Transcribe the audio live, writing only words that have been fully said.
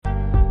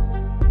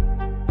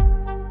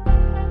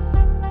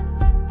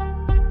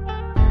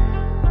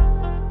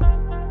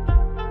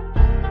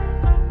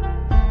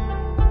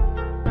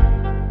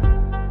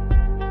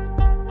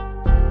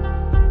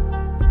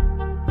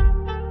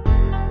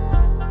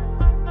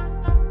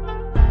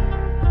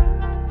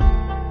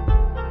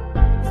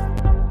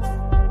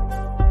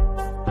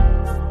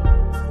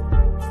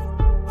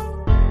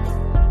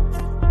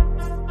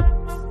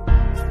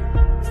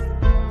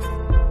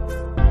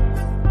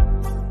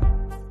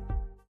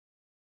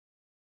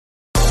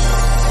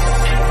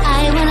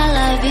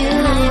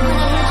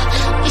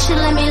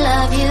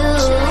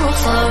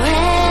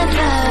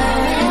forever,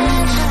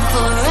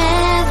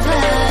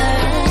 forever.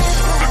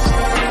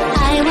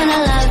 I wanna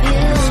love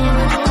you.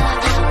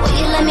 Will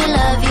you let me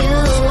love you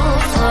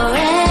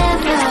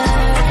forever,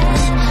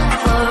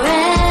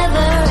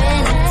 forever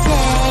and a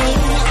day,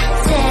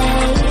 day,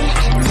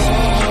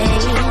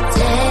 day,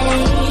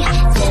 day,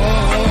 day.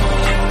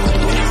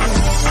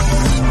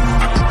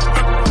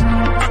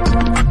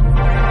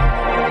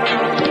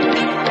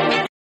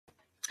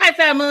 Hi,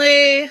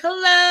 family.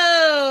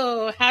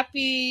 Hello.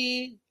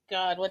 Happy,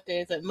 God, what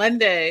day is it?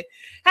 Monday.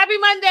 Happy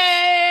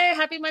Monday.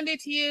 Happy Monday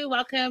to you.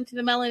 Welcome to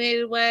the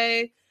Melanated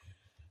Way.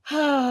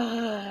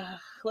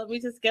 Let me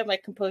just get my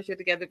composure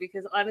together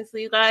because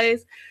honestly, you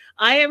guys,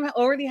 I am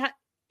already,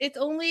 it's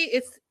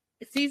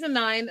season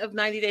 9 of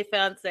 90 Day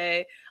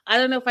Fiancé. I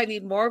don't know if I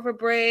need more of a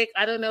break.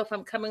 I don't know if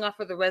I'm coming off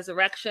of the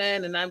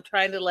resurrection and I'm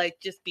trying to like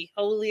just be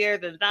holier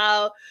than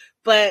thou,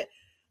 but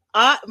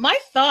my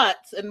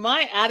thoughts and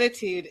my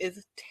attitude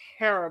is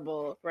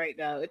terrible right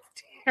now. It's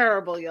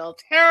terrible, y'all.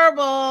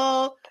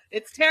 Terrible.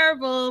 It's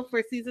terrible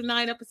for season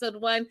 9, episode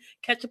 1,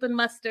 Ketchup and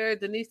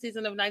Mustard, the new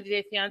season of 90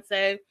 Day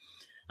Fiancé.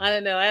 I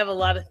don't know. I have a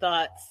lot of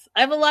thoughts.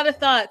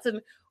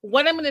 And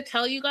what I'm going to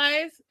tell you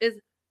guys is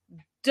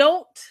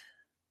don't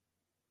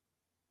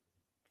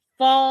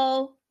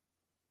fall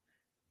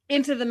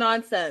into the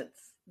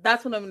nonsense.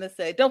 That's what I'm going to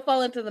say. Don't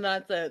fall into the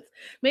nonsense.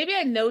 Maybe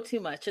I know too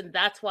much, and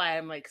that's why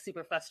I'm like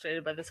super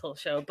frustrated by this whole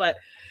show. But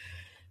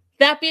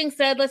that being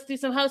said, let's do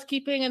some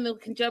housekeeping and then we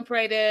can jump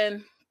right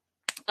in.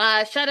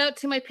 Shout out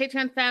to my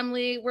Patreon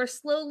family. We're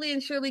slowly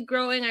and surely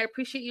growing. I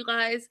appreciate you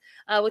guys.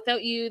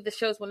 Without you, the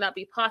shows would not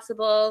be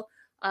possible.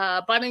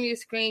 Bottom of your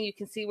screen, you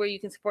can see where you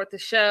can support the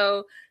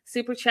show.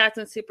 Super chats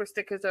and super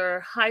stickers are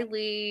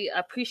highly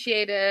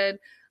appreciated.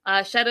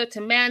 Shout out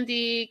to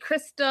Mandy,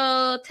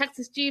 Crystal,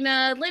 Texas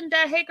Gina,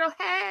 Linda, hey girl,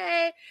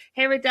 hey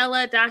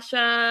Radella,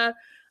 Dasha.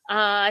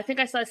 I think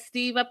I saw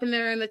Steve up in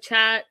there in the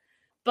chat.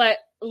 But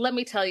let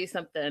me tell you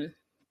something.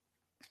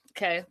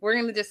 Okay, we're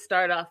gonna just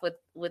start off with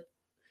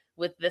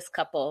this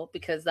couple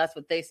because that's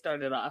what they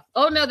started off.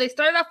 Oh no, they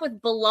started off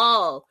with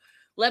Bilal.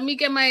 Let me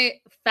get my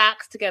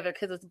facts together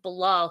because it's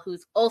Bilal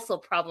who's also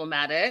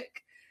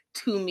problematic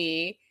to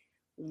me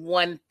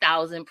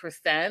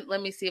 1000%.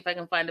 Let me see if I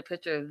can find a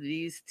picture of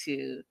these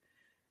two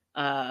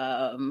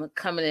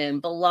coming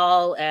in.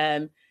 Bilal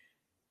and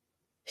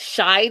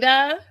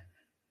Shida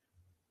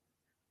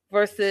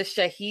versus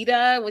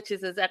Shahida, which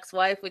is his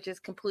ex-wife, which is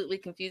completely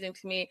confusing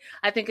to me.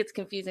 I think it's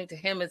confusing to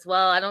him as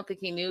well. I don't think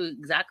he knew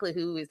exactly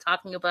who he was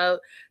talking about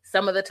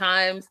some of the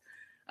times.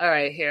 All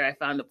right, here, I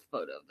found a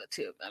photo of the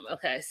two of them.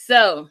 Okay,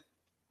 so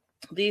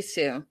these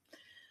two.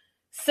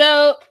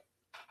 So,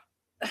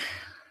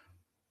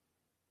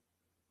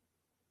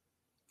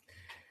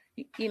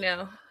 you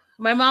know,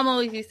 my mom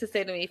always used to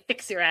say to me,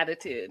 fix your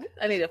attitude.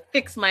 I need to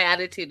fix my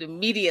attitude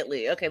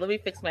immediately. Okay, let me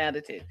fix my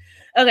attitude.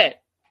 Okay.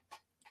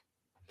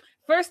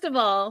 First of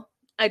all,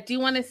 I do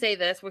want to say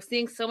this. We're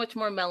seeing so much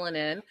more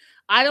melanin.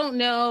 I don't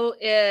know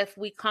if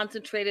we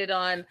concentrated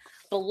on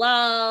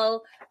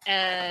Bilal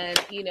and,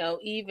 you know,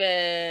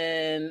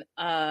 even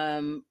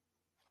Cara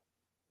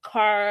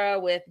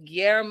with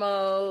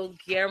Guillermo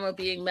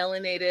being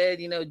melanated,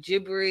 you know,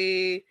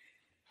 Jibri.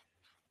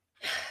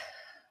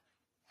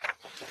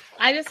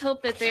 I just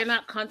hope that they're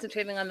not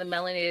concentrating on the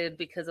melanated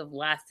because of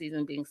last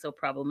season being so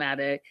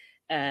problematic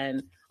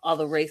and all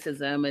the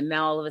racism, and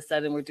now all of a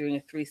sudden we're doing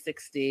a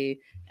 360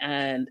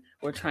 and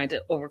we're trying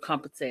to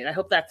overcompensate. I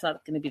hope that's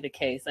not going to be the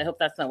case. I hope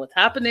that's not what's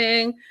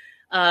happening,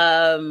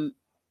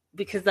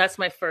 because that's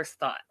my first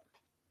thought.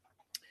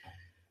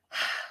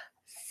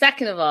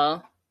 Second of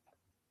all,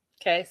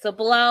 okay, so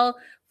Bilal,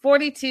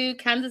 42,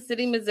 Kansas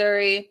City,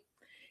 Missouri.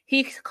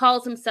 He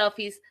calls himself,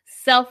 he's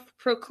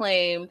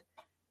self-proclaimed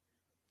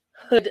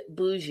hood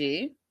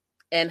bougie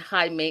and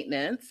high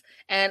maintenance.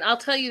 And I'll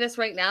tell you this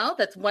right now,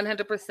 that's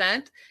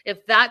 100%.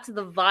 If that's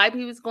the vibe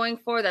he was going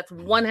for, that's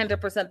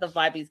 100% the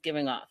vibe he's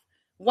giving off.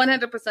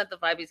 100% the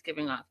vibe he's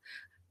giving off.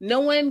 No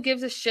one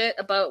gives a shit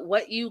about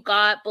what you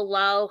got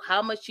below,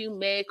 how much you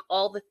make,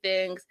 all the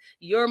things.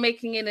 You're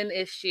making it an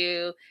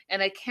issue.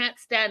 And I can't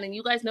stand, and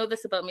you guys know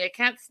this about me, I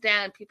can't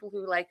stand people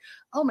who are like,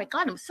 oh my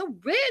God, I'm so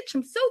rich.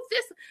 I'm so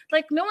this.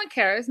 Like, no one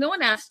cares. No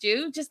one asked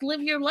you. Just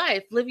live your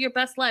life. Live your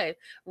best life.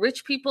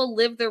 Rich people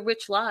live their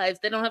rich lives.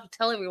 They don't have to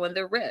tell everyone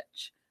they're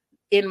rich,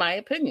 in my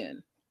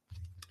opinion.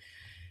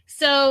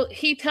 So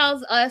he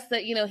tells us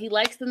that, you know, he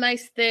likes the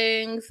nice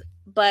things,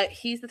 but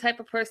he's the type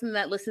of person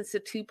that listens to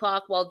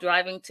Tupac while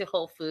driving to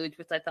Whole Foods,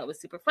 which I thought was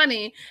super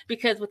funny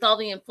because with all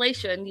the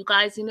inflation, you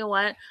guys, you know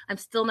what? I'm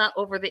still not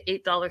over the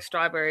 $8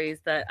 strawberries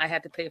that I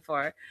had to pay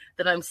for,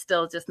 that I'm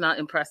still just not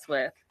impressed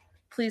with.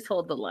 Please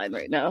hold the line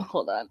right now.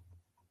 Hold on.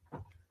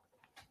 All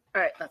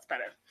right, that's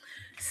better.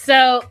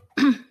 So,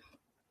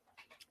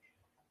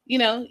 you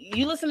know,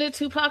 you listen to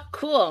Tupac,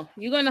 cool.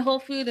 You go into Whole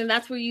Foods and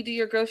that's where you do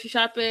your grocery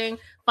shopping.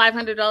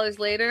 $500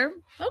 later,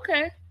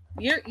 okay,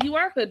 you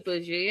are hood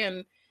bougie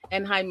and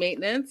high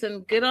maintenance,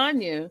 and good on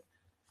you.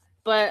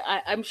 But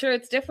I'm sure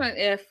it's different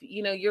if,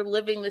 you know, you're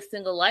living this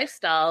single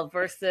lifestyle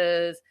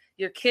versus,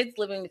 your kids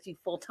living with you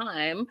full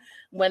time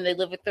when they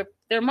live with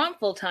their mom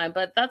full time.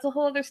 But that's a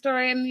whole other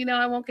story, and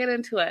I won't get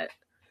into it.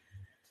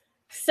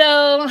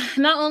 So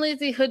not only is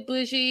he hood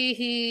bougie,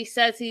 he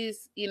says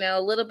he's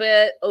a little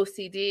bit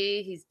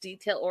OCD. He's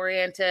detail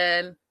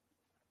oriented.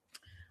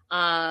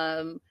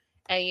 And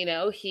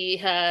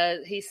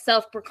he's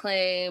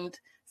self-proclaimed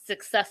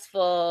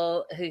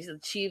successful. He's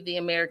achieved the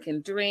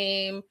American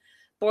dream.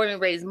 Born and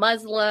raised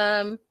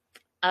Muslim,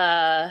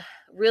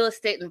 real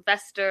estate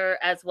investor,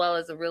 as well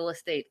as a real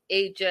estate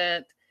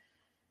agent.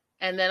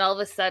 And then all of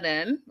a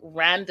sudden,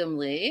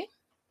 randomly,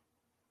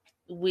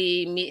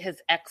 we meet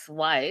his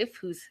ex-wife,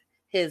 who's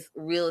his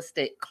real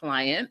estate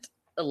client,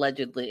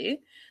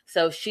 allegedly.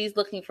 So she's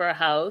looking for a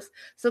house.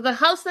 So the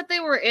house that they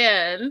were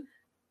in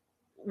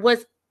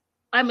was,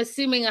 I'm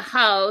assuming, a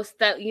house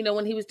that,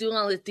 when he was doing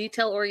all his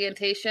detail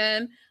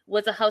orientation,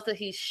 was a house that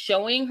he's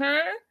showing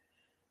her,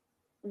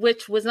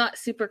 which was not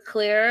super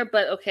clear.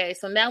 But okay,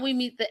 so now we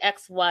meet the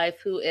ex-wife,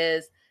 who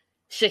is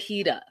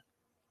Shahida,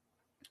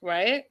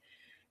 right?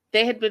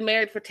 They had been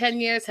married for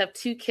 10 years, have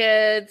 2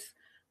 kids,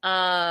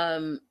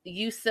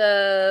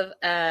 Yusuf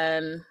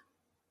and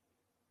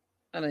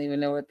I don't even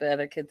know what the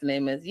other kid's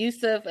name is.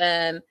 Yusuf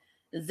and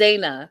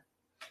Zaina,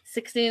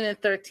 16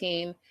 and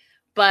 13.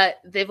 But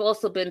they've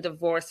also been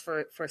divorced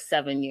for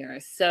 7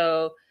 years.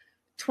 So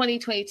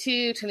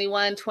 2022,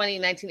 21, 20,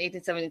 19,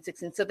 18, 17,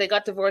 16. So they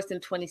got divorced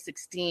in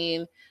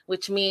 2016,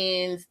 which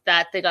means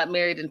that they got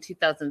married in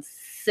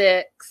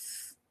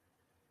 2006.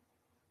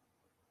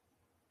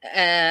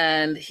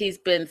 And he's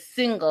been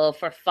single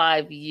for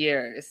 5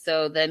 years.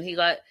 So then he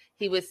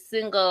was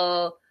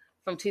single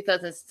from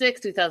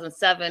 2006,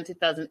 2007,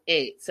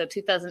 2008. So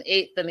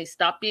 2008, then he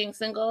stopped being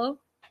single.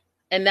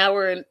 And now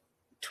we're in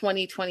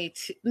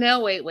 2022. No,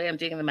 wait, I'm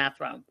doing the math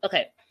wrong.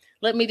 Okay,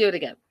 let me do it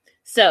again.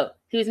 So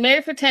he was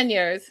married for 10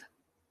 years.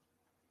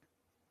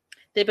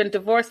 They've been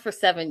divorced for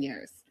 7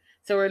 years.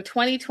 So we're in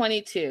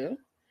 2022,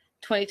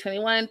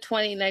 2021,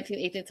 20, 19,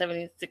 18,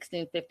 17,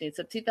 16, 15.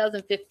 So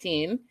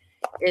 2015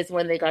 is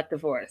when they got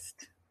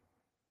divorced.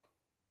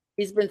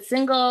 He's been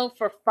single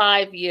for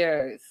 5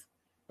 years,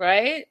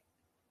 right?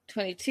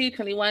 22,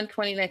 21,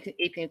 20, 19,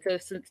 18. So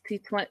since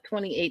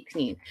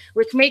 2018,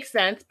 which makes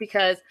sense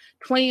because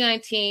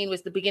 2019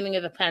 was the beginning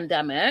of the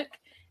pandemic.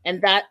 And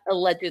that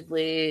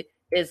allegedly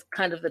is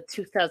kind of the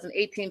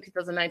 2018,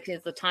 2019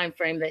 is the time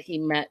frame that he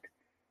met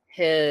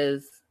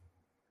his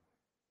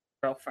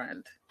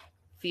girlfriend,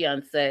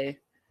 fiance,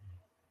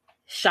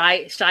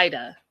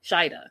 Shida,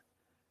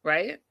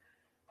 right?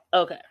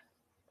 Okay.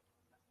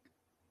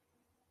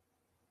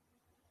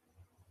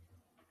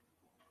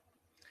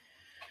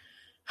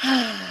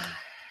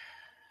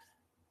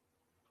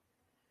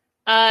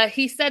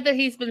 He said that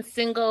he's been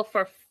single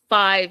for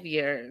 5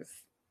 years.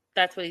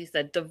 That's what he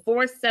said.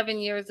 Divorced 7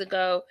 years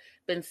ago,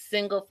 been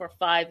single for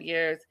 5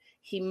 years.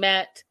 He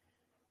met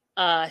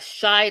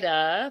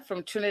Shida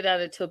from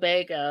Trinidad and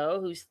Tobago,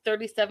 who's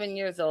 37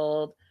 years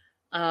old,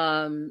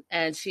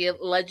 and she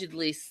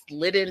allegedly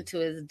slid into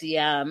his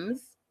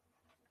DMs.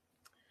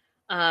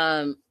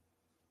 And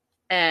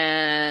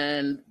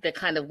they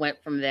kind of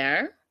went from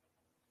there.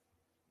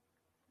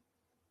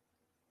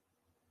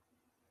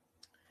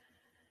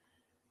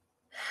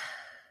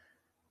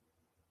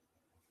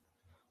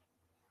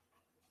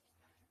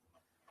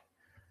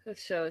 This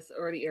show is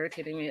already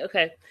irritating me.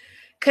 Okay.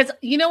 Because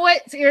you know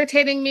what's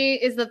irritating me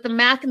is that the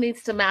math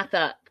needs to math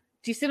up.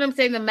 Do you see what I'm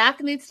saying? The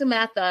math needs to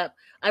math up.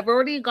 I've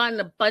already gotten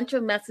a bunch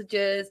of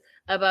messages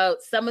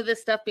about some of this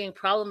stuff being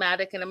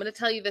problematic. And I'm going to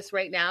tell you this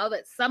right now,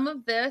 that some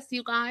of this,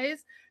 you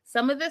guys,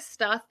 some of this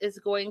stuff is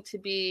going to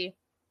be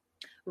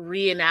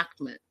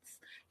reenactments.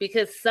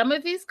 Because some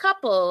of these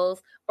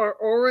couples are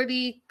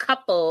already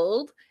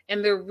coupled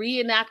and they're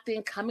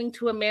reenacting coming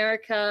to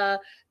America,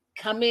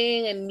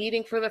 coming and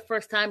meeting for the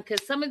first time,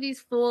 because some of these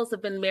fools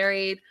have been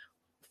married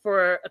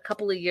for a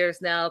couple of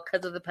years now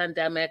because of the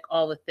pandemic,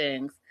 all the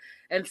things.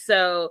 And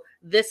so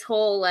this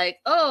whole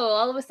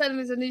all of a sudden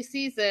there's a new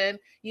season.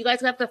 You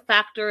guys have to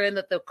factor in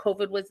that the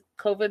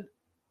COVID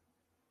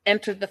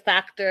entered the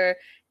factor,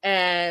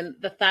 and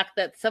the fact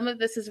that some of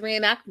this is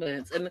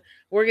reenactments, and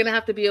we're going to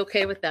have to be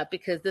okay with that,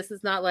 because this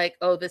is not like,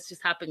 oh, this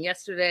just happened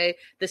yesterday.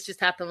 This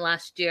just happened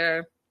last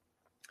year.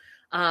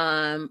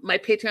 My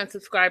Patreon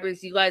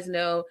subscribers, you guys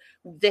know,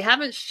 they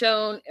haven't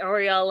shown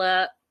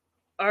Ariella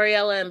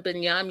and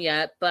Binyam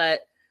yet,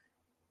 but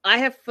I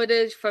have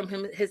footage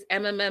from his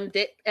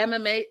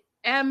MMA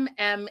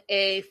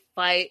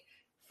fight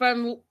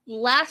from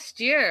last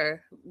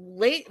year,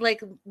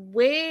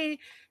 way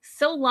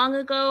so long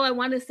ago. I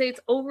want to say it's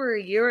over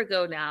a year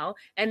ago now.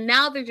 And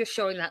now they're just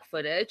showing that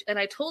footage. And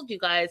I told you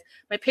guys,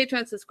 my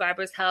Patreon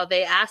subscribers, how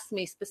they asked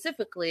me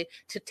specifically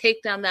to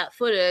take down that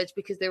footage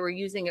because they were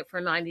using it for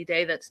 90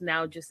 Day that's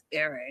now just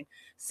airing.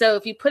 So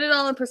if you put it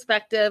all in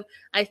perspective,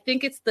 I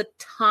think it's the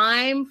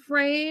time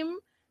frame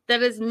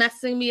that is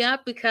messing me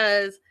up,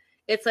 because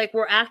it's like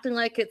we're acting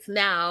like it's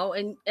now,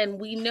 and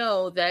we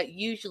know that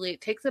usually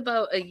it takes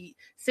about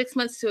 6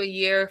 months to a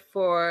year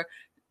for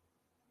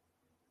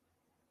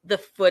the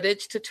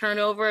footage to turn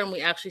over and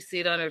we actually see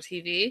it on our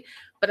TV.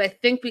 But I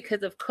think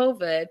because of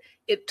COVID,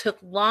 it took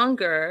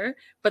longer,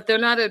 but they're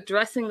not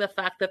addressing the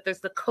fact that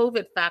there's the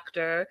COVID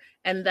factor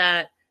and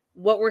that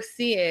what we're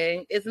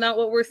seeing is not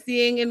what we're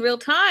seeing in real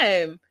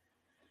time.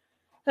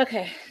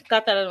 Okay,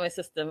 got that out of my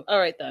system. All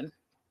right, then.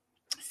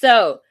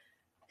 So,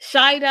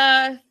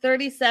 Shida,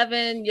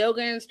 37,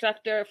 yoga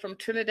instructor from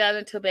Trinidad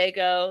and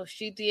Tobago.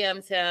 She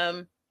DMs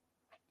him.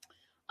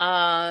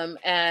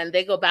 And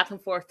they go back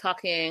and forth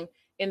talking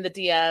in the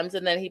DMs,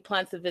 and then he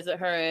plans to visit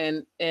her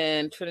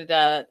in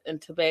Trinidad and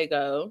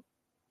Tobago.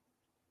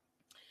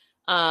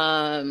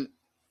 And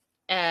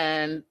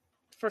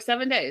for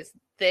 7 days.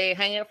 They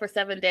hang out for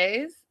 7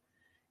 days.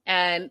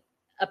 And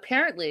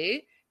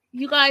apparently,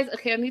 you guys,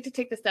 okay, I need to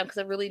take this down because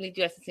I really need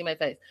you guys to see my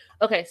face.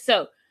 Okay,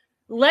 so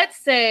let's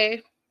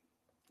say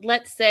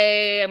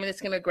I'm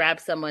just going to grab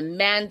someone,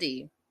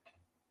 Mandy.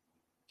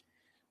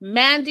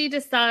 Mandy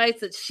decides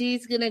that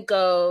she's going to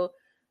go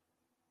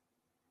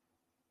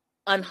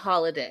on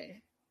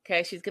holiday.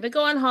 Okay, she's going to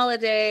go on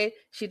holiday.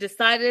 She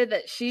decided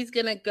that she's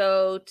going to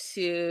go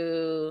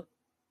to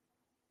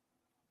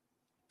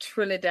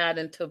Trinidad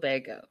and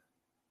Tobago.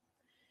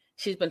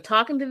 She's been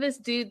talking to this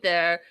dude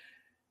there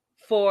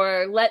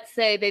for, let's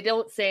say, they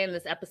don't say in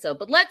this episode,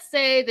 but let's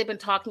say they've been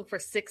talking for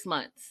 6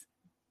 months.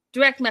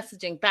 Direct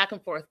messaging, back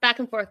and forth, back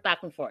and forth, back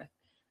and forth.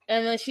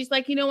 And then she's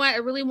like, you know what? I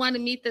really want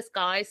to meet this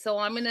guy, so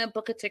I'm going to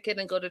book a ticket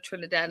and go to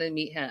Trinidad and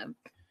meet him.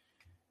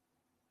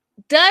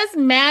 Does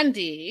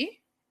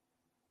Mandy,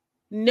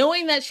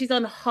 knowing that she's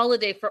on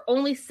holiday for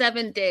only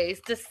 7 days,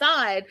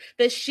 decide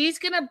that she's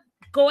going to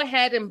go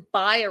ahead and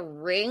buy a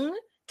ring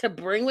to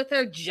bring with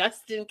her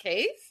just in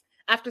case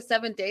after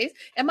 7 days?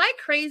 Am I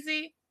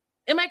crazy?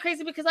 Am I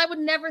crazy? Because I would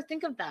never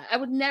think of that. I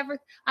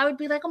would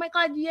be like, oh my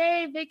God,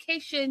 yay,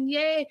 vacation,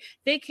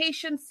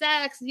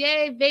 sex,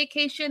 yay,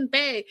 vacation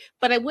bay.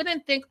 But I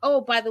wouldn't think,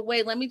 oh, by the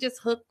way, let me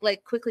just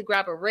quickly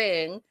grab a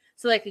ring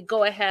so I could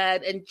go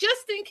ahead and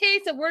just in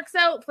case it works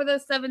out for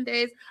those 7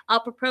 days, I'll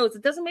propose.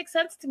 It doesn't make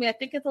sense to me. I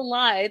think it's a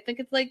lie. I think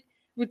it's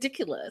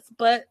ridiculous.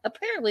 But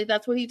apparently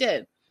that's what he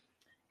did.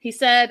 He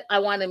said, I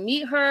want to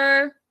meet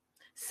her.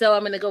 So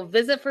I'm going to go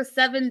visit for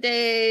 7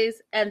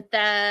 days, and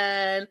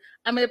then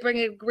I'm going to bring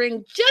a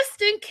ring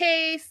just in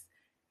case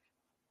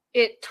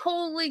it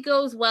totally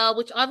goes well,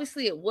 which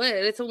obviously it would.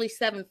 It's only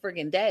 7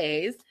 friggin'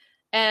 days.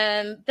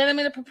 And then I'm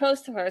going to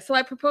propose to her. So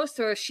I proposed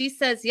to her. She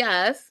says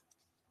yes.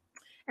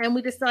 And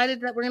we decided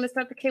that we're going to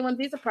start the K1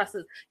 visa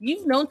process.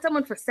 You've known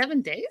someone for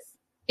 7 days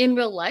in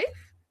real life,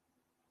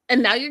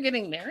 and now you're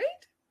getting married?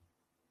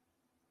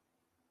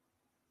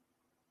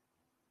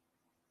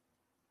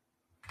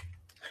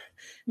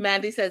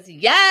 Mandy says,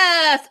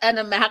 yes, and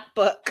a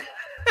MacBook.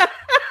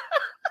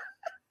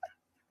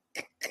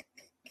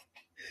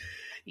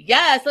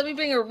 Yes, let me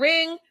bring a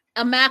ring,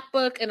 a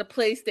MacBook, and a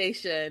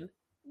PlayStation.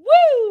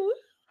 Woo!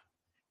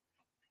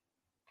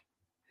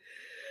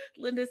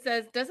 Linda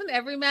says, doesn't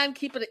every man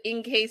keep an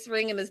in-case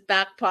ring in his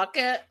back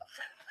pocket?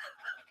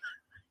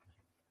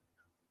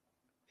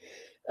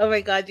 Oh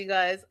my God, you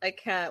guys, I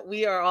can't.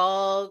 We are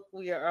all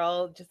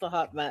just a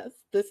hot mess.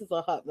 This is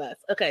a hot mess.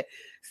 Okay,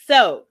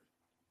 so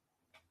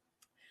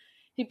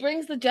he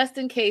brings the just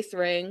in case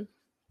ring.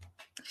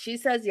 She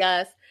says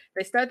yes.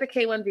 They start the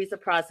K1 visa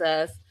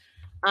process.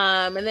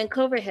 And then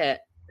COVID hit.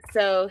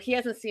 So he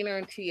hasn't seen her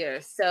in 2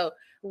 years. So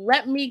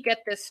let me get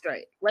this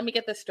straight.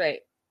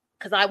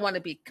 Because I want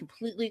to be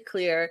completely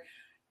clear.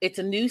 It's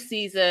a new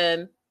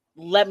season.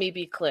 Let me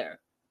be clear.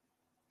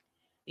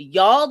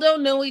 Y'all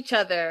don't know each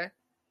other.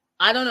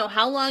 I don't know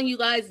how long you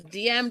guys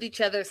DM'd each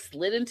other,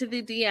 slid into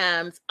the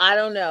DMs. I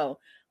don't know.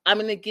 I'm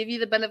going to give you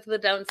the benefit of the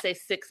doubt and say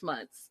 6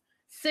 months.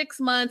 6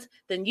 months,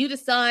 then you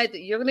decide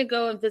that you're going to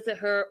go and visit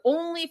her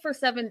only for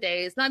 7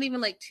 days, not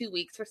even 2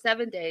 weeks, for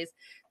 7 days.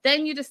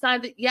 Then you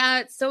decide that, yeah,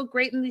 it's so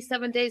great in these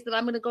 7 days that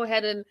I'm going to go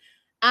ahead and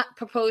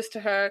propose to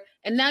her.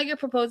 And now you're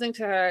proposing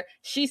to her.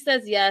 She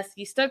says yes.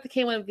 You start the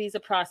K1 visa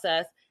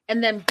process,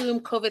 and then boom,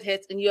 COVID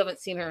hits, and you haven't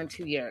seen her in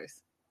 2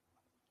 years.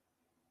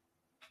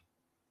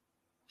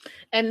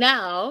 And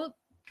now,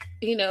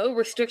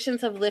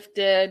 restrictions have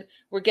lifted.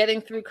 We're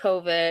getting through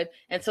COVID.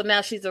 And so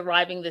now she's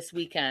arriving this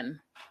weekend.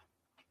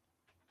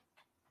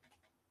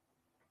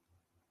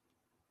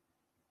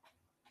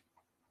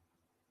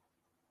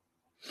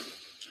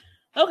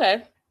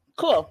 Okay,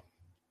 cool.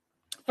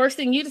 First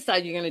thing you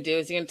decide you're going to do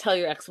is you're going to tell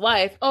your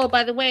ex-wife, oh,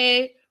 by the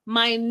way,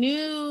 my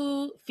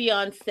new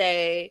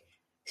fiance,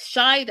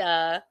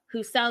 Shida,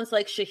 who sounds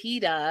like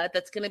Shahida,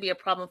 that's going to be a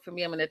problem for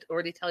me. I'm going to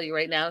already tell you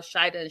right now,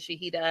 Shida and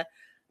Shahida,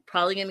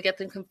 probably going to get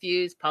them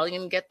confused, probably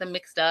going to get them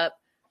mixed up.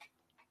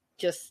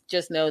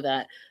 Just know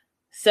that.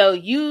 So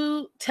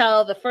you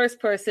tell the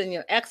first person,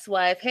 your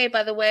ex-wife, hey,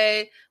 by the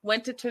way,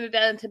 went to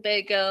Trinidad and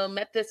Tobago,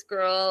 met this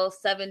girl,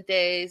 7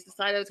 days,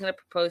 decided I was going to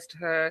propose to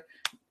her.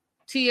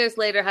 2 years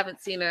later, haven't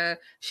seen her.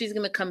 She's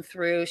going to come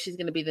through. She's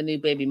going to be the new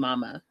baby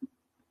mama.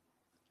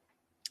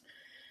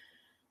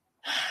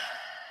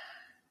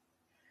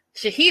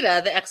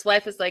 Shahida, the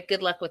ex-wife, is like,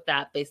 good luck with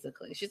that,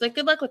 basically. She's like,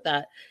 good luck with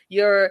that.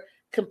 Your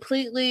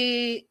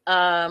completely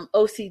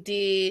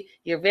OCD.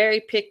 You're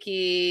very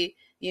picky.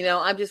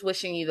 I'm just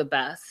wishing you the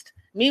best.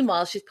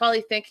 Meanwhile, she's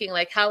probably thinking,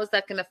 like, how is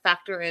that going to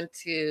factor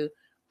into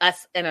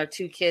us and our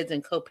 2 kids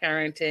and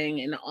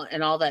co-parenting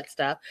and all that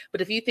stuff?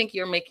 But if you think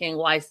you're making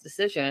wise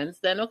decisions,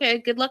 then okay,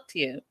 good luck to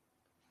you.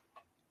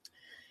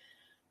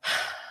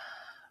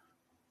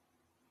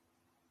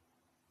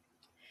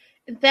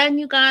 And then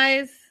you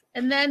guys,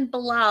 and then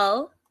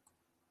Bilal,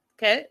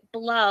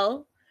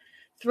 Bilal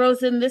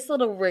throws in this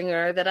little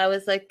ringer that I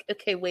was like,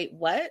 okay, wait,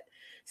 what?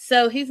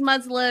 So he's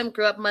Muslim,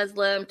 grew up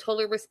Muslim,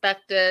 totally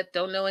respect it,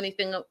 don't know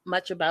anything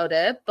much about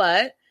it,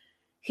 but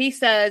he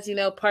says,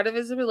 part of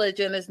his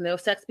religion is no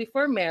sex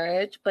before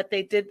marriage, but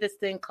they did this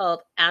thing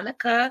called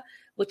Anika,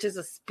 which is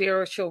a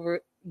spiritual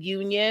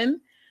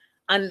union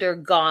under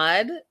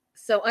God.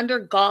 So under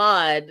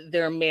God,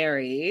 they're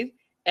married,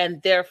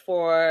 and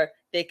therefore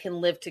they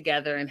can live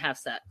together and have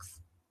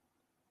sex.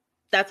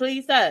 That's what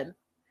he said.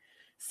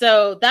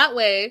 So that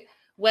way,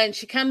 when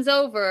she comes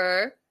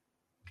over,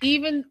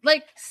 even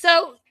like,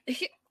 so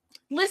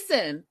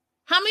listen,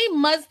 how many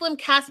Muslim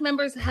cast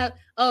members have,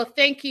 oh,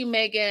 thank you,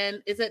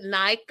 Megan. Is it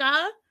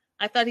Nika?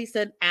 I thought he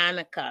said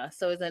Anika.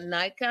 So is it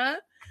Nika?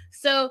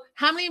 So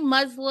how many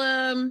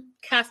Muslim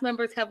cast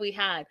members have we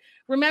had?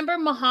 Remember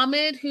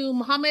Muhammad who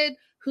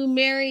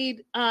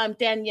married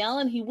Danielle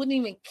and he wouldn't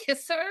even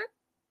kiss her?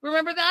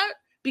 Remember that?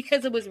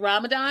 Because it was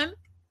Ramadan?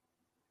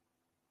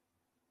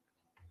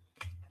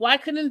 Why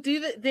couldn't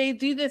they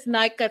do this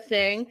Nika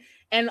thing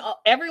and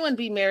everyone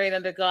be married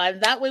under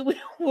God? That way we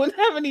wouldn't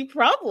have any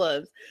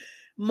problems.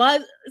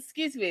 Muhammad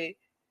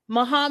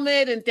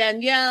and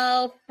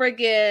Danielle,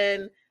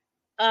 friggin'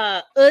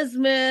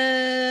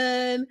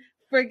 Usman,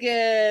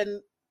 friggin'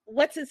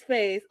 what's his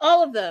face?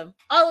 All of them.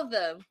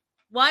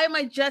 Why am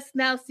I just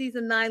now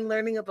season 9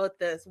 learning about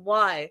this?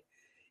 Why?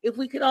 If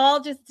we could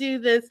all just do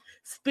this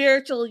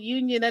spiritual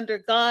union under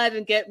God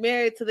and get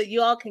married so that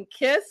you all can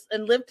kiss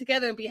and live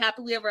together and be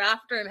happily ever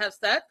after and have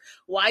sex,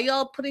 why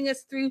y'all putting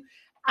us through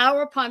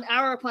hour upon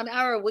hour upon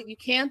hour what you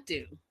can't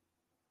do?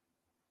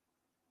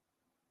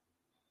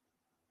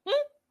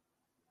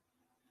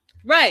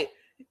 Right.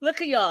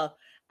 Look at y'all.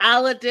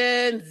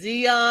 Aladdin,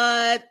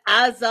 Ziad,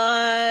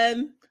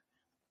 Azan,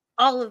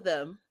 all of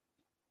them.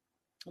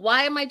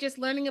 Why am I just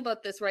learning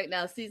about this right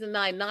now? Season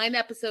 9, 9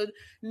 episodes,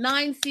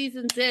 9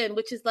 seasons in,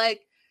 which is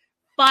like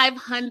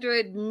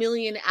 500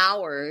 million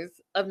hours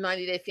of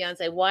 90 Day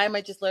Fiance. Why am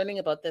I just learning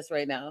about this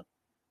right now?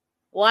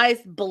 Why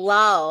is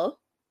Bilal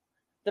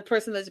the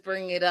person that's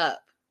bringing it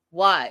up?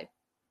 Why?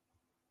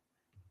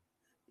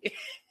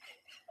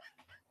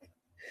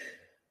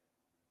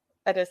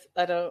 I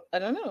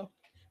don't know.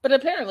 But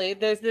apparently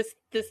there's this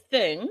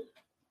thing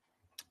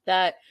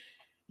that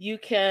you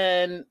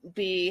can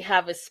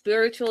have a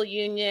spiritual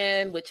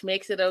union, which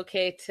makes it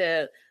okay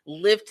to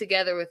live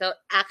together without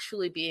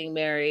actually being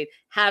married,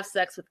 have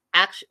sex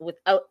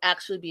without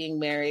actually being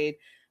married.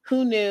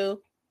 Who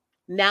knew?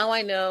 Now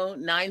I know,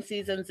 9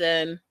 seasons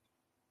in.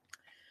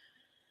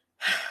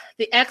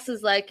 The ex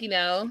is like,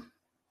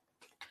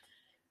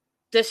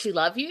 does she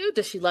love you?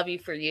 Does she love you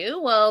for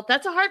you? Well,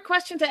 that's a hard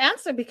question to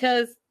answer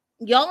because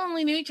y'all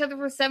only knew each other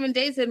for 7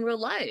 days in real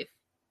life.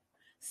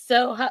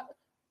 So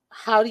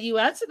how do you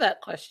answer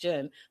that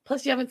question?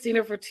 Plus, you haven't seen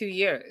her for 2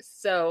 years.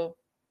 So,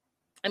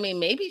 I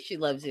mean, maybe she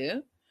loves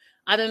you.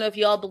 I don't know if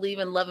y'all believe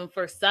in love at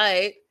first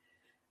sight.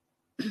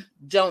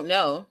 Don't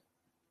know.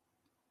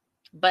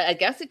 But I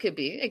guess it could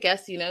be. I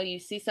guess, you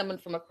see someone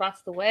from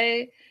across the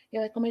way.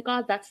 You're like, oh my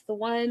God, that's the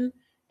one.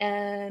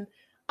 And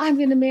I'm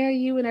going to marry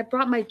you. And I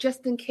brought my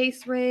just in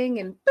case ring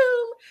and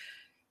boom,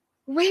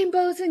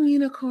 rainbows and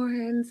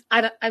unicorns.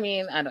 I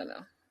don't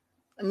know.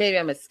 Maybe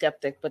I'm a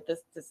skeptic, but this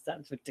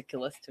sounds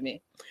ridiculous to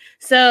me.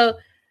 So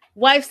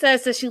wife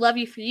says, does she love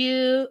you for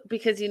you?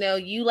 Because,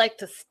 you like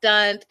to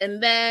stunt.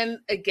 And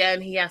then again,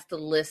 he has to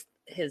list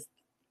his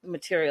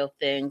material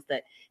things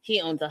that he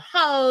owns a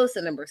house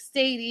and a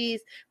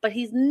Mercedes, but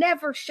he's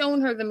never shown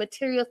her the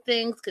material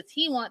things because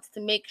he wants to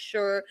make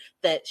sure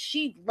that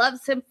she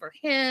loves him for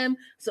him.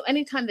 So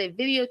anytime they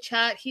video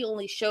chat, he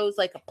only shows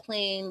like a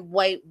plain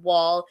white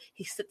wall.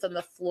 He sits on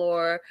the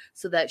floor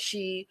so that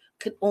she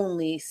could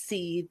only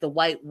see the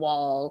white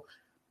wall.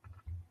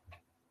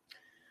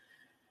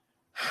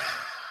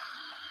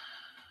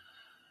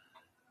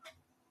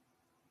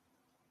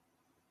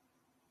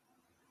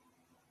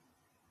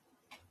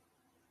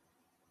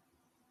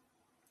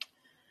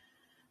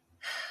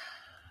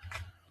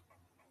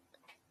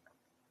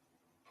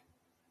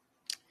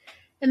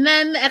 And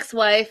then the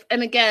ex-wife,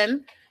 and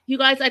again, you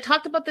guys, I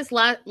talked about this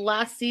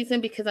last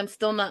season because I'm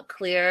still not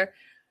clear.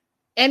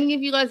 Any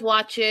of you guys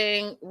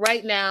watching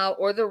right now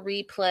or the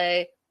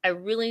replay, I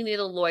really need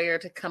a lawyer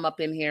to come up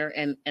in here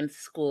and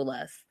school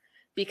us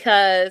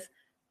because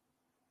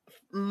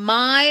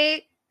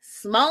my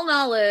small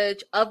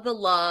knowledge of the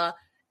law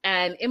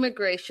and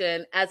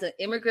immigration as an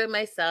immigrant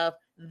myself,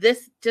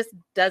 this just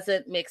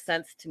doesn't make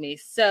sense to me.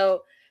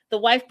 So the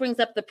wife brings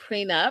up the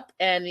prenup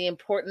and the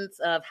importance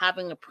of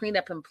having a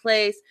prenup in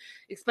place,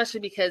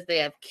 especially because they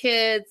have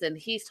kids. And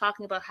he's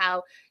talking about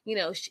how, you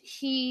know,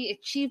 he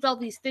achieved all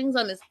these things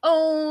on his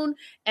own,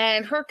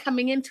 and her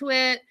coming into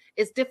it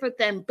is different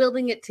than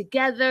building it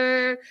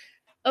together.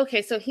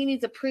 Okay, so he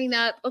needs a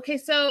prenup. Okay,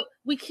 so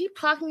we keep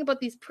talking about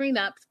these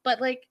prenups,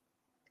 but like,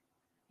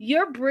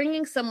 you're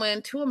bringing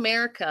someone to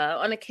America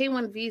on a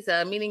K-1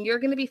 visa, meaning you're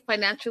going to be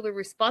financially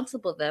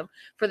responsible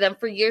for them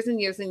for years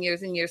and years and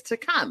years and years to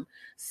come.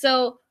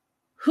 So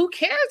who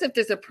cares if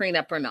there's a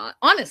prenup or not,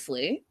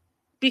 honestly?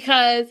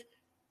 Because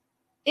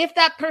if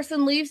that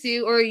person leaves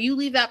you or you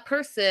leave that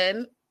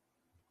person,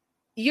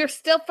 you're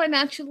still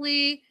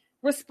financially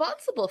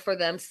responsible for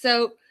them.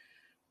 So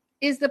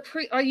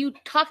are you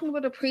talking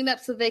about a prenup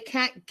so they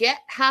can't get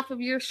half of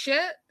your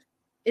shit?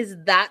 Is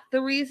that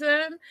the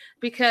reason?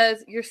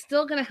 Because you're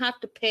still going to have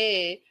to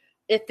pay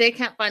if they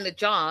can't find a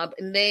job,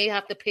 and they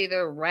have to pay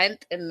their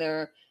rent and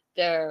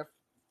their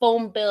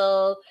phone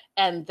bill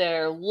and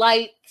their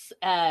lights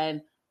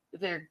and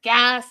their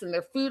gas and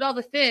their food, all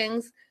the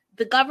things.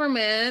 The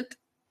government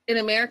in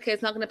America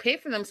is not going to pay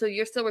for them, so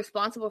you're still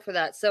responsible for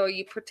that. So are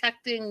you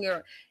protecting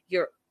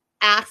your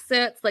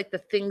assets, like the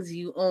things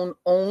you own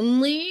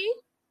only?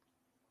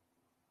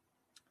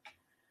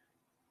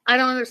 I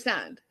don't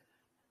understand.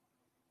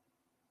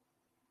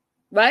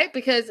 Right?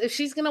 Because if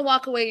she's going to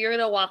walk away, you're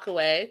going to walk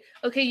away.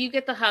 Okay, you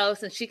get the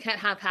house and she can't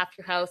have half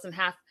your house and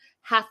half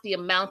the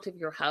amount of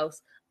your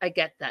house. I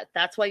get that.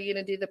 That's why you're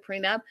going to do the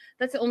prenup.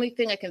 That's the only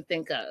thing I can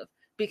think of,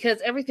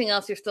 because everything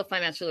else you're still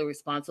financially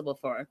responsible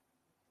for.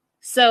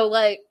 So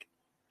like,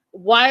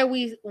 why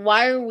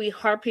are we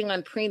harping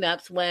on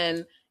prenups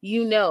when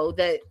you know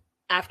that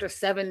after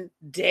 7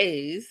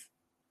 days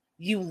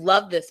you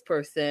love this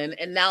person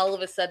and now all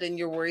of a sudden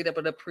you're worried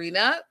about a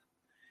prenup?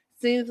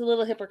 Seems a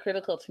little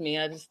hypocritical to me.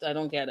 I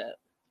don't get it.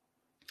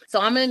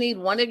 So I'm going to need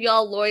one of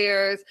y'all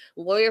lawyers,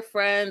 lawyer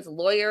friends,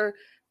 lawyer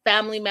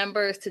family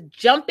members to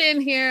jump in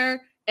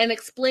here and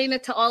explain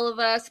it to all of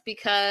us,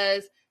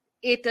 because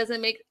it doesn't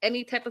make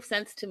any type of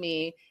sense to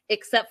me,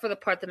 except for the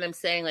part that I'm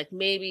saying, like,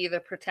 maybe they're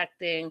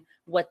protecting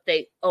what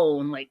they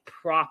own, like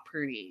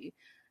property.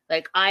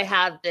 Like, I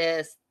have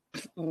this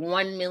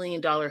 $1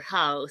 million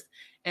house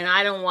and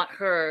I don't want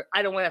to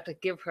have to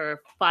give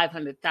her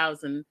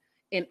 $500,000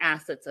 in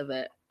assets of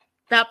it.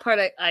 That part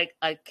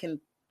I can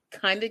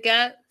kind of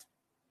get,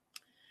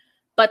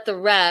 but the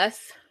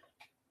rest.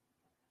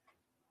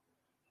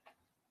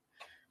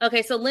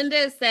 Okay, so Linda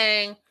is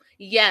saying,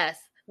 yes,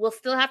 we'll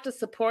still have to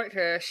support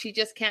her. She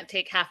just can't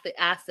take half the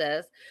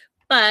assets,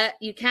 but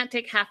you can't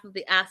take half of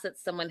the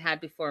assets someone had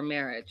before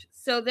marriage.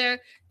 So there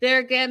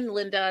again,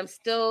 Linda, I'm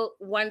still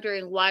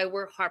wondering why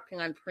we're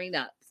harping on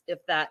prenups, if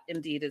that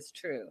indeed is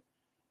true,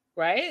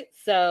 right?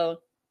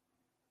 So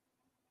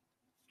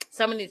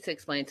someone needs to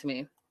explain to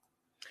me.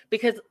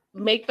 Because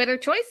make better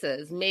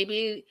choices.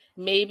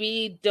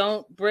 Maybe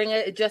don't bring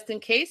a just in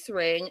case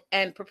ring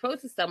and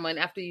propose to someone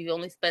after you've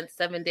only spent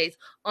 7 days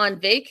on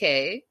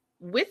vacay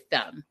with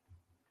them.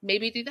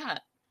 Maybe do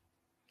that.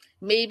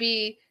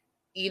 Maybe,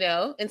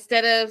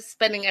 instead of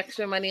spending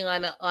extra money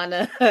on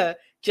a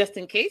just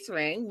in case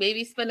ring,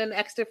 maybe spend an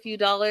extra few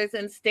dollars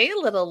and stay a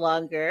little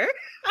longer.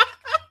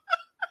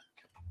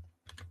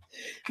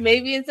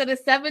 Maybe instead of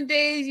 7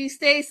 days, you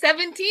stay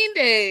 17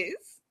 days.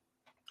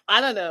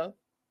 I don't know.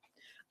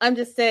 I'm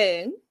just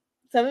saying,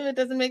 some of it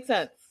doesn't make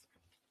sense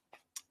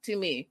to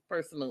me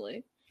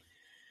personally.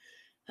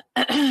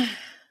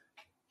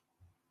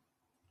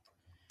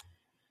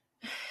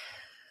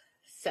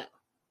 So,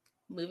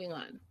 moving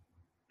on.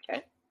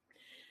 Okay.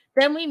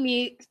 Then we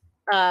meet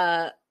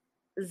Zaina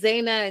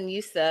and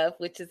Yusuf,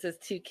 which is his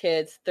two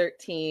kids,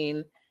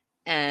 13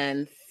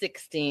 and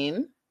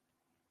 16.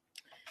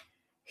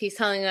 He's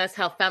telling us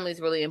how family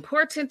is really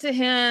important to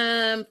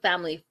him,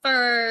 family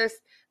first.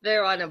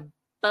 They're on a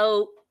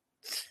boat,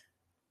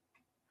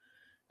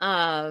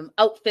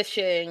 out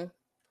fishing,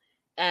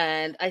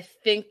 and I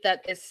think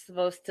that is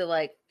supposed to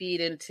like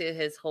feed into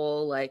his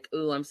whole like,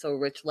 ooh, I'm so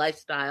rich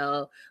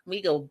lifestyle.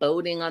 We go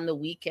boating on the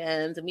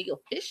weekends and we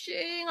go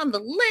fishing on the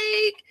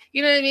lake,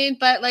 you know what I mean?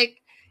 But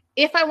like,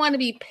 if I want to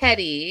be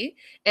petty,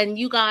 and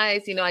you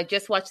guys, I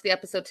just watched the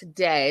episode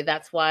today,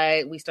 that's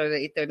why we started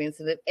at 8:30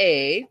 instead of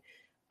 8.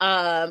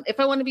 If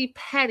I want to be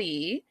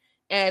petty,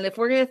 and if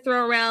we're going to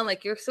throw around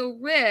like you're so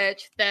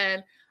rich,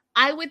 then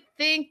I would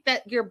think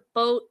that your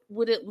boat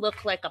wouldn't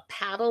look like a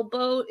paddle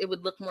boat. It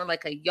would look more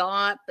like a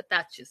yacht, but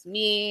that's just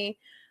me.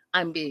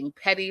 I'm being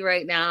petty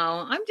right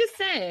now. I'm just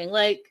saying,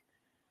 like,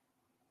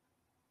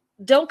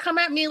 don't come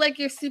at me like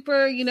you're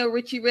super,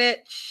 Richie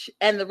Rich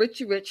and the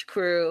Richie Rich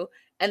crew,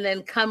 and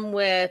then come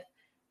with,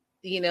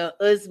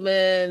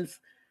 Usman's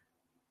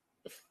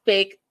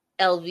fake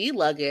LV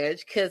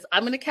luggage, because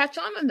I'm going to catch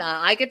on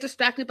that. I get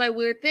distracted by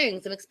weird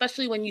things, and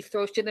especially when you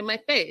throw shit in my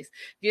face.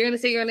 If you're going to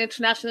say you're an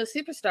international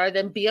superstar,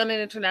 then be on an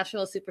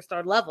international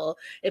superstar level.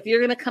 If you're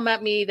going to come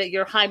at me that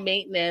you're high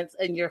maintenance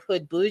and you're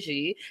hood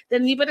bougie,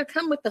 then you better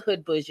come with the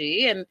hood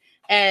bougie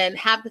and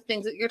have the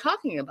things that you're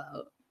talking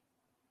about.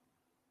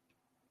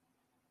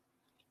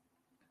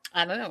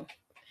 I don't know.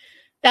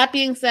 That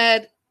being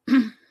said,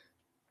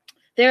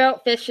 they're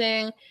out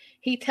fishing.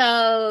 He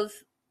tells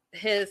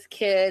his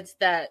kids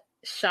that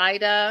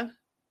Shida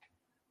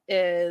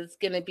is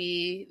going to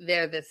be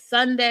there this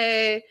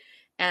Sunday.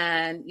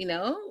 And,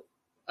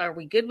 are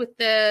we good with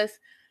this?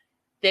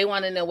 They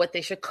want to know what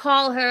they should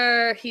call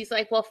her. He's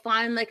like, well,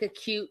 find like a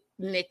cute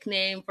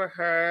nickname for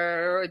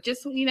her. Or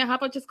just, how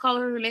about just call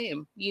her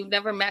name? You've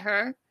never met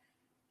her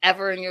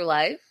ever in your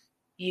life.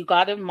 You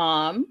got a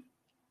mom,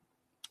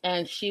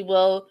 and she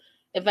will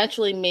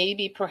eventually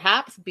maybe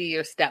perhaps be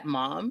your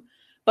stepmom.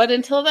 But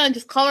until then,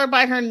 just call her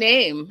by her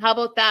name. How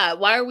about that?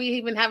 Why are we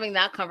even having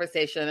that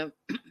conversation?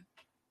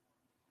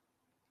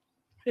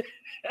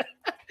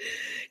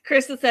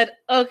 Krista said,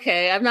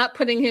 okay, I'm not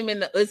putting him in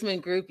the Usman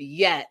group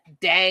yet.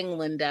 Dang,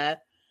 Linda.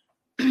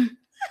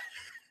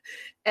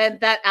 And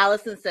that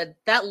Allison said,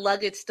 that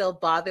luggage still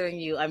bothering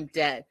you? I'm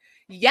dead.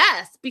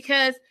 Yes,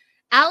 because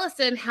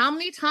Allison, how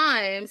many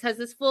times has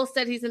this fool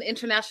said he's an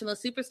international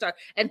superstar?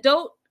 And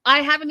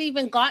I haven't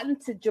even gotten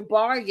to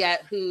Jabbar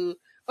yet,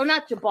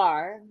 not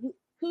Jabbar.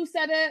 Who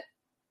said it?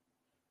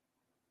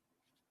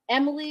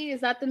 Emily,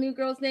 is that the new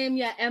girl's name?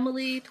 Yeah,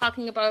 Emily,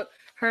 talking about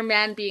her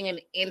man being an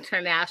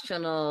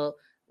international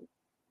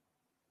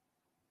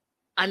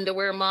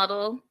underwear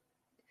model.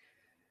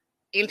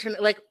 I'm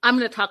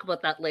going to talk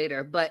about that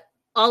later, but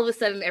all of a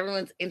sudden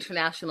everyone's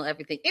international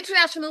everything.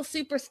 International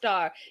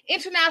superstar,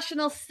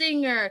 international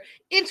singer,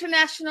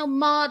 international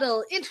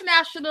model,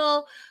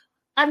 international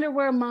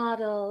underwear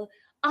model.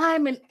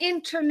 I'm an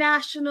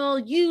international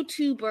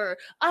YouTuber.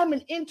 I'm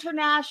an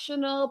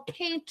international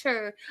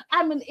painter.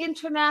 I'm an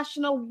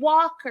international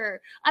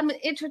walker. I'm an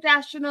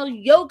international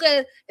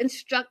yoga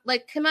instructor.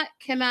 Like, can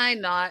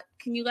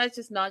you guys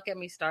just not get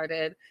me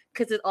started?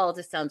 Because it all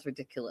just sounds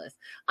ridiculous.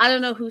 I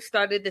don't know who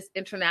started this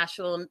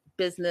international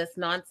business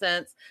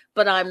nonsense,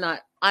 but I'm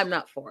not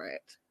for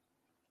it.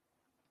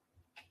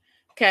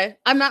 Okay.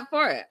 I'm not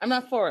for it.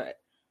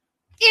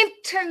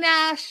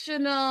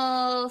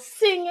 International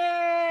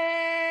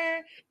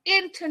singer,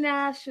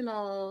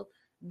 international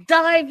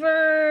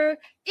diver,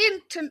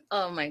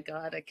 oh my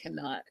God, I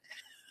cannot.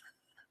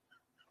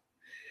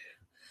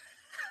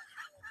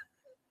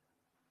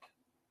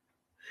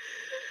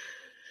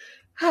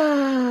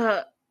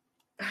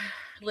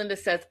 Linda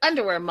says,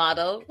 underwear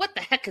model. What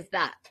the heck is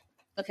that?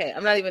 Okay,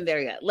 I'm not even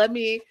there yet. Let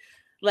me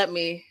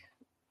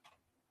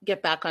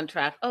get back on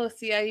track. Oh,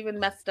 see, I even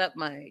messed up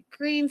my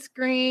green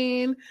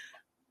screen.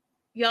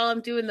 Y'all,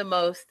 I'm doing the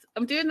most.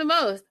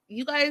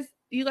 You guys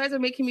are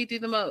making me do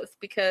the most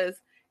because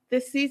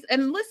this season,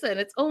 and listen,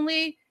 it's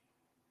only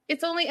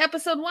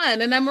episode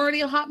 1 and I'm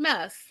already a hot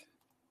mess.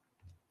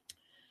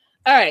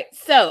 All right.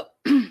 So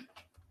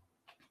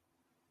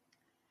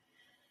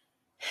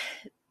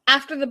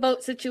after the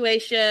boat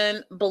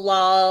situation,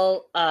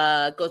 Bilal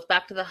goes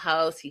back to the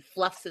house. He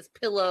fluffs his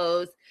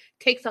pillows,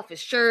 takes off his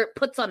shirt,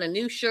 puts on a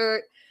new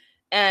shirt,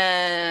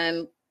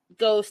 and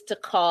goes to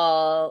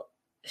call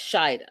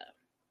Shida.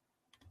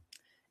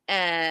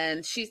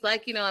 And she's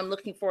like, I'm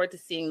looking forward to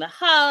seeing the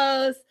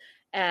house.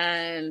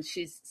 And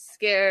she's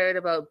scared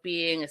about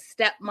being a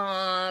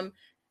stepmom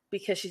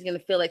because she's going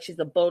to feel like she's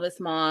a bonus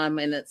mom.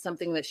 And it's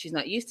something that she's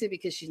not used to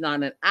because she's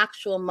not an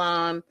actual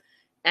mom.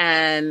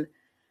 And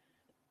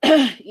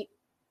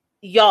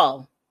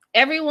y'all,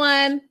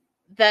 everyone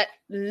that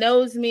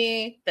knows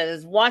me, that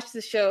has watched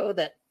the show,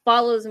 that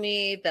follows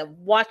me, that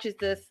watches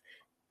this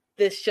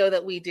show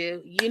that we do,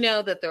 you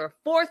know that there are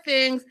 4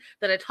 things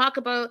that I talk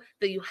about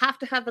that you have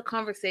to have the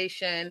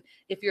conversation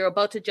if you're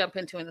about to jump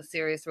into a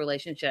serious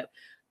relationship.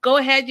 Go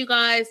ahead, you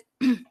guys.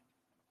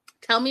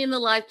 Tell me in the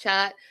live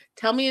chat.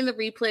 Tell me in the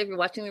replay if you're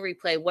watching the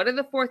replay. What are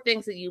the 4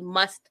 things that you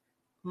must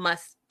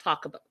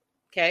talk about?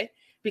 Okay?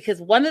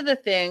 Because one of the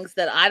things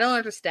that I don't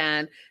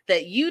understand,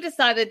 that you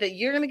decided that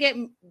you're going to get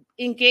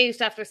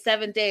engaged after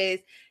 7 days,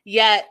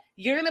 yet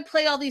you're going to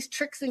play all these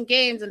tricks and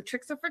games, and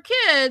tricks are for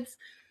kids.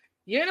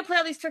 You're going to play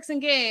all these tricks and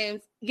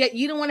games, yet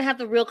you don't want to have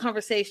the real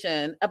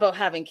conversation about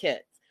having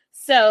kids.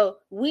 So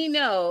we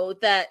know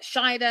that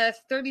Shida,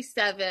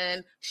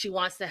 37, she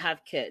wants to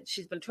have kids.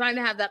 She's been trying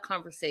to have that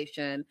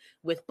conversation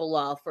with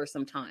Bilal for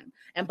some time.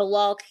 And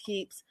Bilal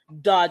keeps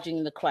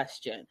dodging the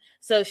question.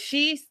 So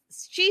she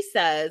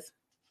says,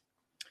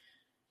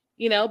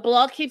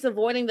 Bilal keeps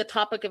avoiding the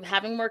topic of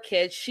having more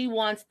kids. She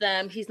wants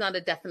them. He's not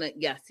a definite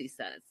yes, he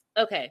says.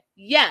 Okay,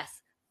 yes,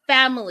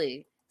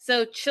 family.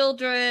 So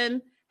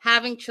children,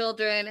 having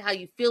children, how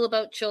you feel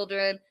about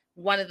children,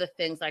 one of the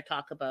things I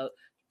talk about.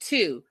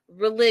 2,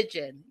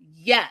 religion.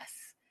 Yes.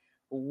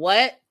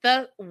 What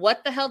the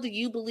hell do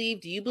you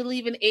believe? Do you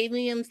believe in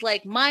aliens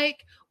like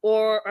Mike,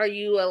 or are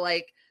you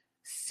a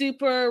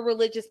super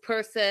religious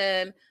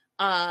person?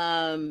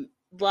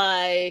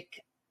 Like,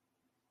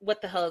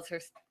 what the hell is her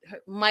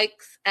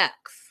Mike's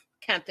ex?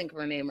 Can't think of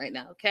her name right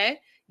now.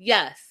 Okay.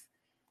 Yes.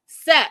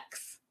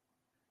 Sex.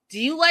 Do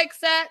you like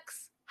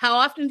sex? How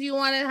often do you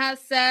want to have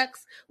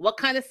sex? What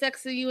kind of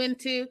sex are you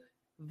into?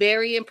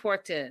 Very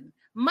important.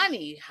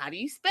 Money. How do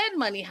you spend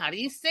money? How do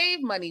you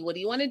save money? What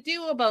do you want to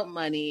do about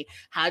money?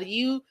 How do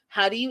you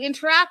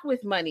interact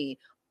with money?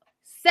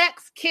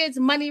 sex, kids,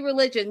 money,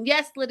 religion.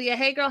 Yes, Lydia.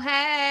 Hey, girl.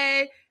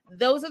 Hey.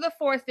 Those are the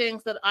 4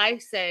 things that I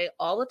say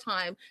all the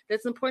time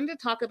that's important to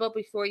talk about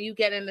before you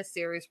get in a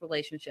serious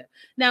relationship.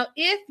 Now,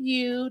 if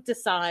you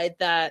decide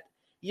that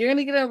you're going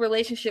to get in a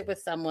relationship with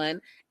someone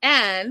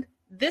and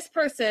this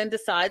person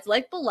decides,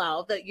 like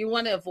Bilal, that you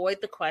want to avoid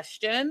the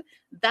question,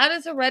 that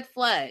is a red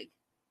flag.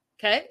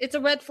 Okay? It's a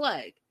red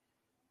flag.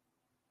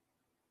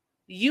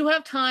 You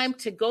have time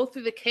to go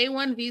through the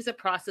K-1 visa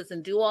process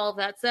and do all of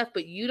that stuff,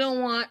 but you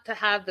don't want to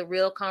have the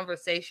real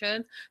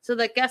conversations. So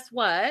that, guess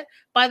what?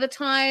 By the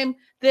time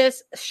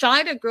this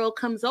Shida girl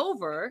comes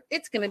over,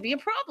 it's going to be a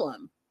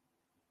problem.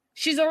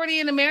 She's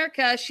already in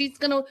America. She's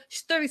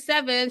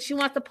 37. She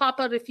wants to pop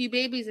out a few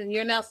babies. And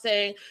you're now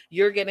saying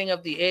you're getting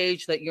of the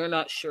age that you're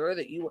not sure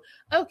that you,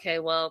 okay,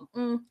 well,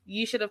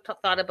 you should have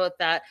thought about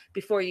that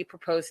before you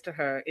proposed to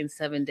her in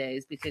 7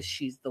 days because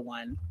she's the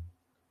one.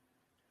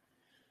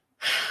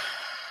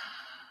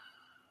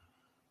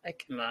 I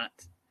cannot.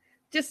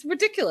 Just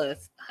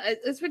ridiculous.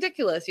 It's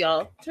ridiculous,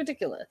 y'all. It's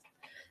ridiculous.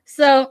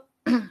 So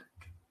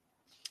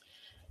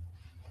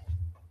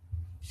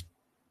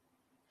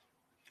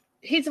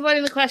he's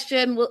avoiding the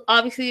question. Well,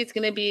 obviously, it's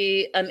going to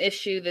be an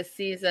issue this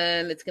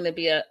season. It's going to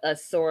be a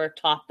sore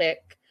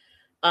topic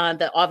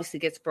that obviously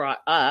gets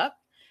brought up.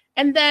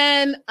 And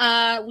then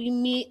we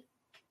meet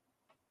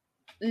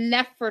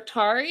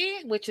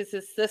Nefertari, which is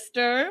his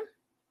sister,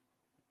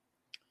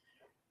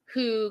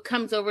 who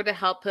comes over to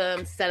help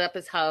him set up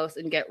his house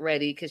and get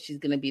ready because she's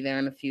going to be there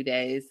in a few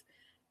days.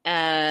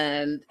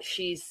 And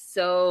she's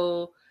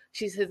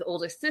his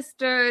older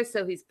sister,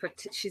 so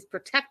she's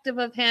protective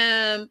of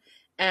him,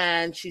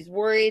 and she's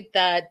worried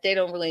that they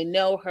don't really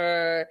know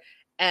her,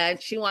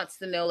 and she wants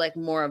to know like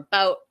more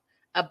about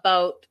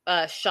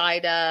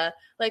Shida.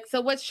 Like,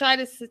 so what's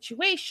Shida's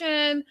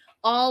situation?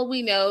 All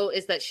we know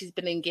is that she's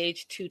been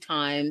engaged 2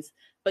 times,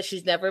 but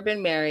she's never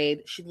been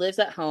married. She lives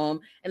at home,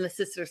 and the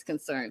sister's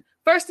concerned.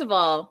 First of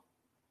all,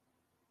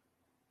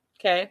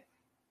 okay,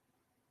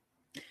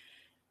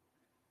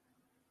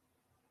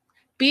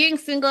 being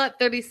single at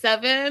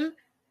 37,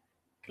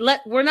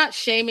 we're not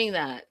shaming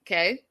that,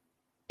 okay?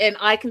 And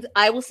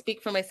I will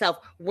speak for myself.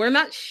 We're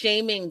not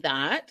shaming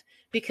that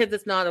because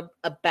it's not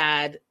a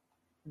bad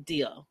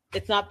deal.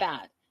 It's not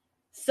bad.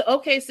 So,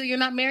 okay, so you're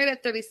not married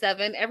at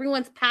 37.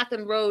 Everyone's path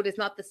and road is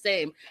not the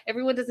same.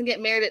 Everyone doesn't get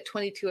married at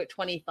 22, at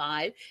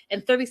 25.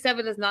 And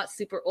 37 is not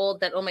super old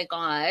that, oh my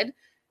God,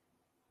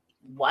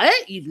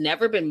 what? You've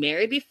never been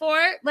married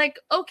before? Like,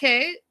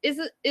 okay,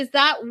 is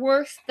that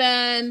worse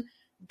than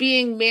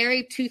being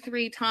married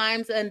 2-3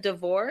 times and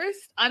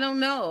divorced? I don't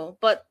know.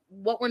 But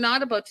what we're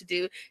not about to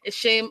do is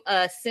shame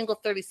a single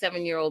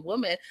 37-year-old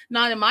woman.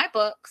 Not in my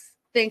books.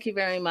 Thank you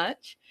very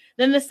much.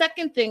 Then the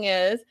second thing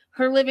is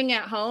her living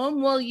at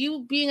home. Well,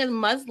 you being a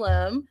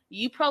Muslim,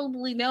 you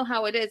probably know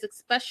how it is,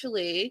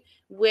 especially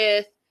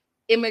with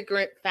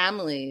immigrant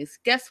families.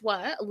 Guess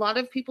what? A lot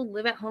of people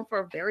live at home for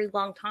a very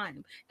long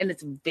time, and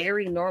it's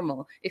very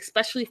normal,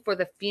 especially for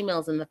the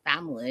females in the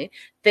family.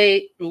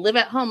 They live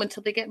at home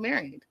until they get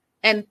married,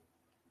 and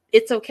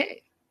it's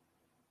okay.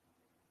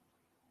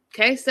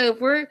 Okay, so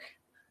if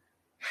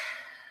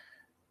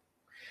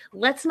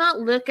let's not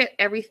look at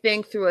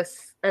everything through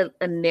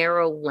a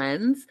narrow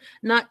lens.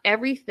 Not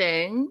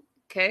everything.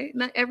 Okay,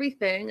 not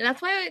everything.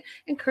 That's why I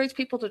encourage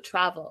people to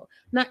travel.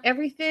 Not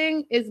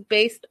everything is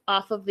based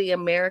off of the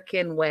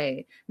American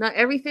way. Not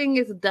everything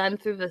is done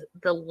through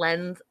the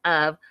lens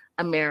of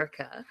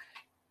America.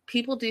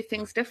 People do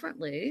things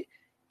differently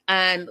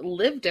and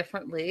live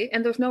differently,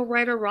 and there's no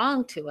right or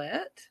wrong to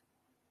it.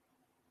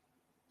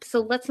 So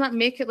let's not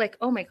make it like,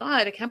 oh my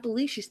God, I can't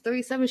believe she's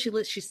 37.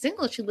 She's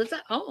single. She lives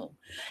at home,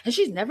 and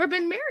she's never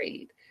been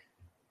married.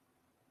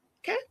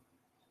 Okay.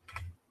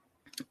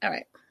 All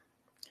right.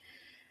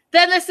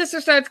 Then the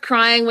sister starts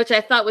crying, which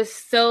I thought was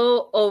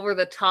so over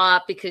the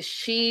top because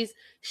she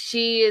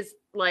is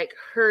like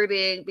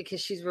hurting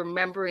because she's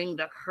remembering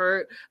the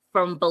hurt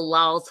from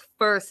Bilal's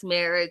first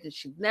marriage, and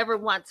she never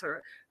wants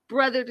her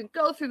brother to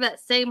go through that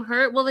same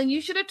hurt. Well, then you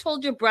should have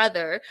told your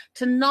brother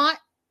to not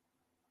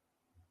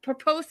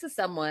propose to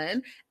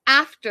someone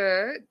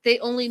after they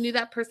only knew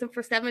that person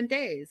for 7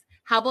 days.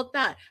 How about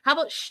that? How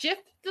about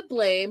shift the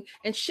blame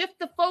and shift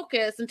the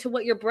focus into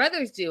what your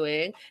brother's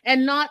doing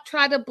and not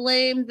try to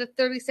blame the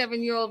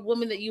 37-year-old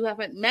woman that you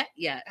haven't met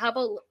yet? How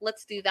about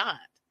let's do that?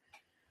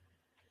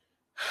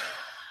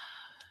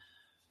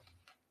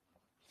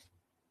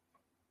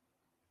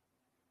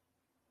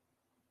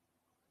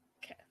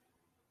 Okay.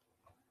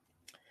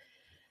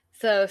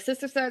 So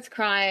sister starts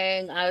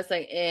crying. I was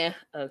like,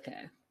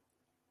 okay.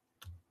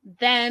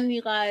 Then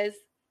you guys,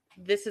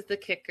 this is the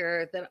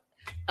kicker that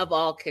of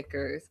all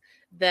kickers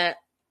that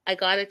I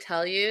gotta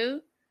tell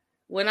you.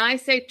 When I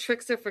say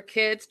tricks are for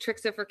kids,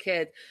 tricks are for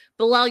kids.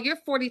 Bilal, you're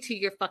 42,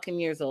 you're fucking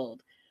years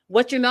old.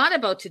 What you're not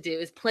about to do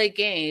is play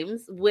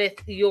games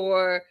with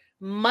your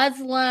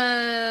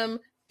Muslim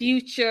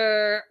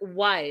future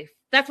wife.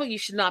 That's what you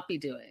should not be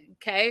doing,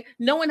 okay?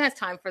 No one has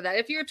time for that.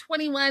 If you're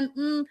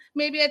 21,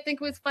 maybe I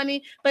think it was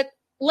funny, but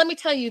let me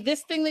tell you,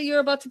 this thing that you're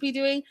about to be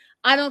doing,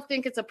 I don't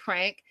think it's a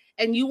prank.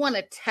 and you want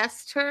to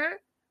test her,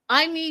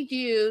 I need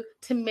you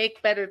to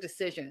make better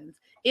decisions.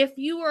 If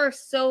you are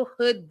so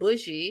hood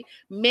bougie,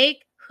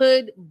 make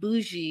hood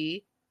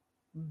bougie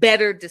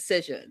better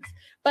decisions.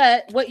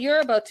 But what you're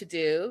about to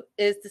do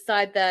is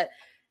decide that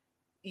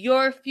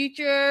your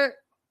future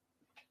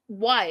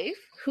wife,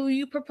 who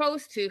you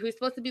propose to, who's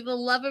supposed to be the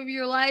love of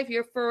your life,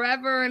 you're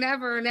forever and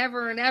ever and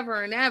ever and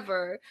ever and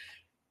ever,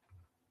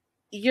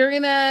 you're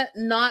gonna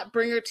not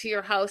bring her to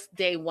your house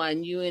day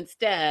one. You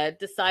instead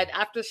decide,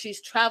 after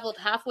she's traveled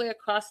halfway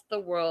across the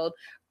world,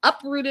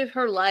 uprooted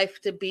her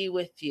life to be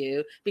with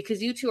you,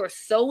 because you two are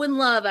so in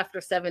love after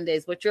 7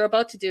 days, what you're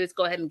about to do is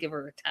go ahead and give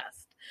her a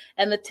test.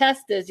 And the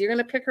test is, you're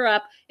going to pick her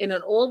up in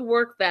an old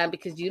work van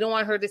because you don't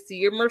want her to see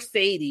your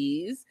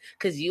Mercedes,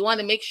 because you want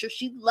to make sure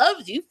she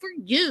loves you for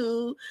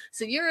you.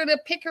 So you're going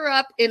to pick her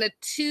up in a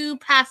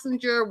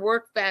 2-passenger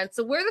work van.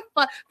 So where the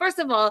fuck, first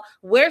of all,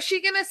 where's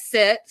she going to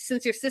sit,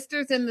 since your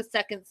sister's in the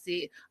second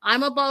seat?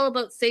 I'm all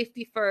about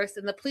safety first,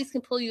 and the police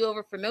can pull you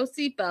over for no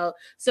seatbelt.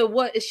 So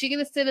what, is she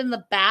going to sit in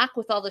the back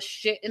with all the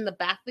shit in the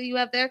back that you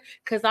have there?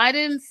 Because I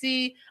didn't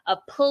see a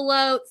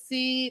pull-out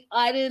seat.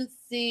 I didn't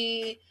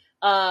see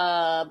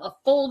a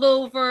fold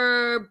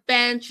over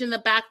bench in the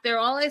back there.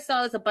 All I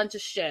saw is a bunch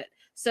of shit.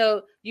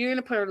 So you're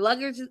gonna put her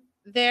luggage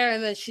there,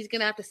 and then she's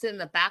gonna have to sit in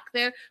the back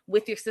there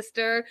with your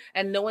sister,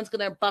 and no one's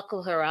gonna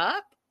buckle her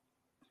up.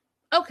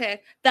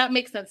 Okay, that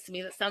makes sense to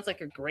me. That sounds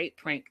like a great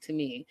prank to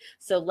me.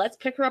 So let's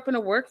pick her up in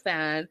a work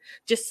van,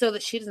 just so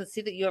that she doesn't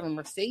see that you have a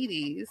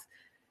Mercedes.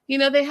 You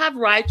know, they have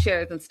ride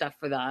shares and stuff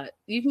for that.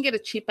 You can get a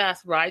cheap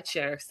ass ride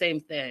share, same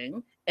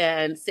thing,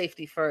 and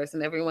safety first,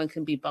 and everyone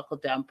can be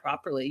buckled down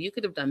properly. You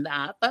could have done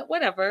that, but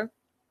whatever.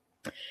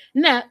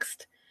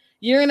 Next,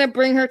 you're going to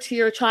bring her to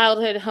your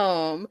childhood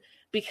home,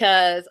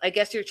 because I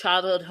guess your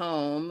childhood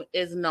home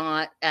is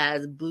not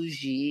as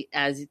bougie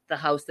as the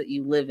house that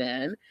you live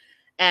in.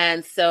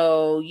 And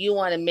so you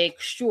want to make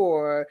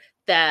sure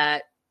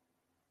that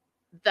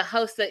the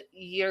house that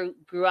you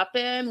grew up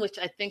in, which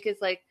I think is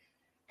like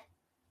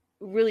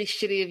really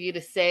shitty of you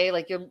to say,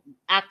 like you're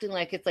acting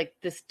like it's like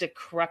this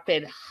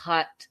decrepit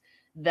hut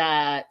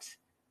that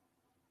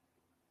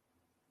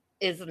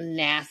is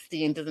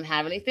nasty and doesn't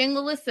have anything.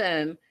 Well,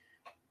 listen,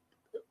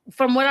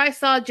 from what I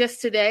saw just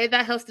today,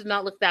 that house did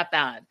not look that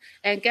bad.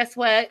 And guess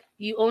what?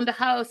 You owned a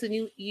house,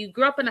 and you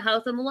grew up in a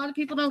house, and a lot of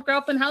people don't grow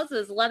up in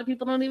houses. A lot of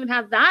people don't even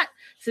have that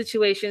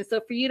situation.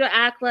 So for you to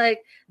act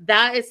like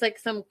that is like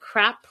some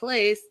crap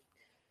place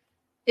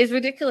is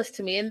ridiculous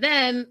to me. And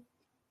then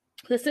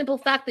the simple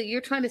fact that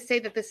you're trying to say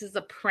that this is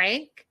a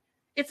prank,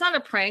 it's not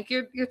a prank.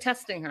 You're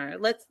testing her.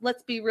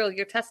 Let's be real.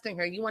 You're testing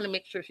her. You want to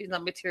make sure she's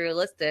not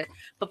materialistic,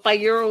 but by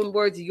your own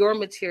words, you're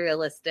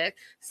materialistic.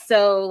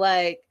 So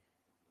like,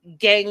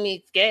 gang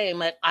meets game.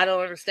 Like, I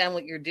don't understand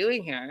what you're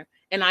doing here.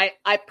 And I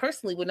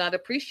personally would not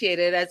appreciate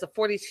it as a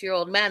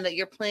 42-year-old man that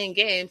you're playing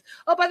games.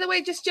 Oh, by the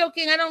way, just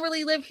joking. I don't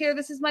really live here.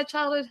 This is my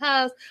childhood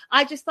house.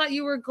 I just thought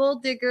you were a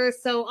gold digger,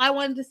 so I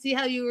wanted to see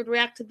how you would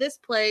react to this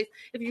place.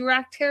 If you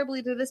react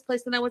terribly to this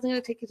place, then I wasn't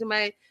going to take you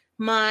to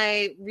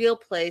my real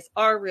place,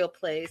 our real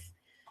place.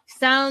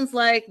 Sounds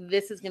like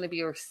this is going to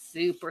be a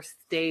super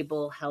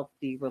stable,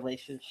 healthy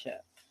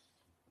relationship.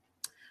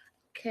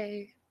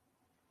 Okay.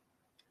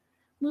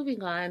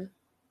 Moving on.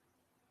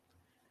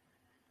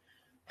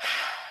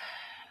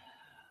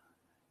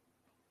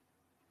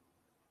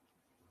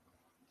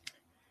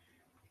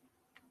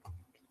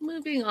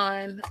 Moving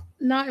on.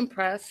 Not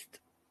impressed.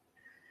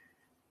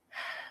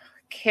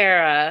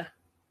 Kara.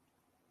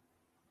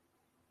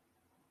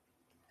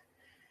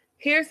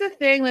 Here's the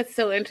thing that's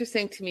so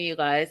interesting to me, you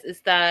guys,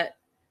 is that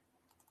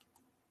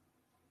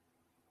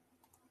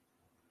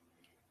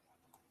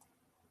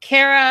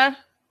Kara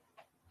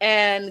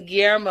and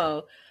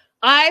Guillermo,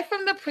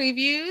 from the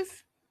previews,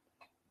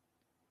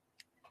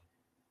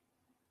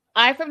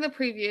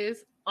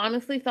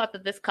 honestly thought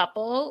that this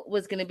couple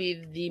was going to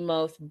be the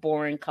most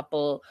boring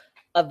couple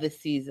of the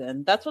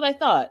season. That's what I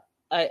thought.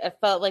 I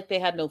felt like they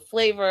had no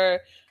flavor.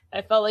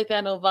 I felt like they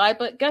had no vibe.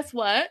 But guess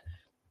what?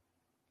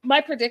 My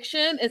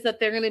prediction is that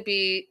they're going to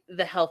be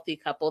the healthy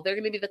couple. They're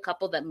going to be the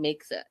couple that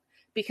makes it,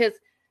 because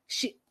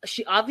she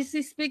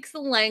obviously speaks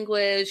the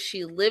language.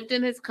 She lived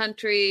in his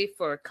country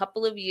for a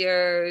couple of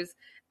years.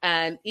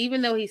 And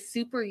even though he's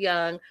super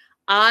young,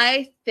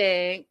 I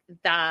think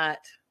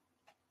that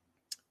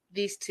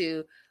these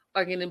two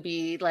are going to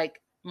be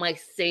like my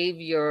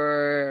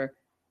savior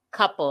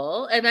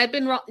couple. And I've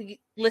been wrong.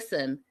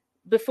 Listen,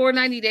 before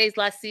 90 days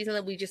last season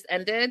that we just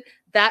ended,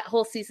 that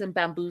whole season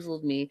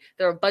bamboozled me.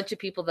 There were a bunch of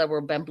people that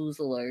were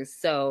bamboozlers.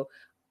 So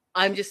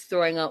I'm just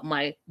throwing out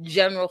my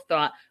general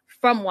thought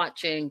from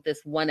watching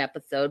this one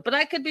episode, but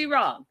I could be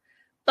wrong.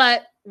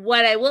 But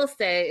what I will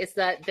say is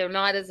that they're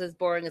not as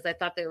boring as I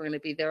thought they were going to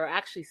be. They're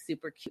actually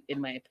super cute, in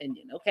my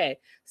opinion. Okay,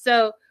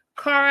 so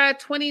Cara,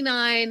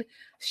 29,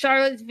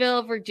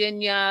 Charlottesville,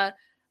 Virginia.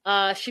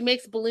 She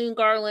makes balloon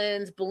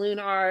garlands, balloon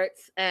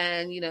arts,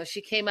 and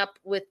she came up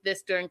with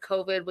this during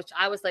COVID, which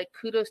I was like,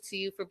 kudos to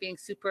you for being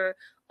super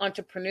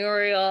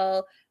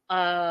entrepreneurial.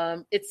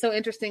 It's so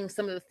interesting,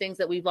 some of the things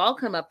that we've all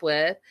come up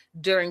with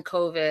during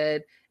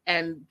COVID,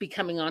 and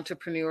becoming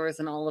entrepreneurs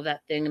and all of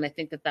that thing. And I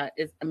think that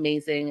is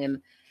amazing.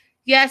 And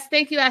yes,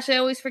 thank you, Ashley. I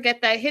always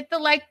forget that. Hit the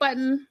like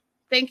button.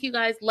 Thank you,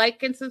 guys.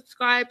 Like and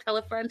subscribe. Tell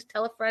a friend,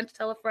 tell a friend,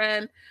 tell a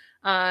friend.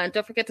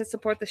 Don't forget to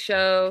support the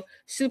show.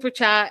 Super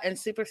chat and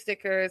super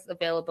stickers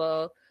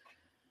available.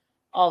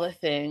 All the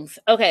things.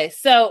 Okay,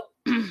 so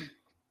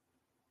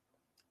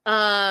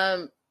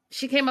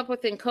she came up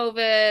within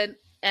COVID,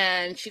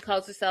 and she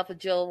calls herself a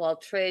Jill of all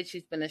trades.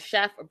 She's been a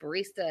chef, a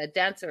barista, a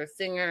dancer, a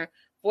singer,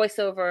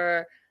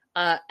 voiceover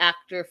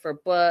actor for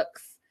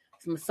books,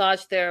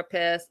 massage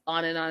therapist,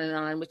 on and on and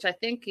on, which I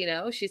think,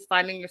 she's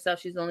finding herself.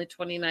 She's only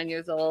 29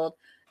 years old,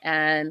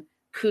 and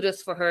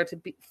kudos for her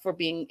for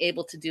being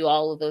able to do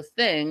all of those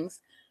things,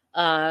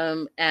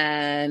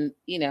 and,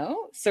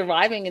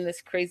 surviving in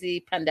this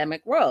crazy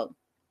pandemic world.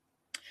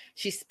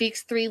 She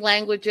speaks 3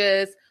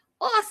 languages.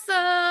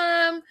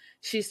 Awesome.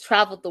 She's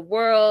traveled the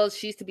world.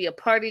 She used to be a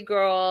party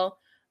girl.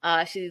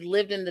 She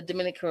lived in the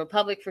Dominican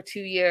Republic for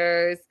 2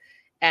 years,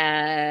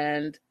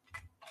 and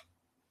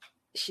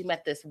she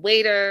met this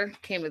waiter,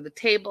 came to the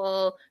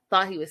table,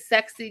 thought he was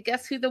sexy.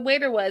 Guess who the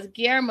waiter was?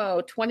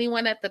 Guillermo,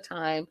 21 at the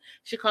time.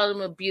 She called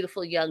him a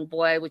beautiful young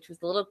boy, which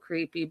was a little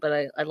creepy,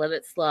 but I let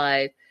it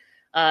slide.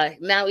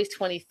 Now he's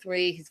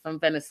 23. He's from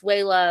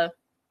Venezuela.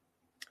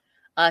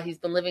 He's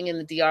been living in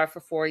the DR for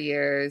 4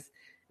 years.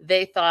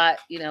 They thought,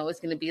 it was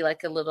going to be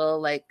like a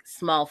little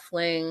small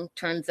fling.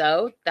 Turns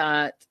out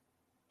that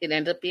it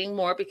ended up being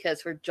more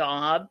because her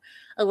job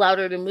allowed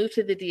her to move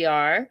to the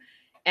DR.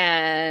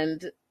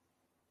 And,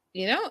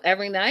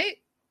 every night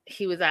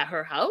he was at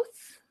her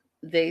house.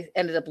 They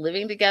ended up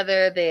living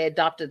together. They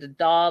adopted a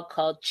dog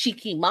called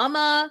Cheeky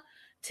Mama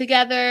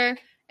together.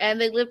 And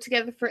they lived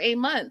together for 8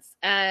 months.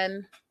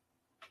 And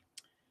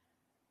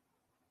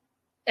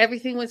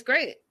everything was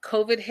great.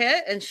 COVID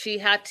hit, and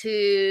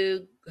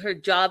her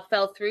job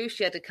fell through.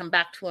 She had to come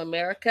back to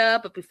America.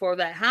 But before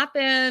that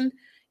happened,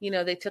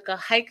 they took a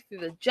hike through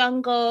the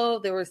jungle.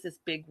 There was this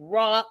big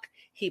rock.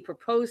 He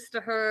proposed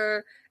to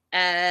her,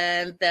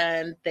 and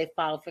then they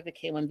filed for the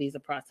K-1 visa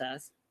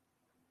process.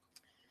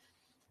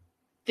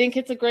 Think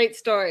it's a great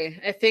story.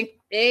 I think,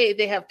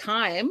 they have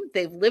time.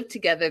 They've lived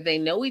together. They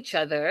know each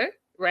other,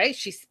 right?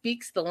 She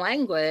speaks the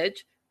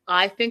language.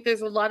 I think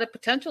there's a lot of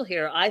potential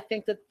here. I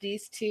think that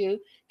these two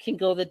can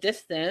go the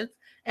distance.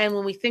 And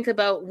when we think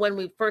about when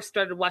we first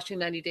started watching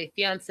 90 Day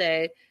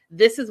Fiancé,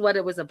 this is what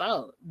it was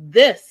about.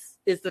 This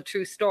is the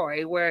true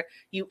story where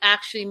you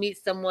actually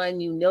meet someone,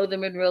 you know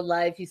them in real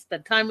life, you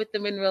spend time with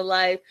them in real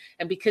life,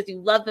 and because you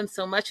love them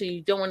so much and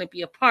you don't want to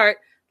be apart,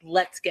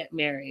 let's get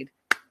married.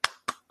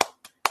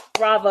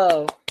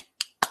 Bravo.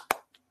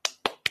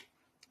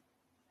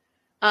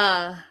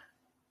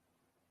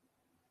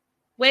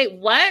 Wait,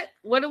 what?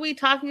 What are we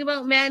talking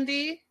about,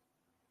 Mandy?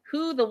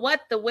 Who, the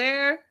what, the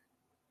where?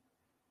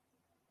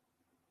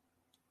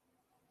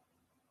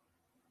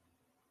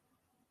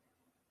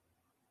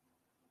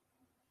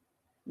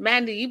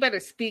 Mandy, you better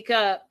speak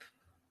up.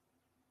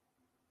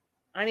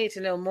 I need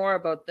to know more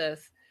about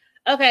this.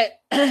 Okay.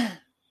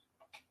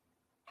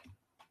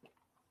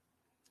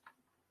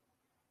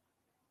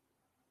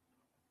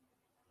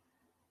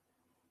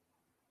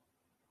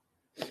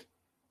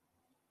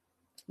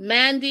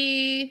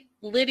 Mandy,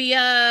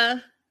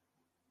 Lydia,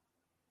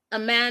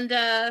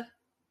 Amanda,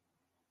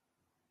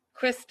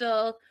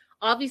 Crystal.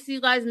 Obviously, you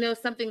guys know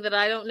something that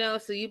I don't know,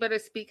 so you better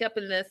speak up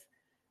in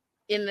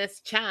this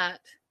chat.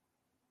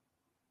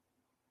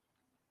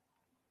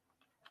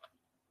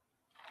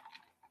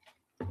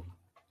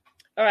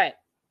 All right.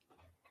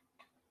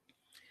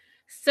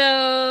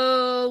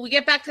 So we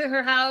get back to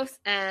her house,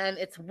 and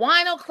it's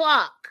wine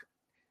o'clock.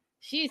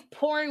 She's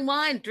pouring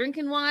wine,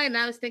 drinking wine. And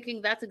I was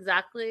thinking that's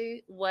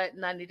exactly what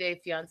 90 Day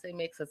Fiancé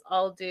makes us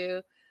all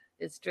do,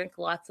 is drink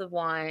lots of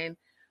wine.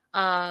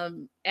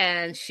 And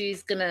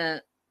she's going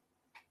to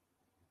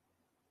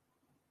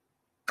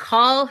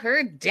call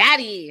her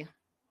daddy.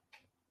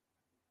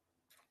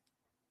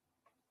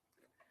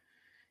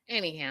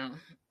 Anyhow,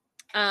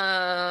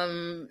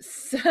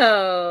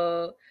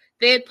 so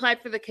they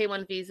applied for the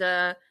K-1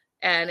 visa,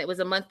 and it was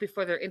a month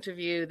before their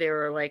interview. They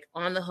were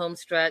on the home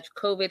stretch.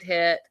 COVID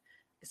hit.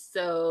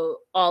 So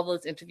all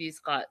those interviews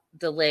got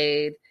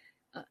delayed,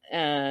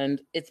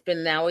 and it's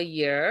been now a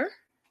year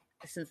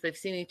since they've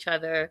seen each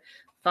other.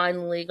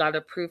 Finally got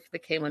approved for the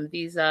K-1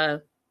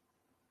 visa,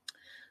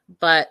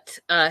 but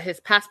his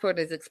passport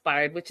is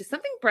expired, which is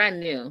something brand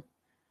new.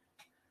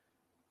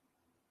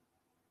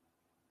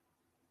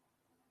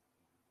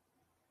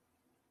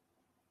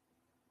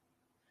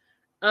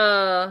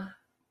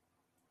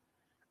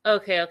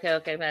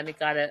 Okay, Mandy,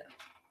 got it.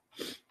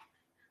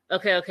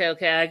 Okay.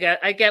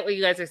 I get what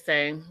you guys are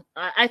saying.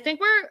 I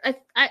think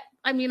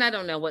I mean, I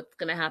don't know what's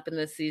going to happen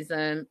this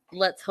season.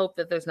 Let's hope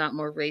that there's not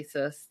more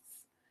racists.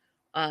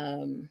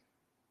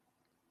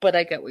 But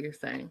I get what you're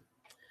saying.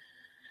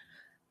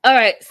 All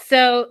right.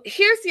 So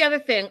here's the other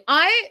thing.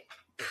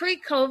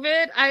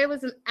 Pre-COVID, I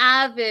was an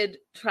avid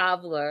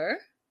traveler,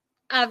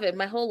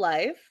 my whole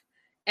life.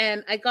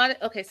 And I got it.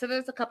 Okay. So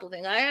there's a couple of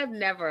things. I've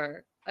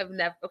never,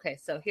 okay.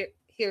 So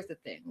here's the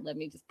thing. Let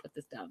me just put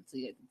this down so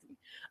you guys can see.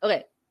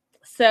 Okay.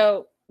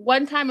 So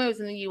one time I was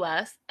in the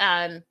US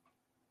and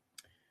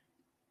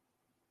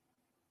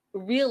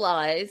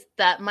realized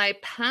that my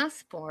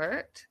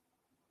passport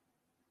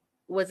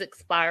was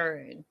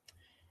expiring.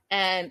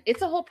 And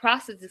it's a whole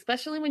process,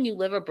 especially when you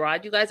live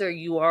abroad, you guys, or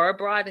you are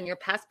abroad and your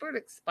passport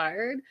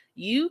expired.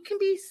 You can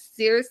be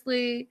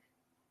seriously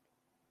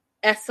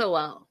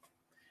SOL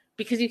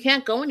because you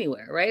can't go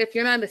anywhere, right? If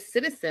you're not a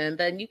citizen,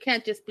 then you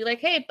can't just be like,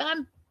 hey,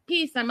 bam,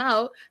 peace, I'm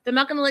out. They're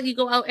not going to let you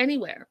go out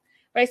anywhere,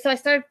 right? So I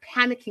started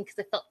panicking because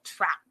I felt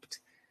trapped.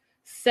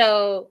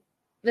 So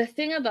the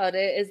thing about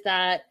it is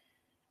that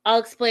I'll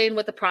explain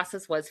what the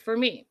process was for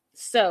me.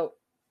 So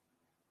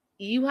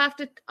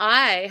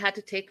I had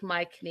to take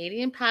my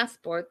Canadian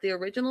passport, the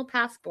original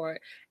passport,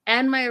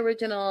 and my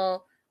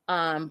original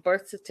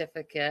birth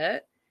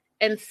certificate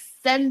and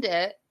send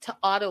it to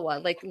Ottawa,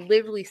 like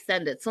literally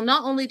send it. So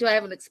not only do I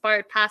have an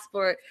expired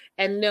passport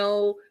and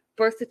no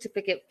birth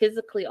certificate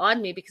physically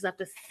on me because I have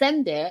to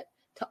send it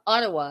to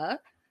Ottawa,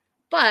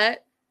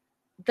 but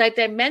the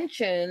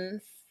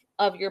dimensions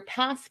of your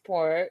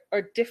passport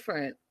are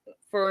different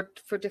for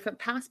different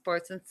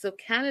passports, and so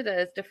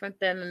Canada is different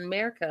than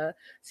America,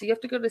 so you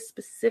have to go to a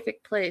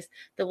specific place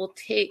that will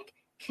take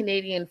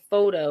Canadian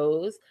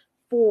photos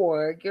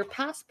for your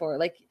passport.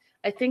 Like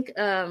I think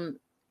the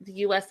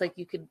US, like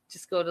you could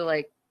just go to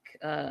like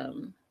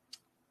um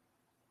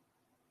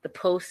the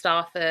post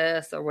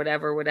office or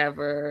whatever.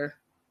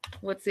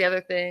 What's the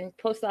other thing?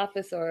 Post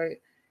office or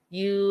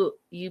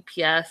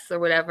UPS or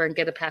whatever and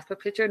get a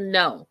passport picture?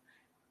 No,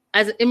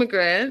 as an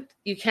immigrant,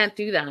 you can't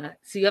do that.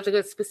 So you have to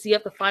you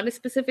have to find a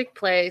specific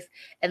place,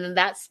 and then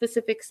that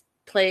specific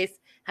place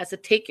has to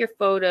take your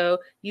photo.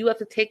 You have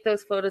to take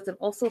those photos and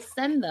also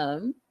send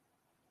them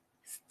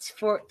to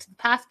the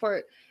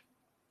passport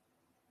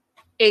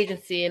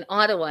agency in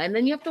Ottawa, and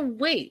then you have to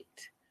wait.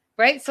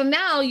 Right? So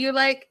now you're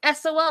like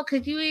SOL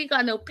because you ain't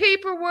got no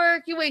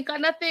paperwork, you ain't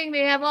got nothing.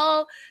 They have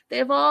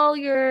all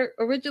your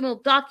original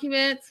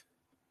documents.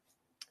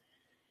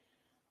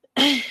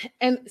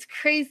 And it's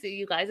crazy,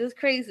 you guys. It's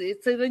crazy.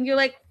 So then you're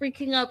like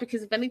freaking out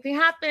because if anything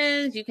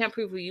happens, you can't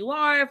prove who you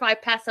are. If I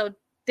pass out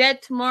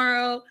dead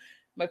tomorrow,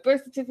 my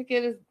birth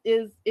certificate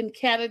is in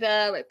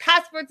Canada, my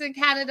passport's in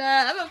Canada.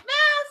 I'm a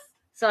mess.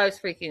 So I was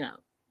freaking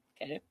out.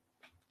 Okay.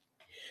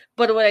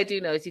 But what I do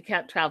know is you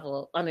can't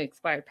travel on an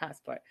expired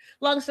passport.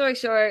 Long story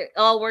short,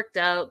 all worked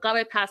out. Got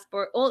my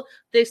passport. Oh,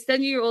 they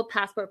send you your old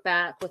passport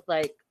back with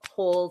like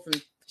holes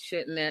and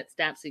shit in it,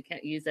 stamps so you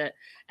can't use it.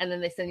 And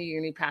then they send you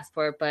your new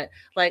passport. But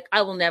like,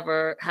 I will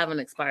never have an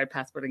expired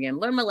passport again.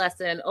 Learn my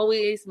lesson.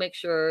 Always make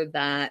sure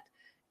that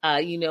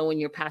you know when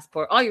your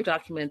passport, all your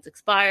documents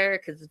expire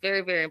because it's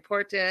very, very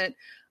important.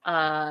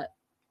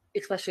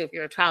 Especially if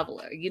you're a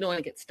traveler, you don't want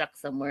to get stuck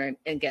somewhere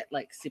and get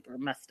like super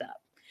messed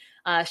up.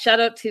 Shout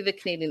out to the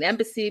Canadian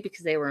Embassy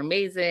because they were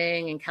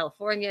amazing in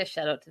California.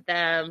 Shout out to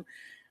them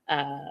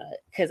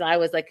because I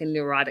was like a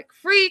neurotic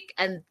freak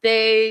and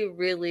they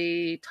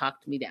really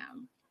talked me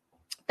down.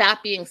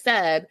 That being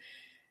said,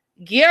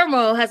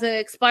 Guillermo has an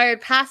expired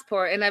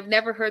passport and I've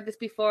never heard this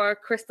before.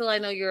 Crystal, I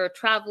know you're a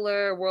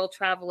traveler, world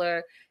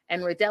traveler,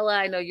 and Rodella,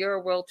 I know you're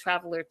a world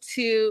traveler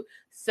too.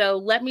 So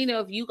let me know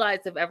if you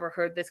guys have ever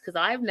heard this because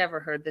I've never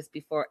heard this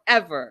before,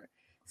 ever.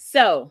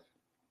 So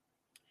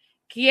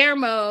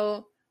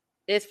Guillermo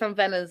is from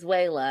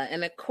Venezuela,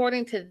 and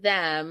according to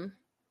them,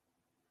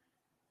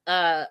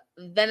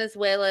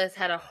 Venezuela has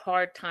had a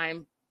hard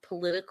time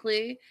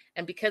politically,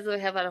 and because they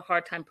have had a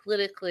hard time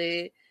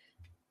politically,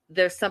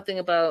 there's something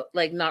about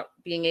like not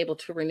being able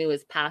to renew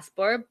his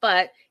passport,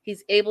 but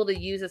he's able to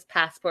use his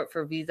passport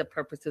for visa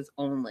purposes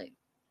only.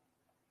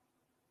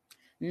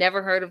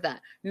 Never heard of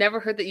that. Never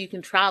heard that you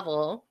can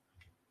travel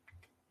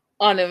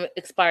on an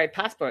expired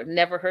passport.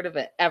 Never heard of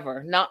it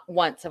ever. Not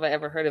once have I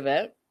ever heard of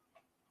it.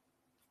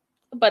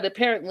 But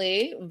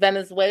apparently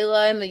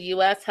Venezuela and the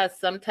US has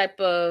some type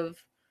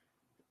of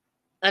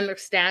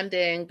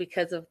understanding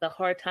because of the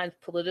hard times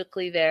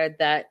politically there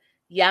that,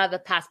 yeah, the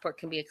passport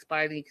can be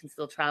expired and you can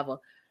still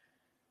travel.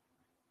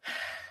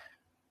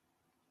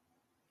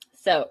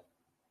 So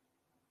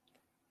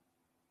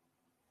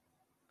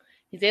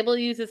he's able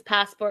to use his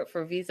passport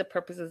for visa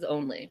purposes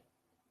only.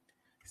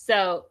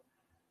 So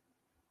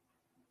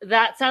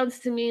that sounds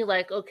to me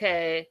like,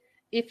 okay,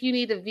 if you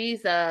need a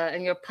visa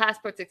and your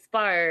passport's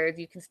expired,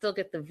 you can still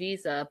get the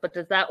visa. But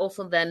does that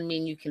also then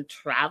mean you can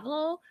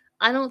travel?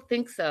 I don't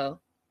think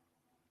so.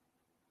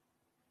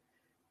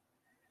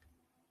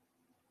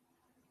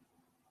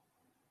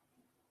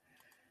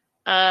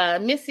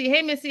 Missy,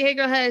 hey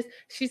girl,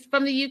 she's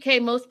from the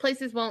UK. Most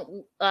places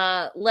won't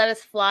let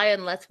us fly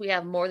unless we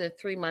have more than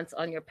 3 months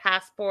on your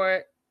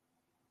passport.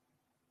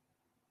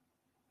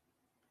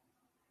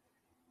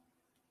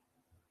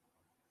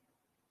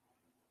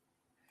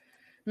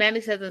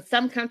 Mandy says in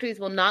some countries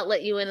will not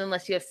let you in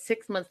unless you have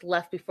 6 months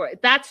left before.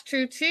 That's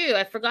true too.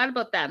 I forgot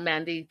about that,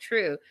 Mandy.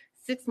 True.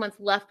 6 months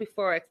left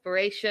before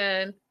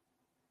expiration.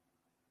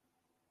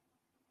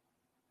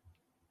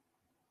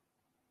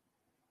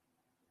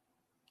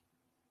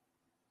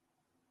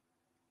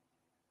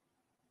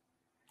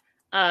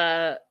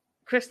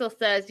 Crystal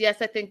says, yes,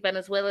 I think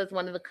Venezuela is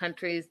one of the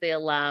countries they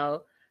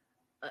allow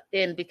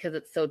in because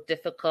it's so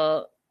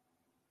difficult.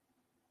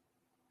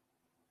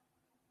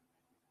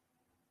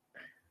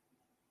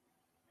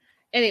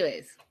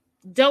 Anyways,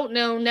 don't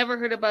know, never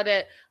heard about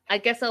it. I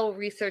guess I'll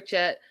research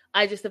it.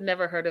 I just have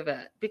never heard of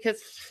it because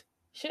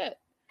shit.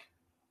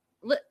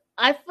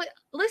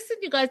 Listen,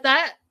 you guys,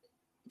 that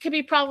could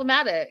be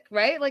problematic,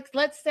 right? Like,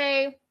 let's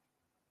say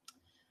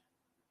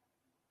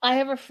I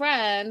have a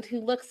friend who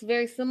looks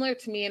very similar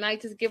to me and I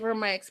just give her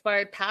my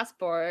expired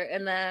passport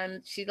and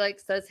then she like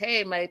says,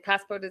 hey, my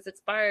passport is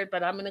expired,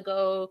 but I'm going to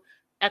go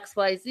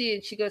XYZ.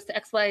 And she goes to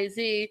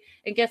XYZ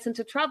and gets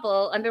into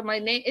trouble under my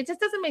name. It just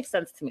doesn't make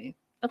sense to me.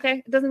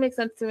 Okay. It doesn't make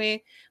sense to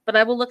me, but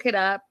I will look it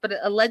up. But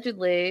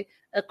allegedly,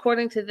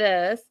 according to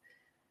this,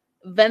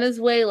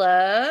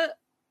 Venezuela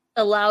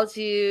allows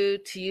you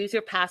to use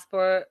your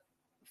passport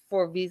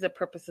for visa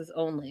purposes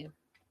only.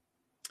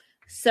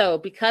 So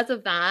because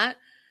of that,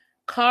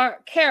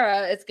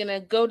 Kara is going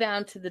to go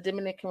down to the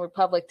Dominican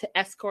Republic to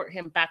escort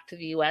him back to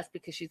the U.S.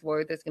 because she's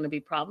worried there's going to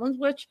be problems,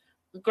 which,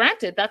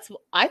 granted,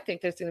 I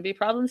think there's going to be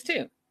problems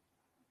too.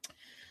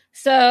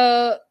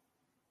 So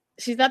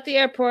she's at the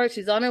airport.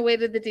 She's on her way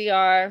to the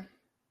DR.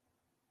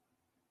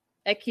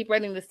 I keep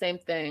writing the same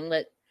thing.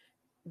 Like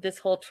this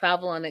whole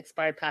travel on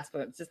expired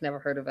passports, just never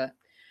heard of it.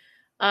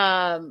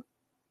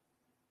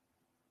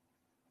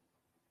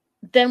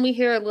 Then we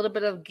hear a little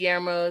bit of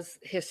Guillermo's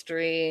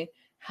history,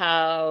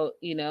 how,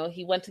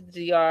 he went to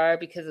the DR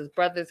because his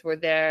brothers were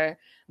there.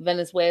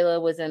 Venezuela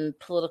was in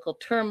political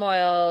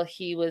turmoil.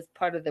 He was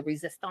part of the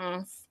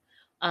resistance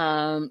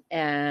and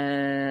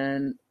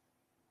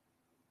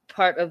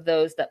part of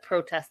those that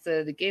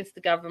protested against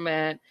the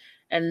government.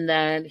 And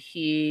then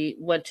he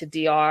went to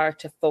DR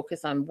to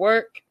focus on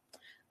work,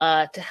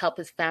 to help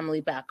his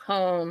family back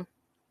home.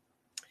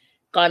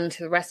 Got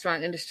into the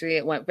restaurant industry.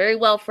 It went very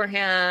well for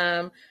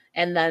him.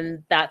 And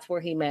then that's where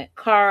he met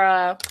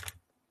Kara.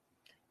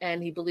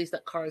 And he believes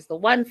that Kara's the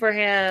one for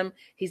him.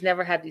 He's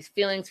never had these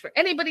feelings for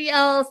anybody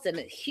else.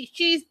 And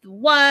she's the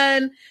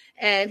one.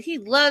 And he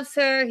loves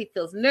her. He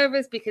feels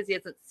nervous because he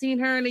hasn't seen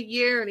her in a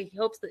year. And he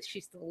hopes that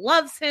she still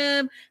loves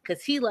him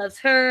because he loves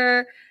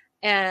her.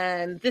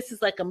 And this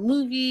is like a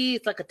movie.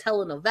 It's like a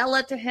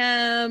telenovela to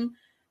him.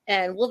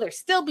 And will there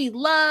still be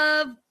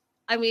love?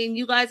 I mean,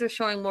 you guys are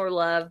showing more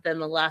love than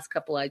the last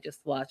couple I just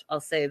watched. I'll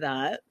say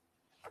that.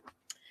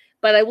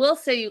 But I will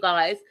say, you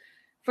guys,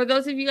 for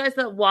those of you guys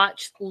that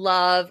watched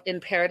Love in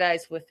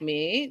Paradise with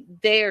me,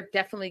 they are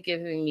definitely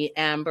giving me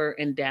Amber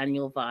and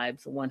Daniel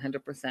vibes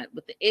 100%.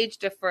 With the age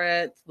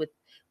difference, with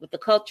the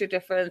culture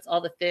difference,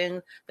 all the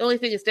things. The only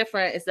thing is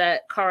different is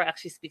that Kara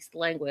actually speaks the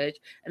language.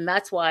 And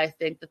that's why I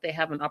think that they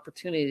have an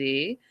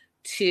opportunity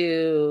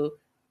to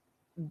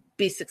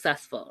be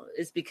successful,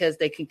 is because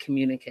they can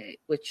communicate,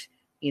 which,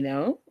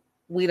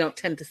 we don't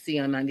tend to see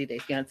on 90 Day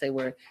Fiance,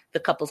 where the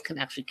couples can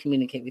actually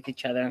communicate with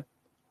each other.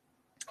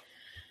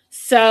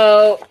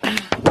 So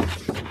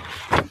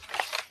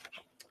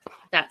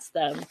that's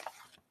them.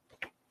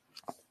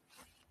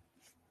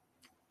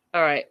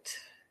 All right.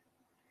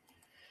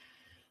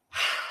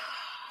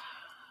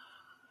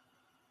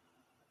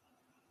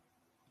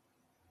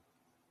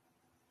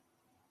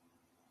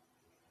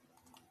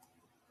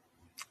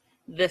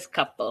 This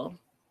couple.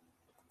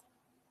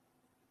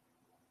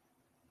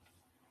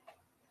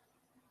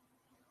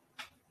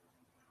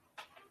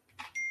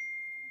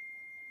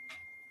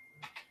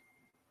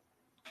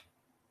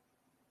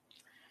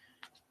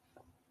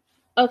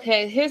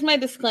 Okay, here's my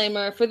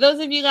disclaimer. For those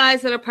of you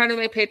guys that are part of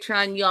my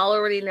Patreon, y'all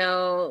already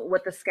know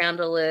what the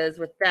scandal is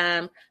with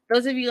them.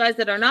 Those of you guys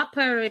that are not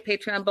part of my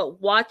Patreon,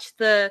 but watch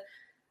the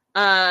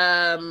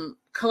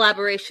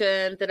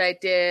collaboration that I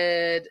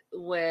did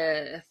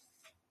with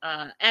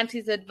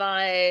Auntie's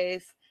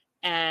Advice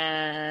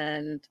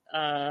and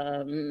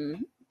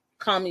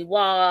Call Me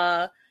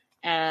Wah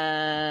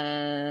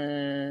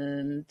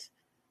and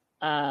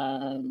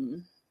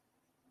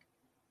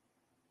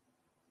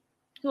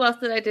who else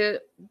did I do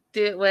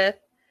it with?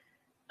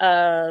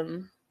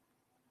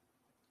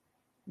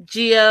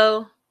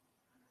 Gio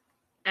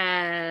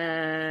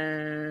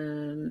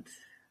and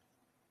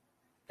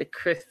the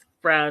Chris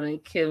Brown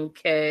and Kim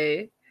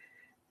K.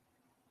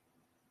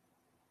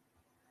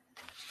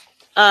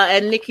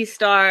 And Nikki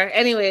Starr.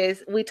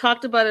 Anyways, we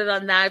talked about it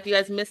on that. If you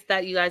guys missed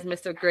that, you guys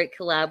missed a great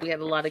collab. We had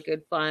a lot of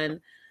good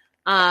fun.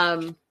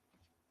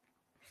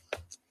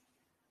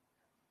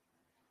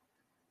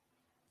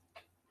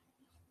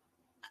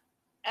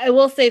 I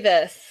will say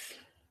this.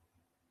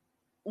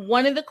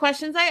 One of the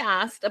questions I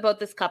asked about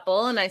this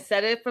couple, and I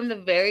said it from the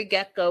very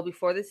get-go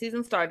before the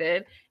season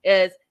started,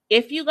 is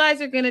if you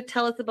guys are going to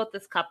tell us about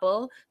this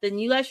couple, then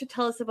you guys should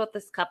tell us about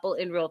this couple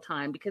in real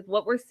time, because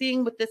what we're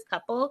seeing with this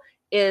couple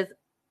is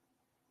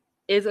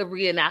a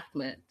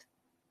reenactment.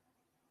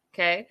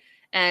 Okay?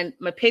 And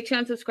my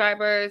Patreon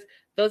subscribers,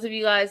 those of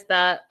you guys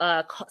that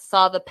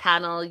saw the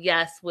panel,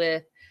 yes,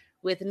 with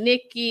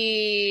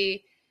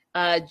Nikki,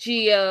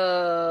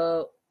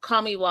 Gio,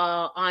 Call Me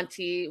Wah,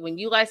 Auntie, when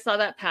you guys saw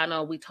that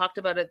panel, we talked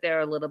about it there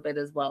a little bit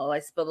as well.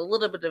 I spilled a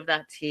little bit of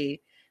that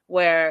tea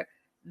where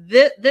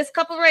This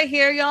couple right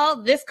here,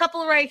 y'all. This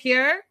couple right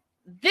here.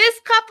 This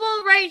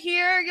couple right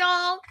here,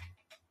 y'all.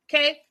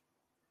 Okay.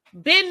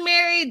 Been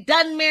married,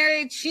 done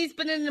married. She's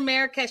been in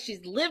America.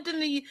 She's lived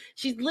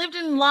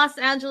in Los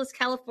Angeles,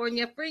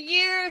 California for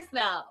years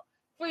now.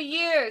 For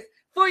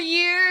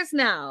years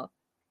now.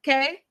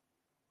 Okay.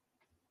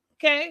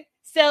 Okay.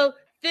 So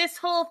this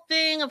whole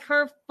thing of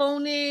her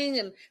phoning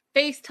and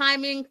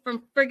FaceTiming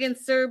from friggin'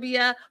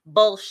 Serbia,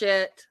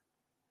 bullshit.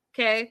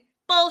 Okay.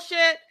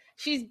 Bullshit.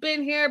 She's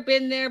been here,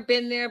 been there,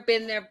 been there,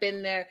 been there,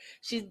 been there.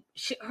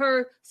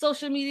 Her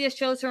social media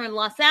shows her in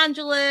Los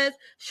Angeles,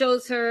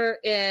 shows her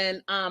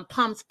in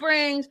Palm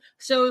Springs,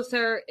 shows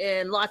her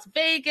in Las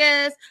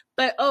Vegas.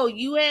 But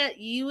you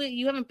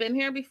haven't been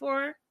here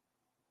before?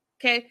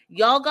 Okay.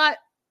 Y'all got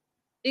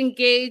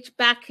engaged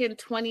back in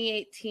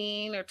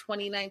 2018 or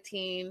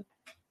 2019.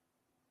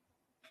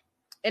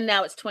 And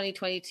now it's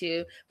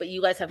 2022, but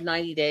you guys have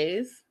 90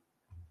 days.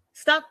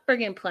 Stop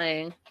friggin'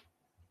 playing.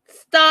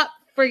 Stop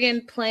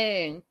friggin'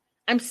 playing.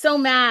 I'm so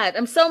mad.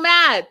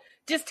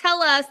 Just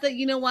tell us that,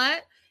 you know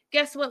what?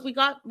 Guess what? We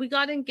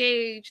got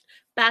engaged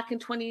back in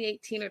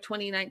 2018 or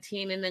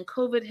 2019, and then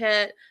COVID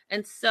hit,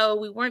 and so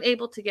we weren't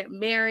able to get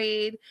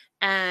married,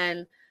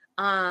 and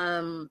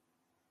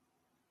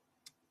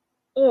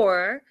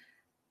or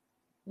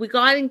we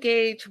got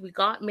engaged, we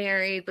got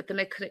married, but then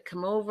I couldn't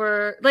come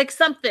over, like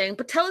something.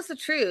 But tell us the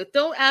truth.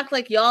 Don't act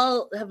like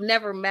y'all have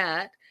never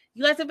met.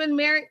 You guys have been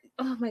married.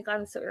 Oh my God,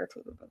 I'm so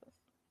irritated by this.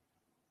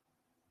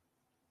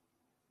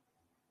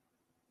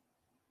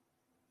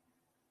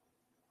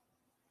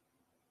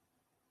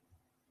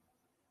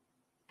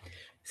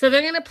 So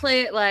they're going to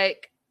play it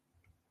like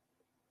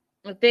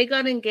they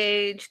got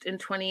engaged in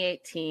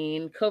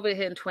 2018, COVID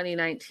hit in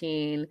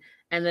 2019,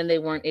 and then they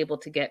weren't able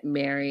to get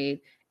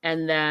married.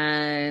 And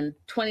then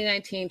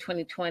 2019,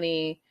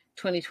 2020,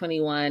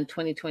 2021,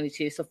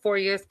 2022. So 4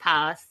 years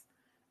passed.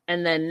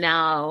 And then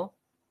now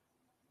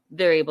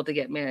they're able to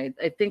get married.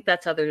 I think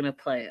that's how they're going to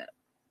play it.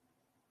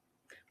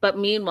 But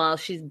meanwhile,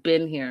 she's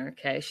been here.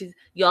 Okay.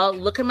 Y'all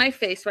look at my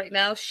face right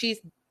now.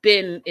 She's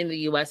been in the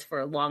US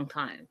for a long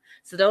time.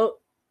 So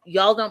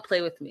y'all don't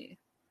play with me.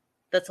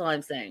 That's all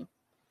I'm saying.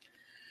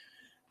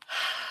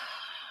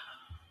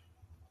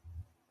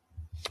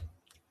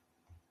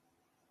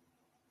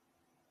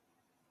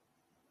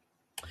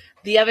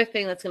 The other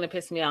thing that's going to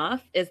piss me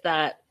off is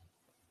that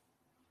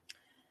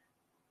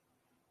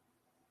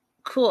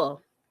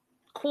cool.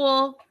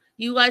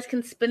 You guys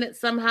can spin it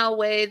somehow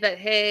way that,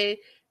 hey,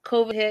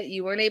 COVID hit,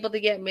 you weren't able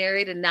to get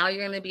married, and now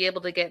you're going to be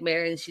able to get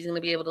married, and she's going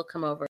to be able to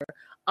come over.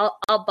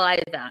 I'll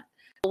buy that.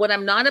 But what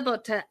I'm not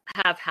about to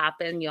have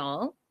happen,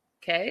 y'all,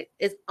 okay,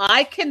 is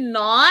I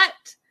cannot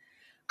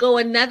go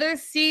another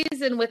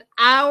season with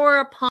hour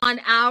upon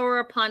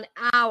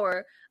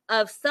hour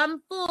of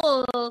some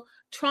fool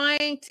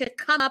trying to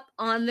come up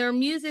on their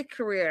music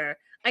career.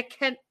 I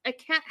can't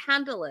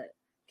handle it.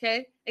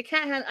 Okay.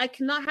 I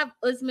cannot have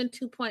Usman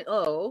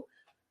 2.0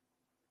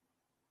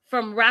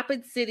 from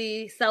Rapid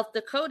City, South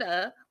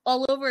Dakota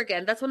all over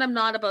again. That's what I'm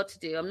not about to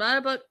do. I'm not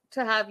about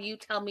to have you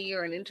tell me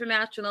you're an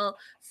international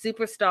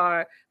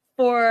superstar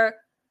for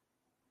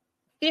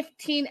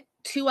 15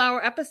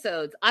 2-hour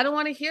episodes. I don't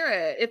want to hear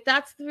it. If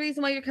that's the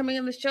reason why you're coming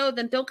on the show,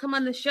 then don't come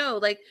on the show.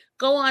 Like,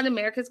 go on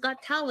America's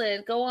Got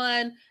Talent, go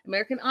on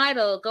American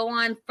Idol, go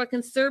on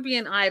fucking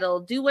Serbian Idol,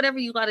 do whatever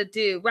you got to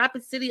do.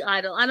 Rapid City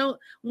Idol.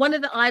 One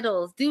of the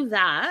idols, do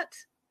that.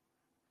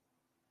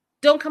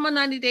 Don't come on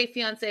 90 Day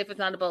Fiancé if it's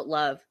not about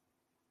love.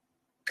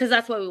 Because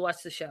that's why we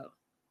watch the show.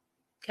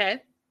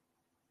 Okay?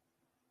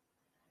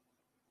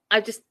 I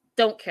just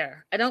don't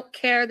care. I don't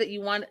care that you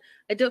want,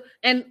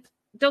 and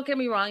don't get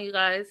me wrong, you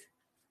guys.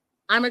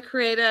 I'm a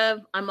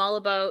creative. I'm all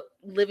about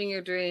living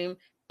your dream,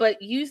 but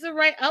use the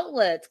right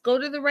outlets. Go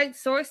to the right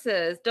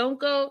sources. Don't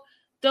go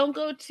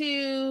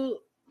to,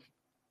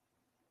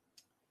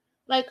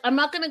 like, I'm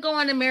not going to go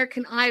on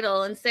American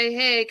Idol and say,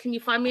 hey, can you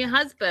find me a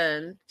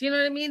husband? Do you know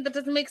what I mean? That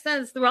doesn't make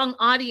sense. It's the wrong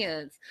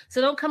audience. So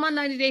don't come on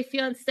 90 Day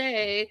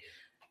Fiancé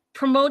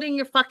promoting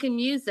your fucking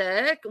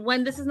music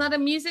when this is not a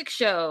music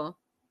show.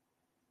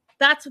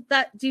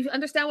 Do you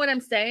understand what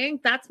I'm saying?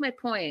 That's my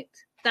point.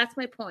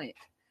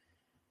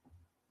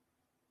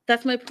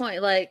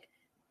 Like,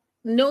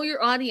 know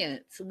your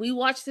audience. We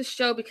watch this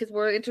show because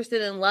we're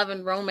interested in love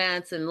and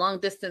romance and long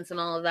distance and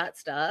all of that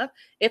stuff.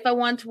 If I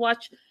want to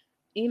watch,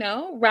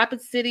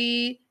 Rapid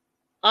City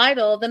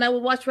Idol, then I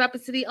would watch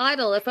Rapid City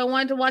Idol. If I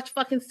wanted to watch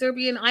fucking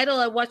Serbian Idol,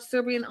 I watch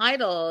Serbian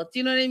Idol. Do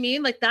you know what I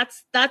mean? Like,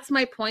 that's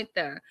my point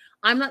there.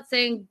 I'm not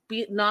saying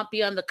not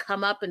be on the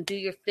come up and do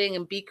your thing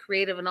and be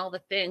creative and all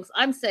the things.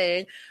 I'm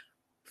saying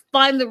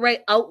find the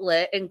right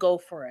outlet and go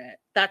for it.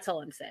 That's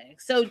all I'm saying.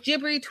 So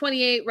Jibri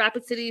 28,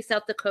 Rapid City,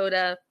 South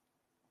Dakota.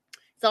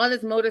 He's on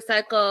his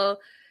motorcycle.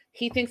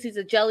 He thinks he's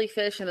a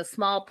jellyfish in a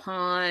small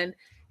pond.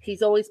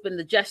 He's always been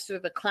the jester,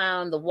 the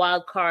clown, the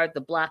wild card,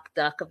 the black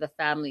duck of the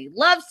family.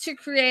 Loves to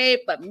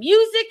create, but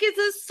music is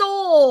his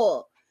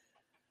soul.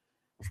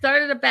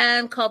 Started a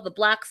band called the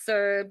Black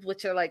Serbs,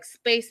 which are like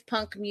space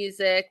punk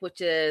music,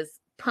 which is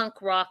punk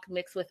rock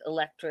mixed with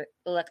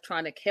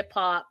electronic hip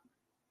hop.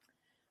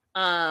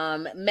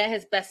 met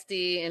his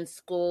bestie in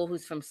school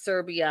who's from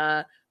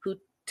Serbia, who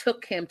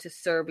took him to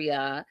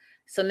Serbia.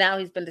 So now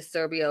he's been to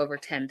Serbia over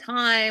 10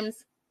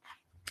 times.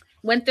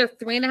 Went there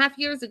 3.5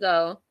 years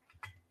ago.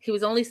 He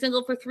was only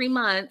single for 3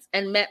 months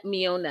and met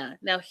Miona.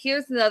 Now,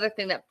 here's the other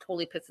thing that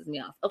totally pisses me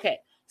off. Okay,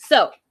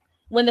 so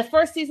when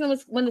the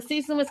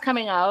season was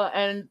coming out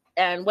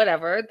and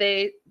whatever,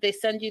 they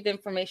send you the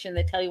information,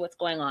 they tell you what's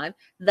going on.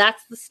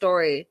 That's the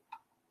story.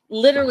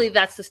 Literally,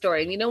 that's the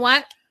story. And you know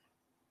what?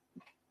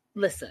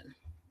 Listen,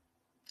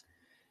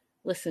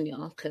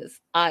 y'all, because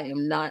I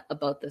am not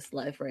about this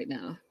life right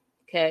now.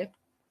 Okay,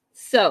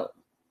 so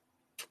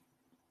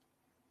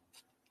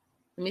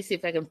let me see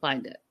if I can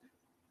find it.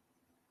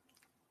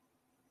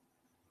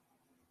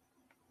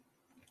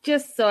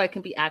 Just so I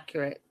can be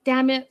accurate.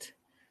 Damn it.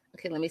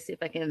 Okay, let me see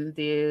if I can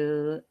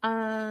do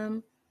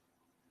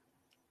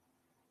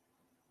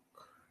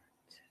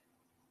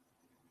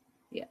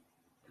yeah.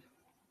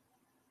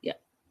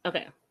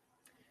 Okay.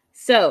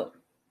 So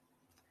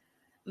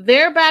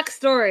their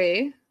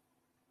backstory.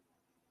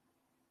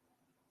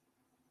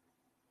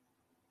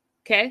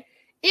 Okay.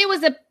 It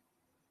was a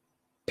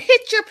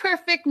picture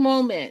perfect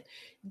moment.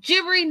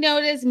 Jibri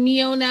noticed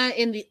Miona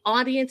in the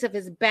audience of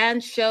his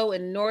band show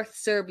in North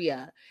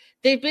Serbia.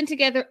 They've been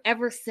together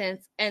ever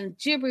since, and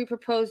Jibri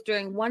proposed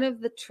during one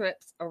of the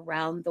trips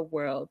around the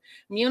world.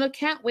 Miona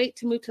can't wait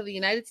to move to the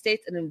United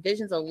States and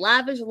envisions a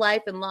lavish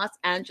life in Los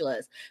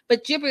Angeles.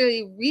 But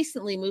Jibri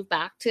recently moved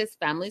back to his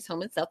family's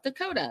home in South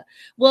Dakota.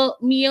 Will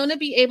Miona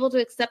be able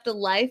to accept a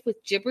life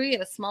with Jibri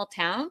in a small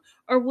town,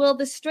 or will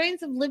the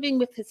strains of living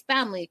with his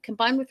family,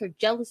 combined with her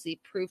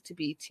jealousy, prove to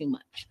be too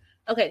much?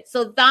 Okay,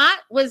 so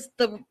that was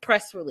the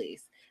press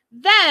release.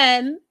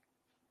 Then,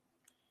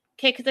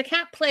 okay, because I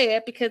can't play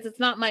it because it's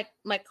not my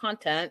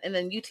content, and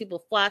then YouTube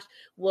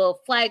will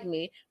flag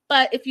me.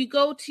 But if you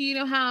go to, you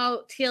know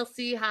how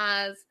TLC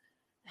has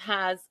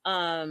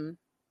the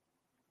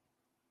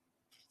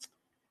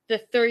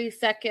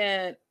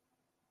 30-second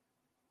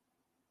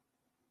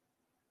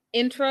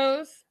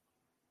intros,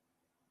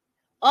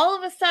 all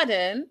of a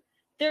sudden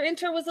their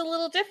intro was a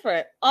little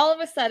different. All of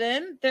a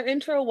sudden their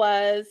intro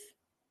was,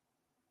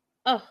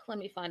 oh, let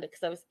me find it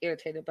because I was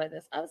irritated by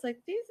this. I was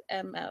like, these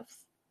MFs,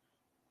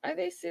 are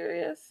they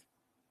serious?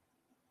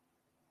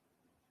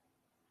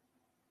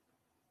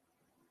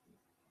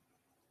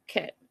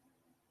 Okay.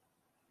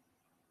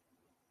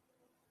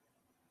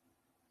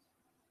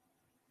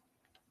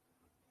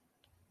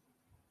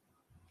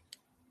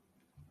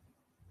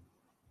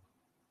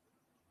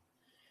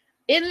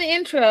 In the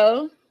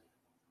intro,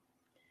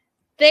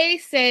 they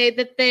say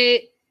that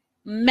they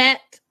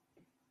met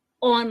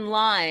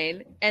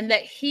online and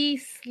that he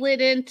slid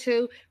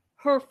into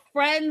her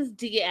friend's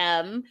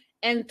DM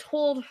and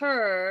told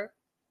her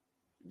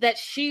that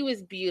she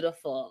was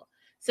beautiful.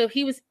 So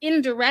he was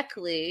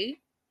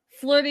indirectly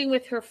flirting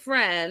with her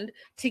friend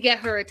to get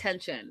her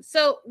attention.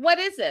 So what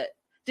is it?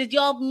 Did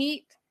y'all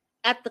meet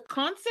at the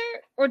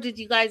concert, or did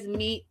you guys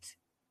meet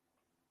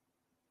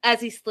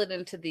as he slid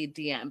into the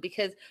DM?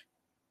 Because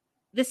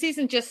the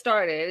season just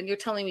started and you're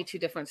telling me two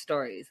different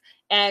stories.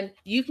 And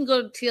you can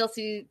go to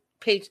TLC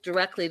page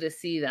directly to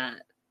see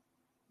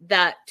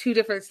that two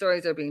different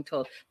stories are being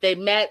told. They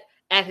met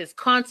at his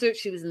concert,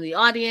 she was in the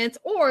audience,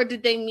 or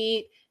did they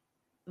meet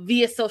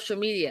via social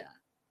media?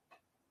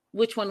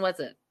 Which one was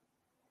it?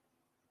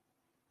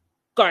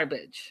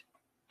 Garbage.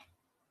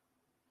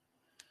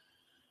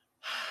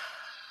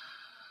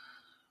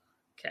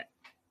 Okay.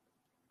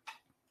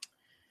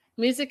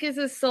 Music is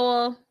his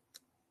soul.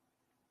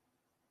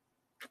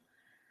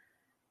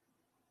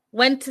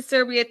 Went to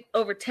Serbia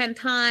over 10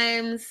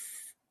 times.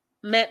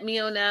 Met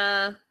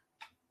Miona.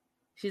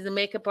 She's a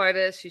makeup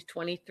artist. She's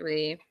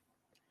 23.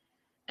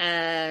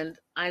 And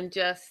I'm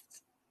just...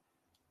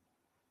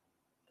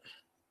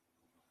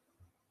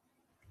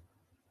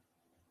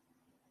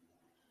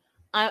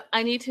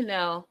 I need to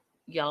know,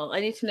 y'all.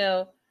 I need to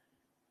know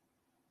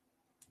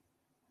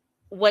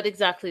what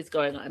exactly is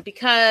going on,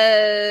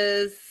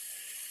 because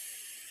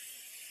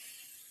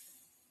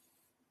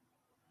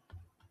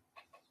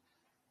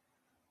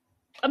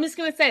I'm just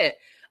going to say it.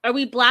 Are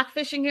we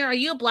blackfishing here? Are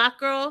you a black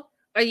girl?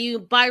 Are you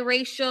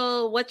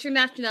biracial? What's your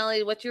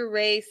nationality? What's your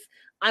race?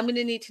 I'm going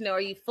to need to know.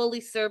 Are you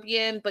fully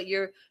Serbian, but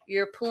you're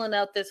pulling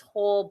out this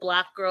whole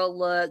black girl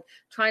look,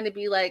 trying to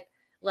be like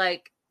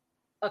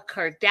a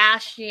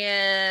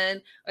Kardashian?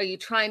 Are you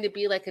trying to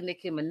be like a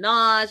Nicki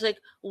Minaj? Like,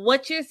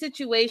 what's your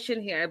situation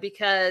here?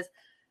 Because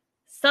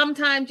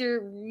sometimes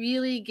you're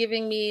really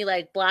giving me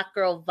like black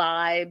girl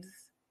vibes,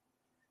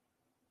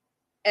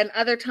 and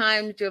other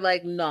times you're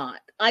like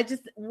not. I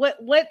just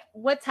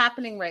what's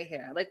happening right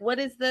here? Like, what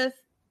is this?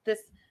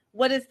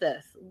 What is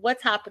this?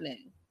 What's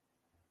happening?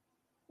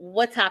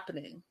 What's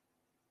happening?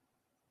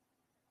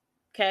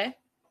 Okay?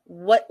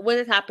 What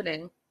is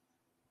happening?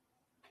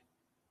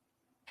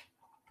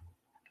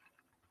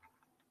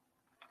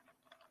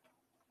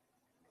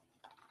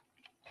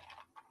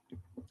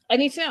 I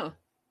need to know.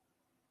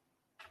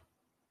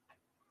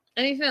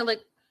 I need to know.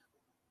 Like,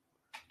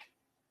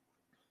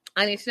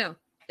 I need to know.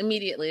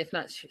 immediately, if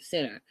not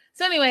sooner.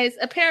 So anyways,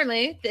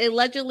 apparently they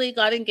allegedly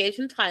got engaged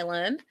in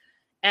Thailand.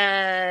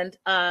 And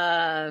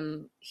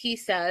he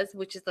says,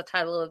 which is the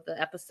title of the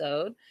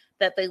episode,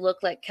 that they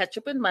look like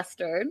ketchup and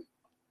mustard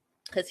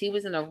because he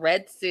was in a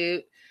red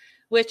suit,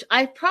 which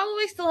I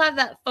probably still have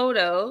that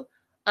photo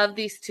of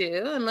these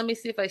two. And let me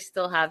see if I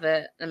still have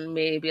it, and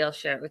maybe I'll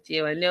share it with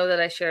you. I know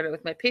that I shared it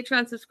with my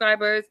Patreon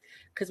subscribers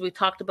because we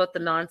talked about the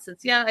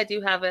nonsense. Yeah, I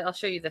do have it. I'll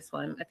show you this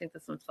one. I think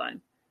this one's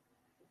fine.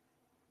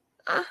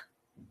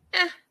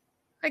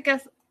 I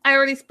guess I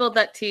already spilled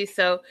that tea.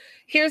 So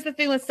here's the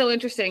thing that's so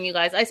interesting, you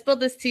guys. I spilled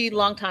this tea a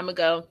long time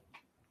ago.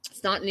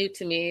 It's not new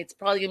to me. It's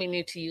probably gonna be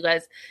new to you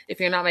guys if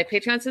you're not my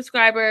Patreon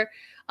subscriber.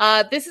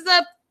 This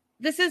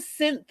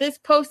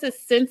post has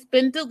since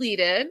been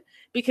deleted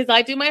because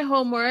I do my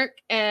homework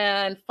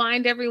and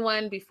find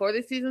everyone before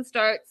the season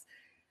starts.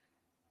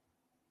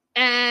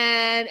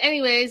 And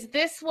anyways,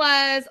 this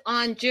was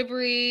on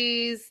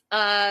Ghibri's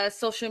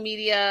social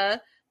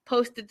media,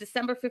 posted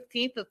December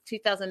 15th of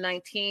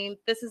 2019.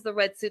 This is the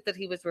red suit that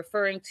he was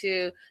referring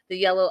to, the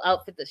yellow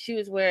outfit that she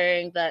was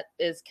wearing that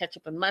is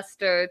ketchup and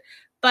mustard.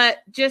 But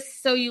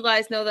just so you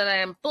guys know that I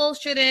am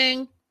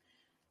bullshitting,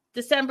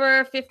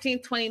 December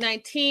 15th,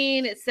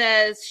 2019, it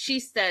says, she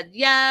said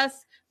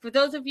yes. For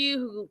those of you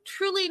who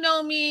truly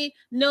know me,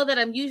 know that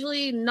I'm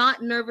usually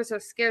not nervous or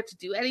scared to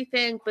do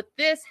anything, but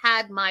this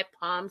had my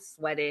palms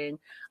sweating.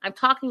 I'm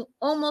talking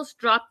almost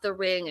dropped the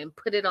ring and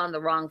put it on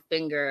the wrong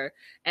finger.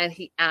 And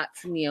he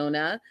asks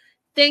Miona,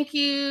 thank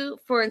you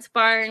for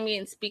inspiring me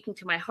and speaking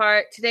to my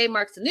heart. Today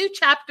marks a new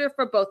chapter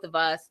for both of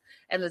us.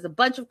 And there's a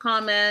bunch of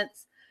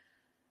comments.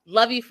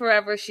 Love you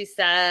forever, she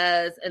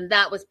says. And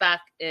that was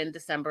back in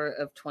December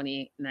of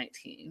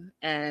 2019.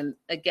 And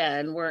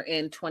again, we're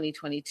in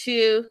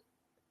 2022.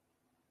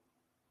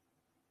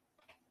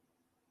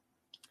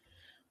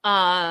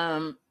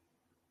 So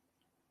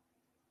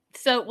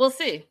we'll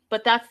see.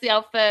 But that's the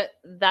outfit.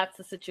 That's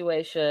the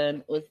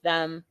situation with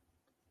them.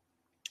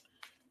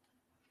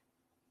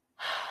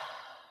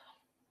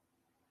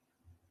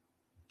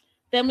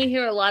 Then we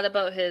hear a lot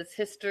about his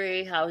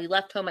history, how he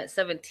left home at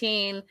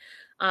 17,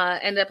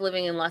 ended up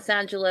living in Los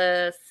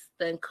Angeles.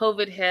 Then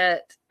COVID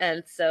hit,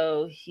 and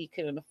so he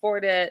couldn't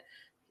afford it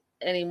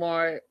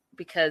anymore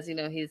because, you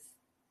know, he's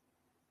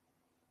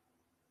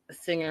a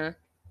singer,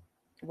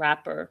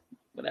 rapper,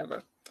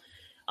 whatever.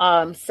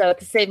 So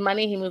to save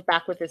money, he moved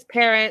back with his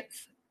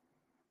parents.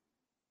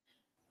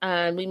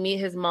 We meet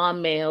his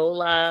mom,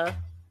 Mayola,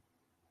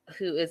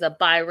 who is a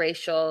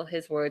biracial,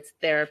 his words,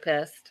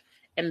 therapist.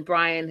 And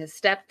Brian, his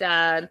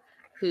stepdad,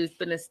 who's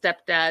been a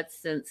stepdad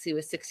since he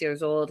was 6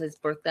 years old. His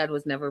birth dad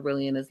was never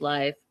really in his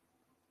life.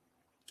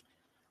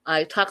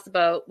 He talks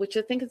about, which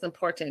I think is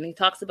important, he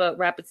talks about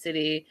Rapid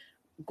City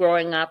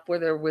growing up where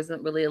there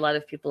wasn't really a lot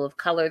of people of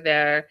color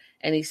there,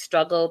 and he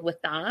struggled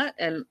with that.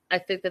 And I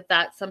think that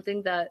that's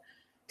something that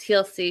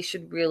TLC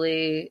should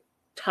really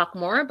talk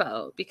more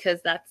about,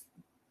 because that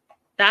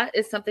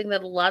is something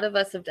that a lot of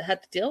us have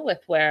had to deal with,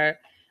 where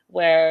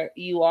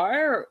you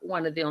are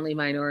one of the only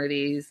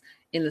minorities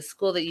in the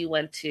school that you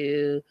went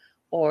to,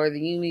 or the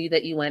uni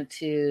that you went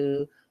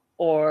to,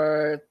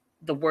 or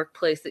the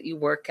workplace that you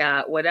work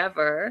at,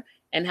 whatever,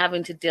 and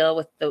having to deal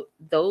with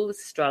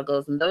those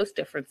struggles and those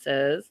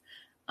differences.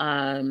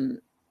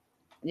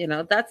 You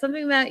know, that's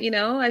something that, you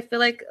know, I feel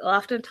like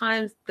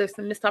oftentimes there's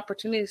some missed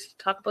opportunities to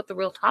talk about the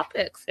real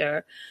topics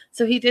here.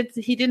 So he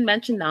did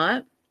mention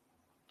that.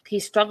 He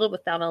struggled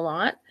with that a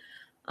lot.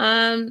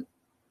 But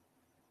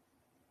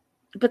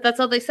that's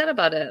all they said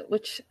about it,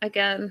 which,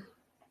 again,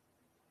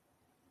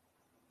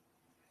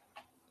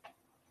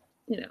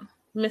 you know,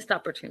 missed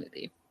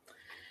opportunity.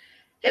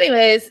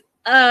 Anyways,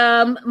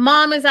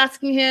 mom is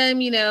asking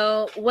him, you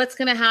know, what's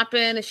going to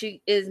happen?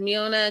 Is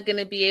Miona going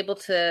to be able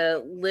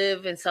to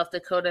live in South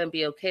Dakota and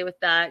be okay with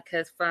that?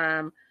 Because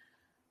from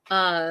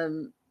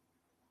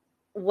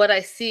what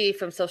I see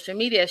from social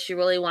media, she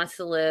really wants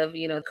to live,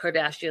 you know,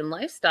 Kardashian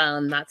lifestyle,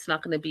 and that's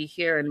not going to be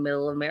here in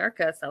middle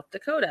America, South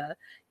Dakota,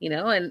 you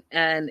know,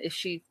 and if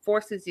she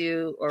forces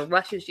you or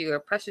rushes you or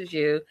pressures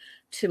you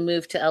to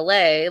move to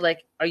LA,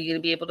 like, are you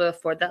going to be able to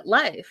afford that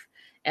life?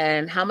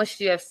 And how much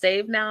do you have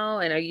saved now?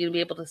 And are you going to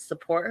be able to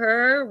support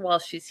her while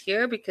she's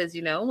here? Because,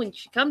 you know, when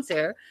she comes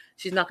here,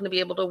 she's not going to be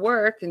able to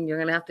work, and you're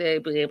going to have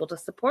to be able to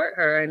support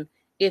her. And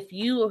if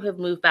you have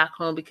moved back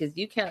home because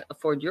you can't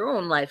afford your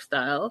own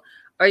lifestyle,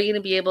 are you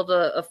going to be able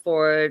to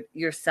afford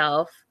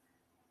yourself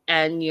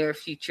and your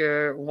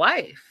future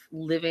wife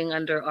living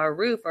under our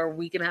roof? Or are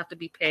we going to have to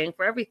be paying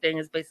for everything,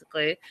 is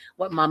basically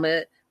what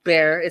Mama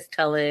Bear is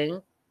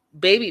telling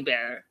Baby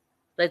Bear.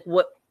 Like,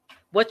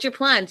 what's your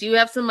plan? Do you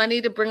have some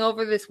money to bring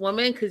over this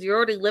woman? Because you're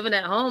already living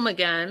at home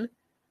again.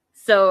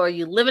 So are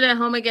you living at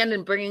home again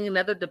and bringing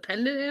another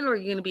dependent in? Or are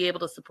you going to be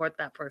able to support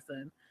that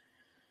person?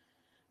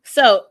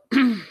 So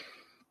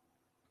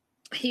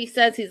he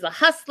says he's a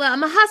hustler.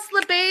 I'm a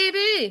hustler,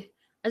 baby.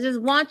 I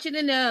just want you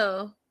to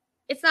know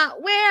it's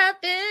not where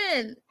I've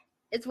been.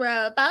 It's where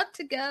I'm about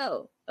to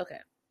go. Okay.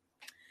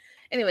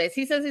 Anyways,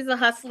 he says he's a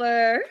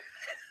hustler.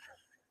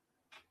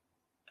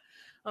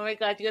 Oh my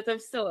God, you guys are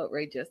so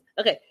outrageous.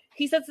 Okay.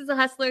 he says he's a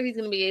hustler. He's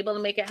going to be able to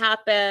make it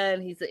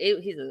happen. He's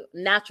a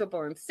natural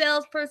born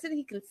salesperson.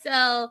 He can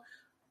sell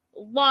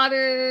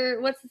water.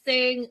 What's the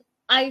saying?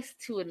 Ice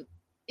to an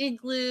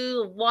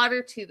igloo,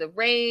 water to the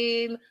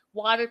rain,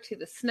 water to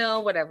the snow,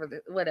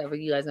 whatever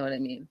you guys know what I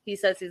mean. He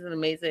says he's an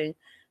amazing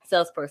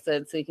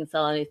salesperson, so he can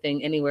sell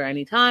anything, anywhere,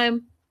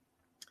 anytime.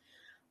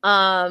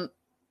 The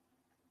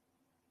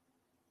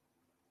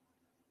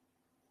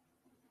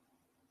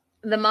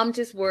mom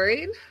just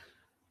worried.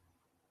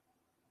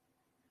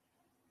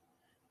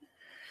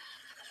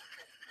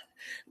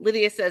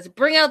 Lydia says,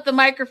 bring out the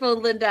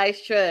microphone, Linda. I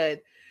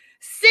should.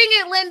 Sing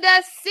it, Linda.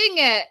 Sing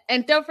it.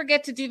 And don't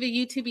forget to do the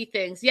YouTube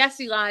things. Yes,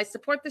 you guys,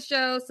 support the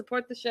show.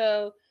 Support the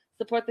show.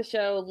 Support the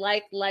show.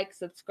 Like,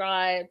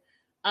 subscribe.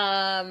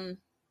 I'm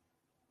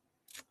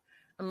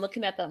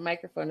looking at that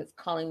microphone. It's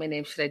calling my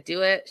name. Should I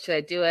do it? Should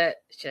I do it?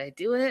 Should I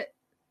do it?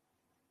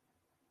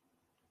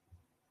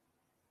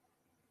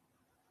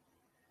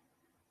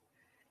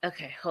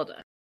 Okay, hold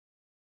on.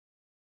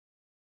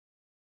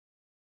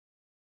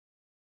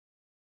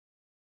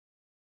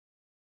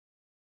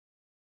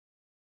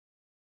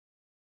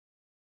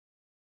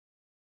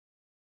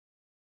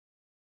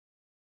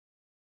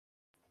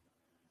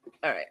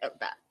 All right, I'm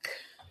back.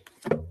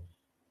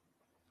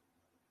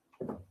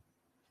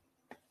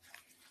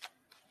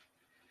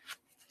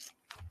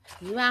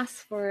 You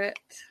asked for it.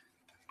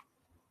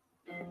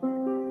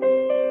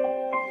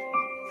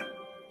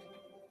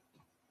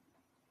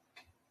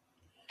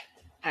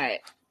 All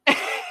right.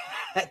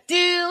 Do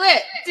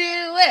it.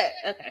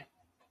 Okay.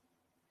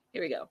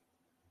 Here we go.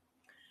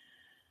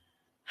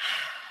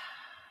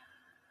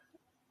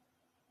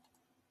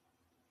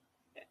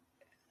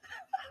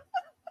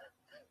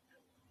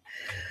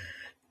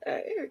 All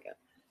right, here we go.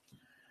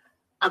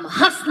 I'm a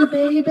hustler,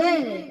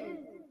 baby.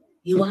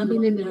 You want me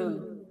to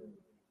know?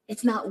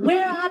 It's not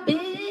where I've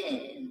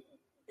been.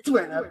 It's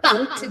where I'm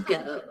about to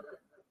go.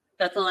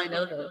 That's all I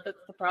know, though. That's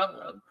the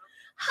problem.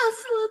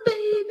 Hustler,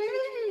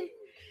 baby.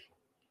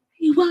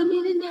 You want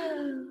me to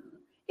know?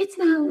 It's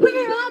not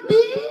where I've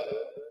been.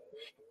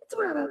 It's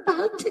where I'm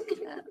about to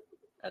go.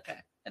 Okay,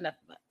 enough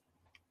of that.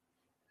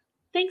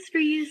 Thanks for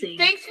using.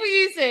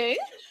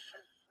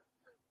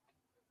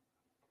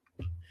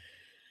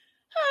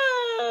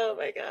 Oh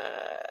my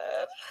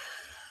God.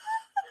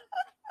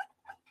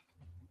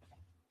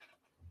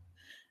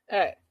 All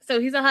right. So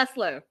he's a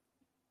hustler.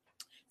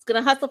 He's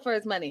going to hustle for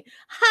his money.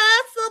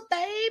 Hustle,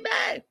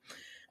 baby.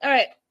 All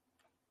right.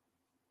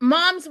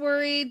 Mom's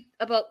worried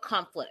about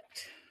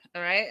conflict.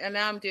 All right. And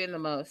now I'm doing the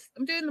most.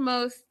 Let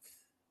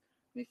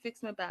me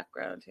fix my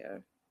background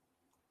here.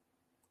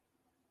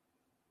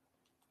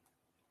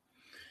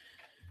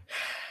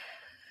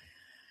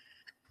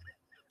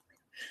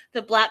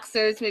 The Black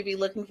Surge may be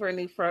looking for a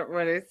new front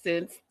runner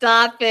soon.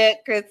 Stop it,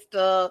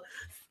 Crystal.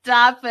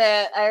 Stop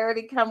it. I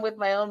already come with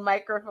my own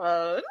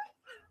microphone.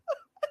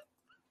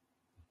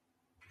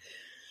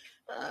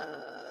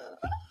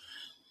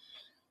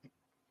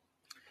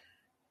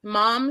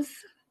 Mom's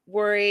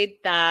worried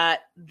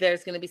that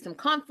there's going to be some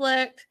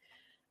conflict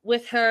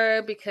with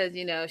her because,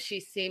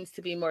 she seems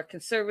to be more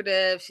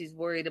conservative. She's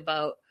worried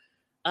about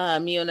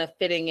Miona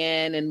fitting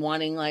in and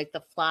wanting like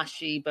the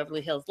flashy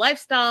Beverly Hills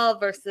lifestyle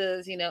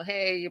versus,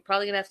 hey, you're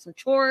probably gonna have some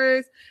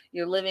chores.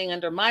 You're living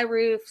under my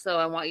roof, so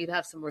I want you to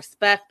have some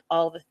respect,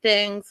 all the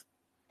things.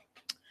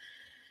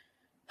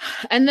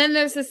 And then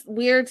there's this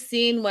weird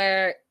scene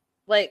where,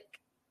 like,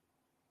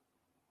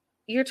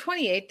 you're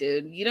 28,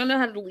 dude. You don't know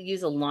how to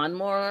use a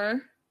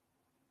lawnmower.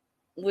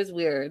 It was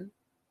weird.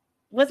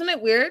 Wasn't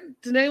it weird?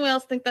 Did anyone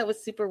else think that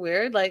was super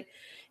weird? Like,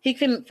 he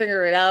couldn't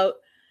figure it out.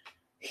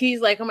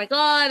 He's like, oh my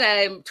God,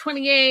 I'm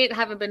 28,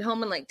 haven't been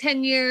home in like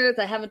 10 years.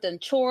 I haven't done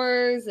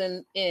chores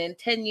in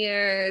 10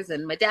 years.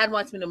 And my dad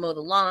wants me to mow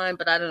the lawn,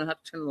 but I don't know how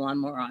to turn the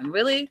lawnmower on.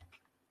 Really?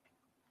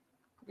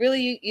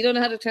 Really? You don't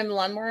know how to turn the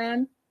lawnmower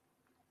on?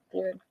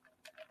 Weird.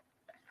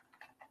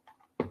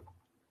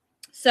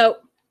 So,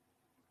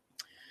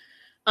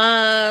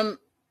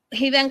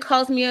 he then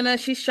calls Miona.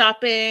 She's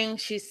shopping.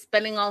 She's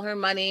spending all her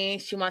money.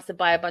 She wants to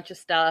buy a bunch of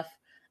stuff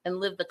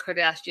and live the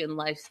Kardashian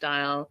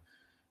lifestyle,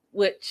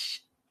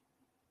 which...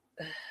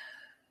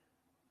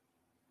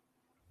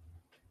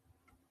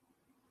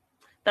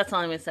 That's all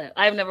I'm going to say.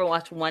 I've never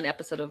watched one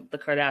episode of The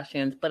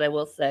Kardashians, but I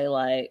will say,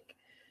 like,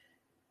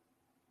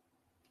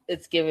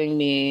 it's giving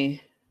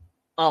me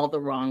all the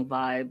wrong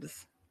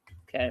vibes.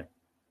 Okay.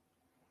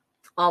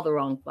 All the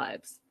wrong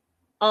vibes.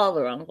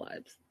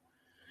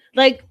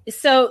 Like,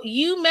 so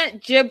you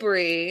met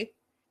Jibri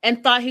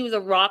and thought he was a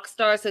rock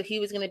star, so he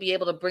was going to be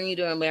able to bring you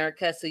to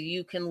America so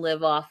you can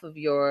live off of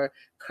your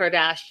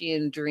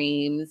Kardashian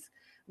dreams,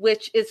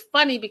 which is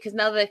funny because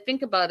now that I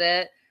think about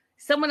it,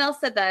 someone else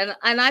said that,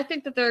 and I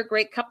think that they're a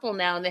great couple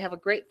now, and they have a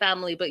great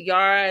family. But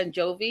Yara and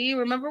Jovi,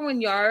 remember when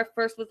Yara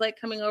first was like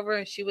coming over,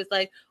 and she was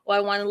like, "Oh,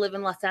 I want to live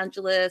in Los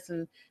Angeles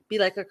and be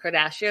like a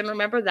Kardashian."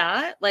 Remember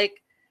that?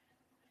 Like,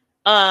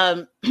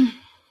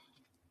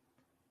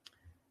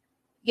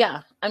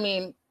 yeah. I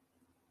mean,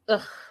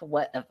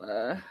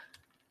 whatever.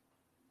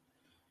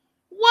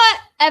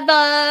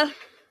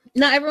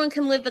 not everyone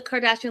can live the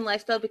Kardashian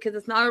lifestyle because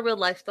it's not a real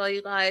lifestyle,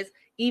 you guys.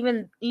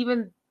 Even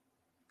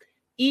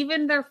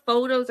their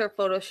photos are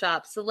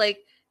photoshopped. So like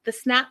the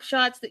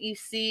snapshots that you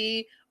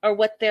see are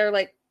what they're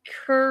like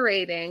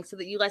curating so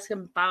that you guys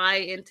can buy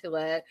into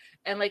it.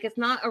 And like it's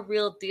not a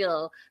real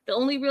deal. The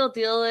only real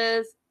deal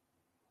is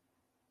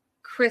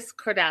Kris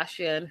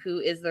Kardashian, who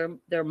is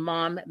their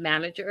mom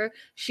manager.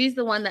 She's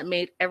the one that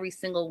made every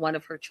single one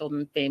of her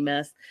children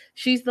famous.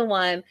 She's the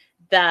one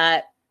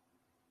that,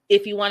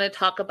 if you want to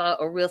talk about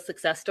a real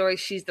success story,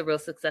 she's the real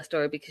success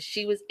story because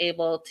she was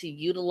able to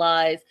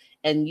utilize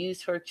and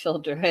use her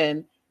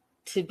children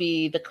to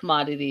be the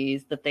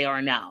commodities that they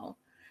are now.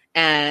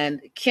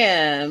 And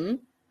Kim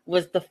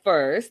was the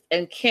first,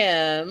 and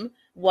Kim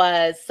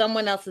was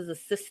someone else's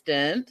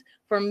assistant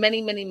for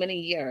many, many, many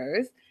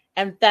years.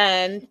 And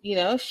then, you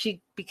know,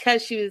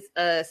 because she was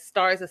a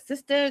star's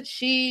assistant,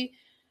 she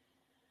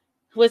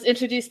was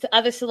introduced to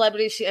other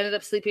celebrities. She ended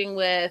up sleeping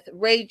with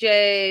Ray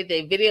J.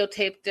 They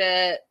videotaped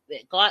it.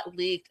 It got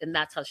leaked, and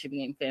that's how she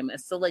became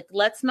famous. So, like,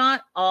 let's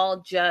not all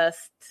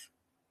just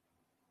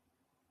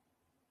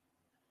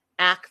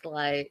act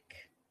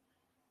like,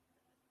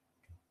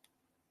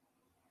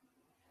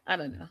 I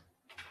don't know.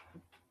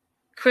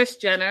 Kris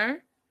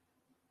Jenner,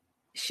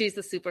 she's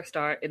the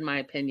superstar, in my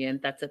opinion.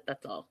 That's it.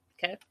 That's all.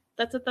 Okay?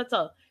 That's it. That's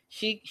all.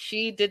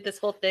 She did this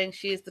whole thing.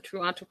 She is the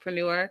true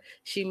entrepreneur.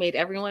 She made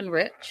everyone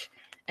rich,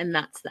 and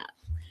that's that.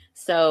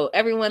 So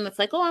everyone that's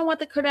like, oh, I want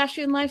the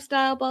Kardashian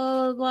lifestyle,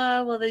 blah, blah,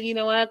 blah. Well, then you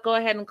know what? Go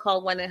ahead and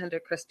call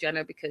 1-800 Kris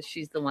Jenner because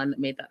she's the one that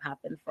made that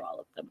happen for all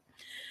of them.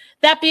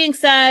 That being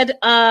said,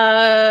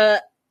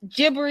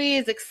 Jibri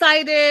is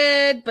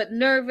excited but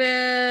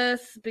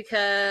nervous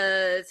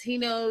because he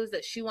knows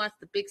that she wants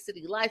the big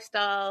city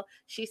lifestyle.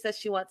 She says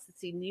she wants to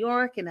see New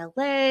York and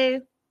LA.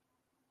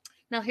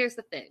 Now, here's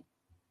the thing,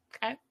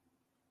 okay?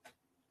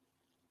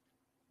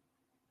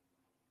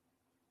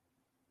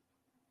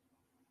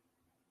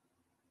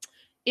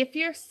 If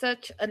you're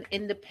such an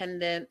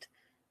independent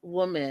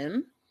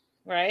woman,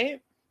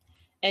 right,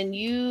 and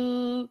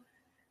you,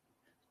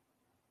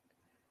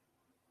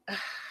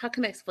 how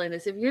can I explain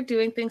this? If you're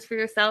doing things for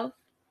yourself,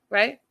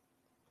 right,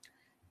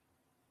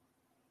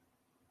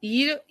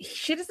 she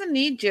doesn't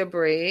need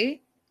Jibri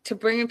to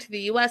bring him to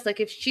the U.S. Like,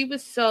 if she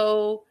was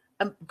so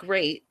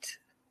great,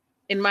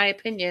 in my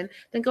opinion,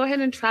 then go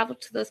ahead and travel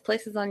to those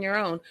places on your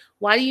own.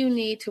 Why do you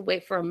need to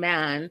wait for a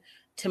man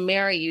to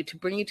marry you, to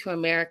bring you to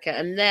America,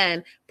 and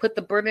then put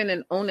the burden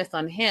and onus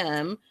on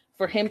him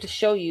for him to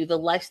show you the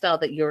lifestyle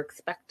that you're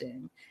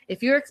expecting?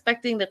 If you're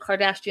expecting the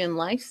Kardashian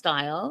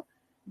lifestyle,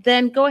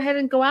 then go ahead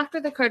and go after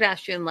the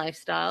Kardashian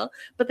lifestyle.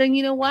 But then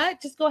you know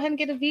what? Just go ahead and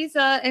get a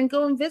visa and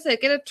go and visit.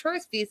 Get a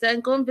tourist visa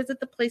and go and visit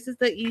the places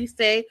that you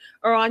say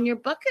are on your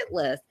bucket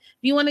list. If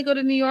you want to go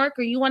to New York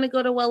or you want to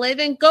go to LA,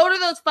 then go to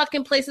those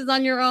fucking places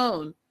on your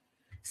own.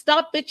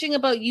 Stop bitching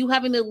about you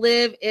having to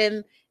live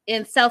in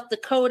South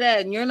Dakota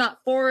and you're not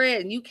for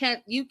it and you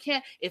can't,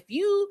 if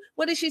you,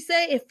 what did she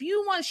say? If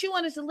she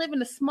wanted to live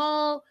in a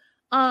small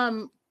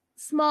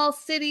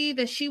city,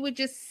 then she would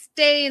just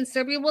stay in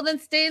Serbia. Well, then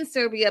stay in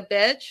Serbia,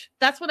 bitch.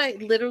 That's what I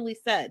literally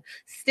said.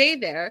 Stay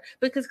there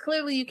because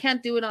clearly you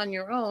can't do it on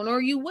your own,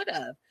 or you would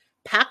have.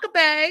 Pack a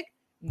bag,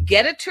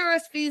 get a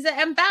tourist visa,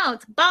 and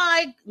bounce.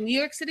 Bye. New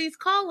York City's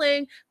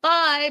calling.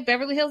 Bye.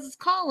 Beverly Hills is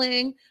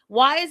calling.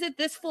 Why is it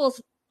this fool's,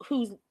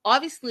 who's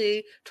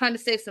obviously trying to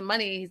save some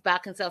money, he's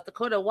back in South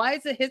Dakota, why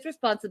is it his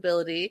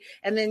responsibility?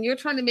 And then you're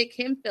trying to make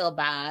him feel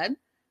bad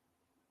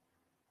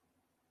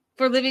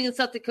for living in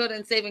South Dakota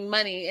and saving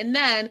money. And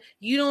then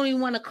you don't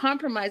even want to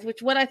compromise,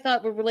 which what I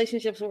thought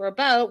relationships were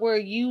about, where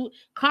you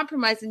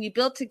compromise and you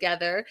build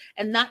together.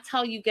 And that's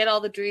how you get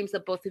all the dreams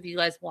that both of you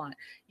guys want.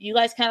 You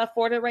guys can't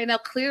afford it right now,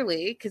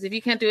 clearly, because if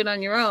you can't do it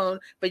on your own,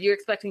 but you're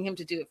expecting him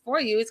to do it for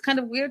you, it's kind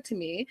of weird to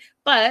me.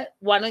 But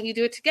why don't you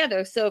do it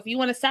together? So if you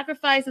want to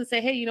sacrifice and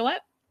say, hey, you know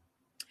what?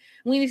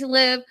 We need to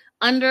live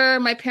under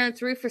my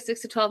parents' roof for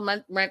 6 to 12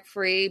 months,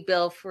 rent-free,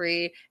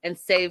 bill-free, and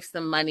save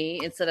some money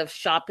instead of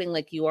shopping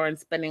like you are and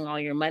spending all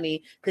your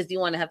money because you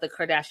want to have the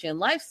Kardashian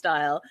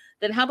lifestyle.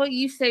 Then how about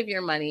you save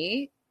your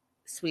money,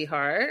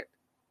 sweetheart,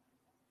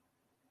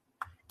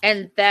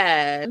 and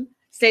then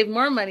save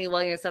more money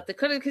while you're in South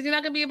Dakota because you're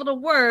not going to be able to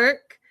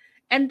work.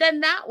 And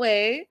then that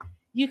way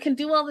you can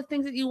do all the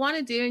things that you want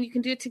to do and you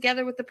can do it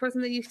together with the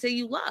person that you say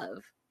you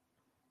love.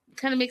 It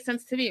kind of makes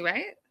sense to me,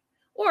 right?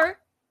 Or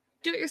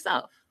do it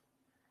yourself.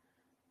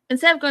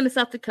 Instead of going to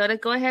South Dakota,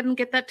 go ahead and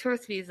get that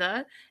tourist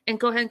visa and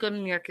go ahead and go to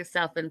New York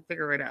yourself and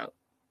figure it out.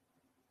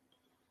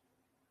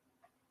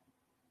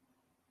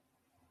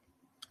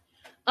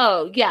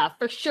 Oh, yeah,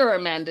 for sure,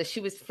 Amanda.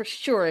 She was for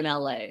sure in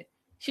LA.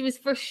 She was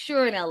for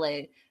sure in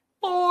LA.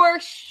 For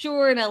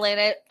sure in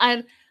LA.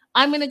 And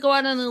I'm going to go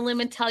out on a limb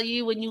and tell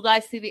you, when you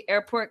guys see the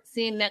airport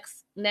scene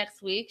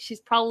next week, she's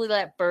probably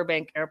at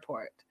Burbank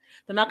Airport.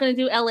 They're not going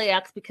to do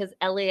LAX because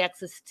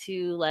LAX is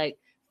too, like,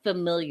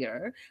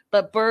 familiar,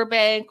 but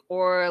Burbank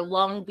or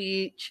Long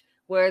Beach,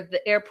 where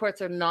the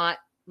airports are not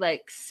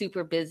like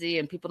super busy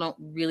and people don't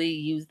really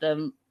use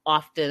them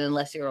often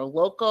unless you're a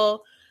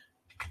local,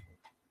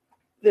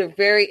 they're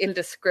very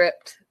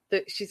indescript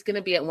she's going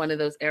to be at one of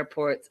those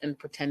airports and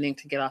pretending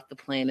to get off the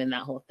plane and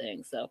that whole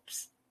thing. So,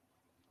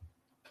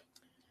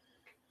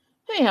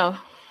 anyhow,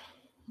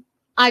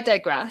 I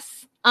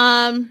digress.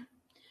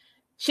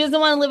 She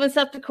doesn't want to live in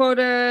South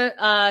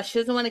Dakota. She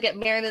doesn't want to get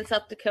married in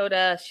South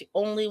Dakota. She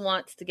only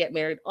wants to get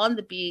married on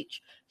the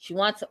beach. She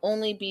wants to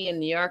only be in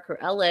New York or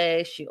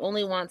LA. She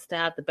only wants to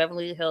have the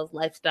Beverly Hills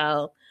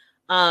lifestyle.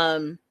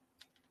 And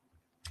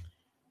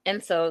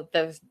so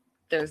there's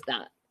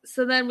that.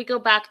 So then we go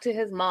back to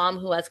his mom,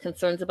 who has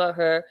concerns about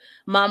her.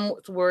 Mom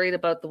was worried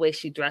about the way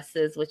she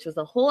dresses, which was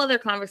a whole other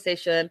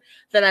conversation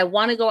that I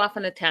want to go off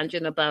on a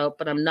tangent about,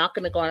 but I'm not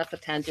going to go off a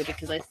tangent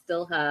because I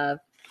still have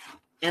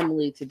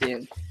Emily to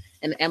do.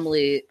 And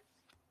Emily.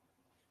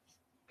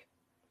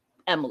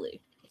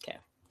 Okay.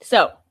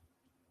 So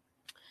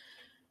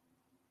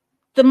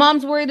the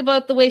mom's worried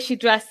about the way she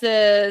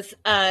dresses.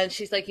 And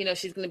she's like,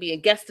 she's going to be a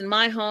guest in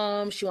my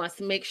home. She wants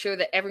to make sure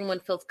that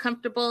everyone feels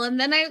comfortable. And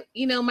then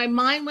my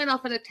mind went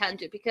off on a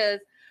tangent because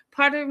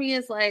part of me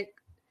is like,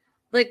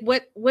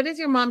 what is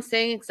your mom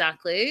saying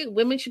exactly?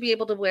 Women should be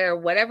able to wear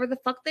whatever the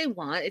fuck they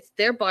want. It's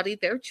their body,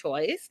 their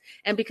choice.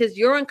 And because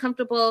you're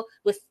uncomfortable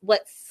with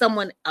what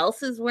someone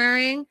else is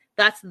wearing,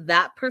 that's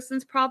that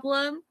person's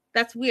problem.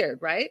 That's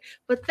weird, right?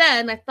 But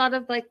then I thought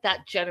of like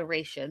that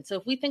generation. So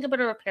if we think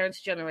about our parents'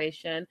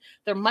 generation,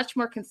 they're much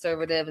more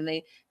conservative and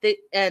they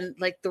and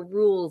like the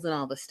rules and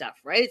all the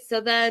stuff, right?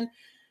 So then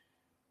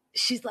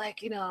she's like,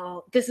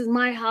 this is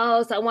my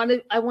house. I want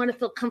to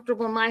feel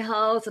comfortable in my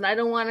house, and I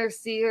don't want to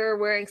see her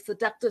wearing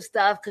seductive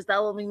stuff because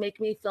that will make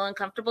me feel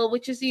uncomfortable,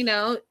 which is,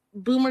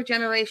 boomer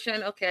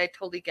generation. Okay, I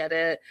totally get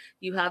it.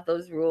 You have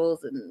those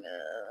rules and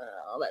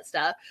all that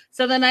stuff.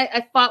 So then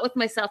I fought with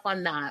myself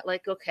on that.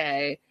 Like,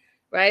 okay,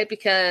 right?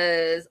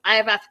 Because I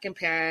have African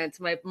parents.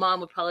 My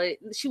mom would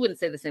she wouldn't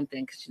say the same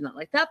thing because she's not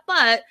like that,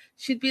 but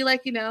she'd be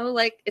like,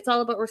 like it's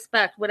all about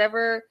respect.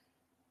 Whatever,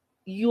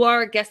 you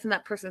are a guest in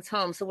that person's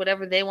home. So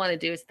whatever they want to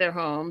do, it's their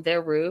home,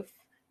 their roof.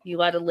 You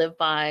got to live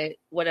by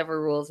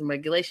whatever rules and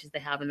regulations they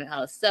have in their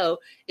house. So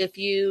if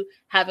you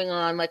having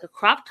on like a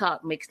crop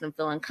top makes them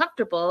feel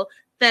uncomfortable,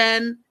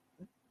 then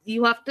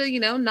you have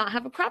to, not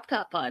have a crop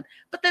top on.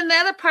 But then the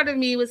other part of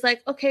me was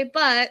like, okay,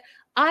 but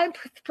I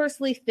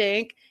personally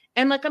think,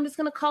 and like, I'm just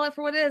going to call it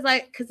for what it is,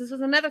 like, because this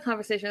was another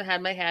conversation I had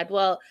in my head.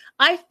 Well,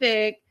 I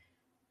think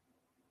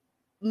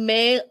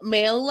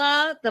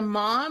Mayla, the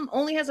mom,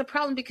 only has a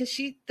problem because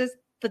there's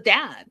the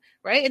dad,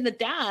 right? And the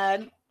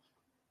dad,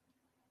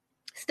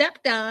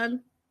 stepdad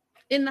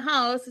in the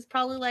house is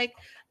probably like,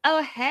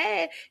 oh,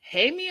 hey,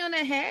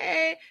 Miona,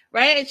 hey,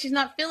 right? And she's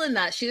not feeling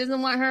that. She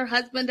doesn't want her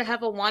husband to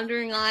have a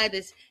wandering eye,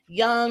 this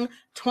young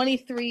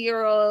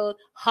 23-year-old,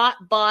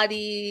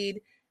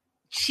 hot-bodied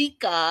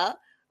chica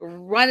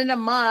running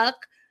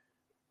amok,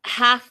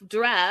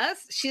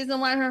 half-dressed. She doesn't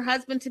want her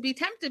husband to be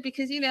tempted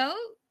because,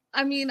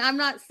 I'm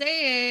not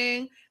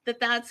saying that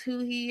that's who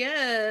he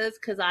is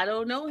because I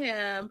don't know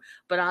him,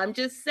 but I'm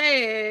just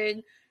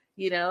saying,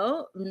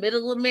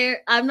 middle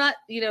America. I'm not,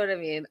 you know what I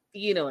mean?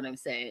 You know what I'm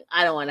saying?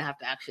 I don't want to have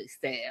to actually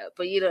say it,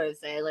 but you know what I'm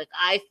saying? Like,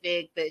 I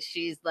think that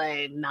she's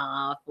like,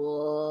 nah,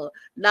 fool.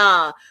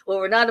 Nah, what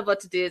we're not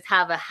about to do is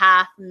have a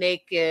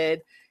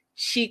half-naked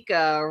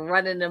chica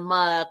running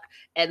amok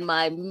and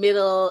my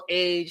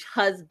middle-aged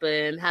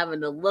husband having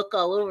to look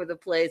all over the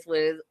place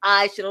with his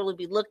eyes should only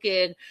be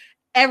looking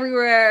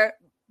everywhere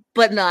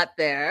but not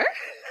there.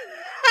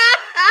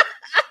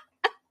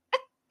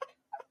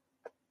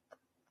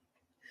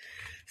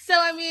 So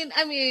I mean,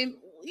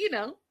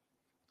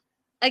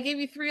 I gave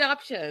you 3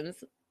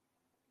 options.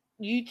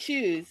 You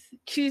choose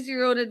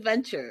your own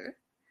adventure.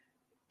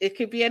 It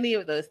could be any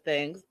of those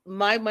things.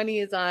 My money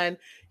is on,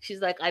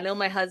 she's like, I know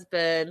my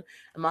husband,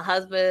 and my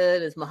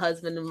husband is my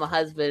husband and my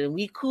husband, and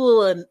we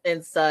cool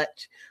and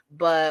such.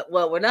 But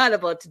what we're not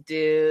about to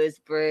do is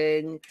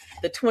bring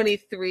the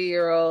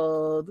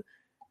 23-year-old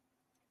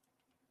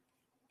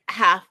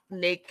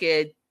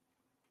half-naked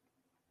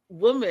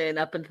woman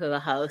up into the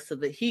house so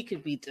that he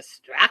could be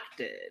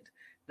distracted.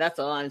 That's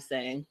all I'm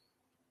saying.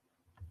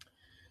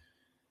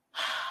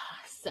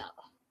 So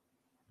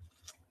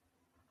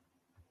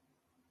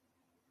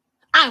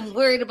I'm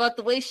worried about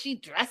the way she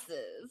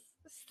dresses.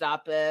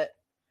 Stop it.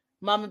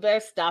 Mama Bear,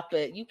 stop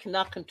it. You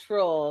cannot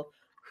control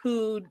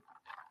who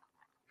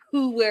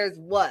wears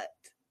what.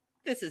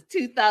 This is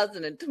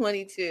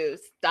 2022.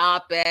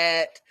 Stop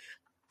it.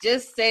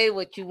 Just say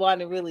what you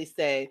want to really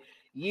say.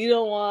 You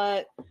don't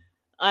want,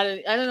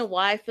 I don't know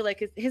why I feel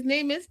like his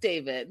name is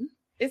David.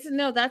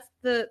 No, that's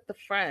the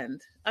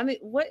friend. I mean,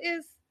 what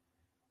is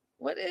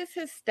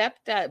his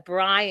stepdad?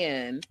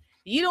 Brian.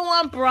 You don't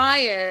want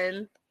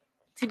Brian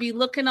to be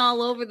looking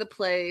all over the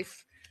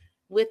place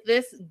with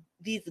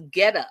these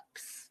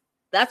get-ups.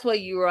 That's why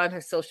you were on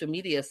her social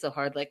media so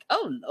hard, like,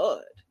 oh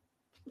Lord.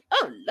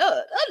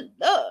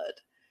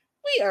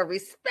 We are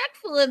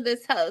respectful in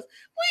this house.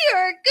 We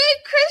are a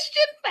good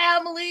Christian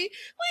family.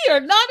 We are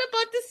not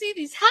about to see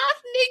these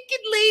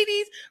half-naked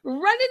ladies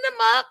running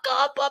amok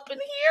up in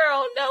here.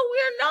 Oh no,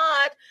 we're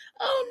not.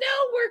 Oh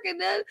no, we're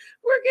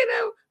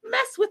gonna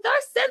mess with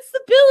our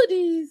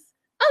sensibilities.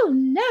 Oh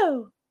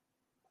no.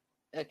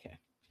 Okay.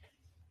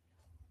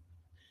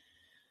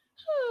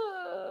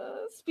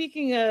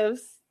 Speaking of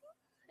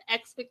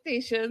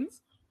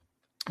expectations,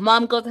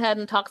 mom goes ahead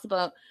and talks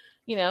about,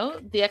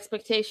 the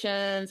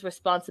expectations,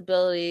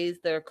 responsibilities,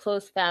 their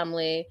close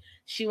family.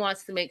 She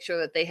wants to make sure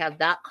that they have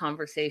that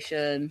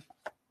conversation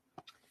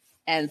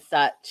and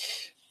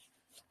such.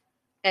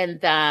 And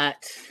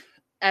that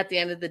at the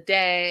end of the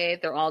day,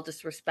 they're all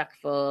just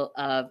respectful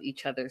of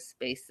each other's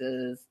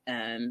spaces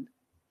and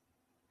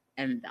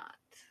that.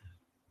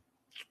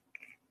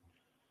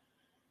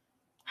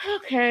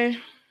 Okay.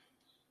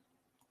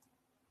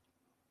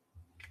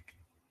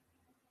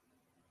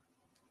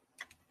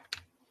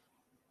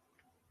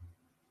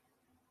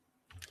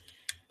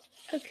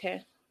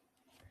 Okay.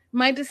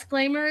 My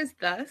disclaimer is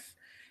thus.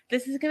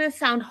 This is going to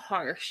sound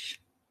harsh.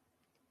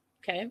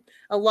 Okay.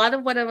 A lot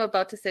of what I'm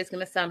about to say is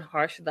going to sound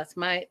harsh. That's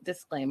my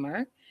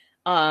disclaimer.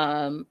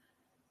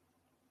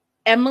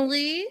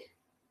 Emily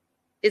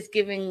is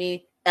giving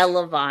me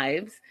Ella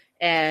vibes.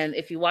 And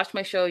if you watch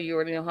my show, you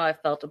already know how I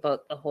felt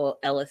about the whole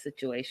Ella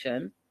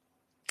situation.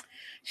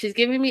 She's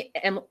giving me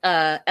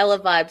Ella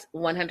vibes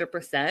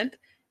 100%.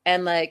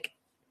 And like,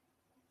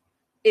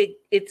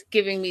 it's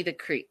giving me the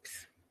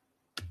creeps.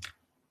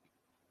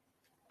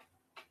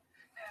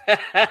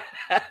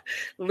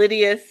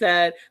 Lydia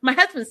said, my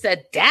husband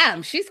said,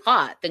 damn, she's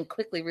hot. Then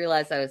quickly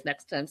realized I was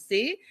next to him.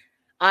 See,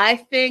 I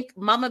think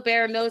Mama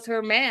Bear knows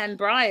her man,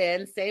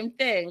 Brian. Same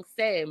thing.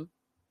 Same.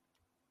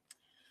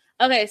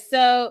 Okay,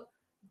 so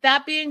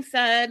that being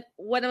said,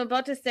 what I'm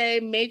about to say,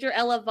 major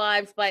Ella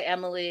vibes by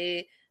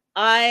Emily.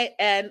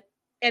 And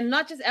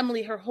not just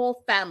Emily, her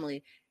whole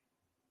family.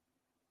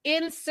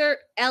 Insert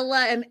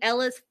Ella and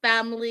Ella's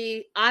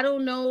family. I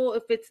don't know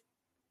if it's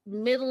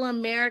Middle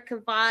America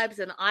vibes,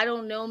 and I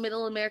don't know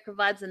Middle America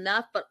vibes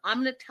enough, but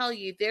I'm going to tell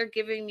you, they're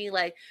giving me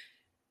like,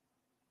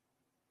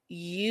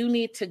 you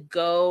need to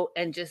go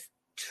and just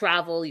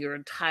travel your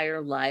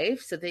entire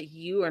life so that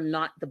you are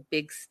not the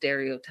big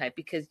stereotype,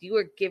 because you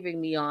are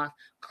giving me off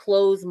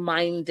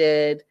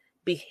closed-minded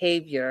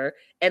behavior,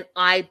 and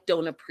I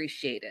don't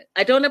appreciate it.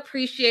 I don't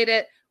appreciate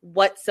it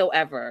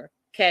whatsoever.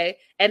 Okay.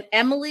 And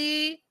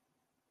Emily,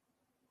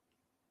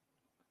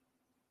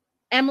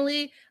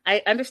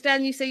 I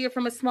understand you say you're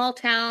from a small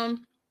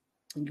town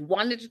and you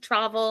wanted to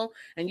travel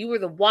and you were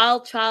the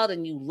wild child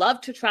and you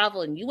loved to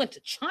travel and you went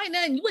to China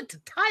and you went to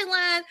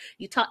Thailand.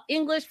 You taught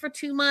English for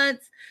 2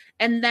 months.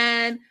 And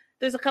then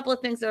there's a couple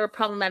of things that are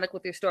problematic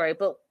with your story,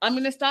 but I'm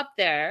going to stop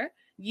there.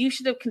 You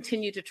should have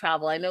continued to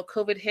travel. I know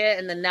COVID hit,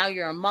 and then now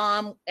you're a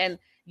mom and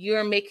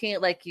you're making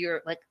it like you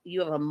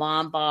have a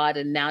mom bod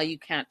and now you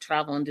can't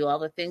travel and do all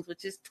the things,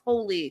 which is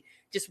totally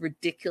just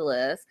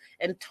ridiculous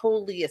and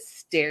totally a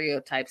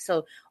stereotype.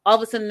 So all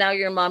of a sudden now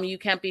you're a mom, you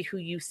can't be who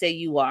you say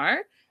you are.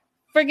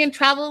 Friggin'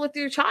 travel with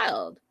your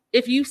child.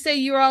 If you say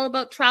you're all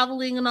about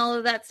traveling and all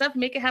of that stuff,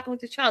 make it happen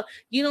with your child.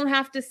 You don't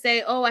have to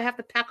say, oh, I have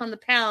to pack on the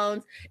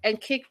pounds and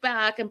kick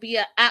back and be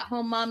an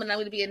at-home mom and I'm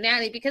going to be a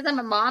nanny because I'm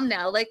a mom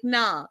now. Like,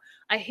 no.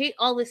 I hate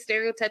all the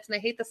stereotypes and I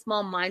hate the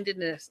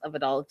small-mindedness of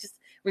it all. It's just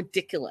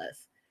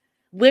ridiculous.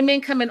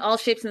 Women come in all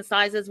shapes and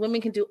sizes.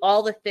 Women can do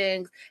all the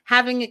things.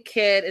 Having a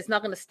kid is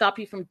not going to stop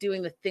you from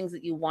doing the things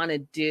that you want to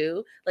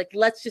do. Like,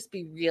 let's just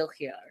be real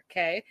here,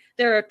 okay?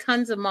 There are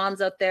tons of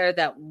moms out there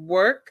that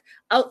work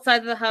outside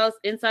of the house,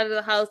 inside of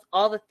the house,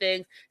 all the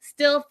things,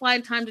 still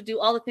find time to do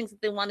all the things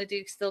that they want to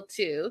do still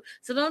too.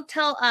 So don't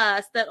tell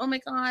us that, oh my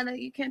God,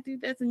 you can't do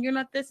this and you're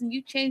not this and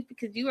you changed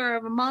because you are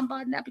a mom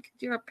bod now because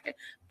you're a parent.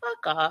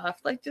 Fuck off.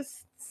 Like,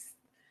 just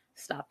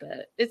stop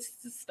it.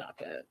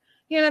 Stop it.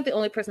 You're not the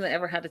only person that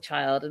ever had a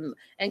child.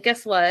 And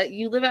guess what?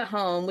 You live at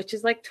home, which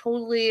is like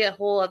totally a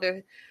whole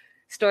other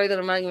story that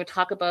I'm not going to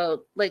talk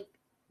about. Like,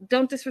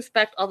 don't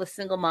disrespect all the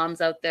single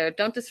moms out there.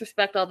 Don't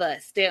disrespect all the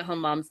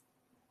stay-at-home moms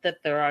that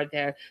there are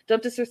there.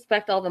 Don't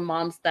disrespect all the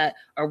moms that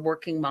are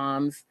working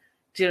moms,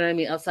 do you know what I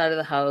mean, outside of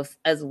the house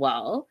as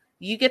well.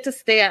 You get to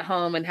stay at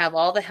home and have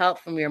all the help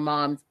from your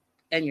moms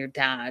and your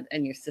dad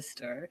and your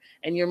sister,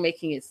 and you're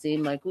making it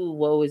seem like, ooh,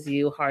 woe is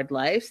you, hard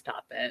life.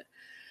 Stop it.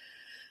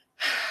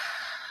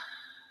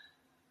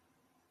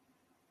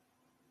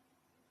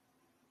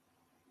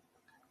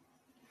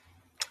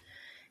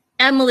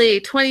 Emily,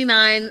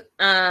 29,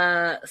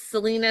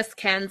 Salinas,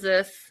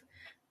 Kansas,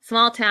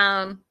 small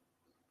town.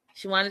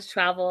 She wanted to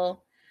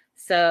travel.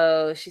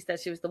 So she said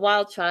she was the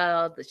wild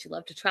child, that she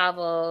loved to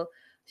travel.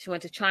 She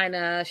went to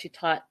China. She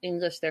taught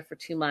English there for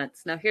 2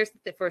 months. Now, here's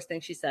the first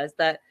thing she says,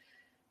 that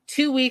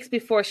 2 weeks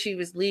before she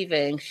was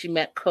leaving, she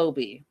met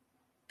Kobe.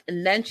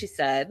 And then she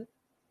said,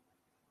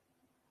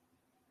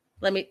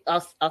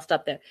 I'll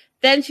stop there.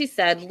 Then she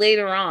said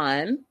later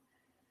on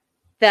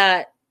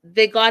that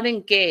they got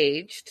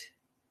engaged.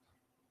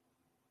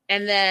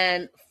 And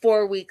then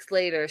 4 weeks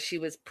later, she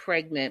was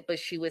pregnant, but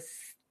she was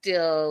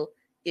still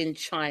in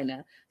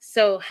China.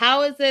 So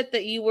how is it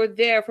that you were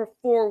there for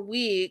 4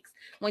 weeks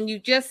when you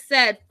just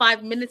said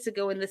 5 minutes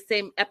ago in the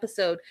same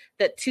episode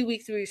that 2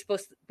 weeks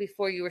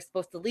before you were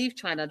supposed to leave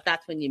China,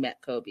 that's when you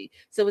met Kobe?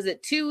 So was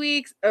it 2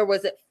 weeks or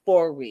was it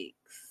 4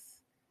 weeks?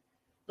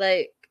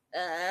 Like,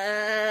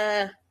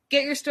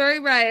 get your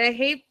story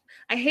right.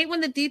 I hate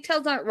when the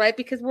details aren't right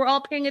because we're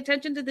all paying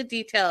attention to the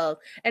details.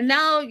 And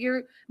now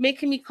you're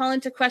making me call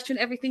into question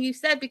everything you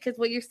said because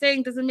what you're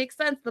saying doesn't make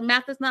sense. The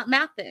math is not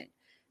mathing.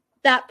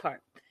 That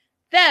part.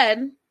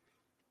 Then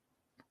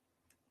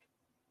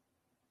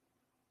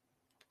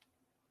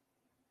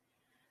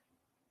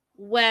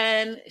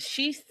when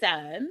she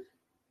said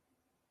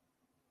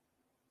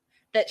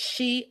that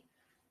she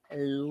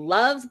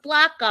loves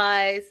black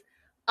guys,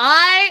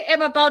 I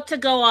am about to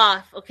go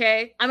off,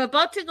 okay? I'm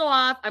about to go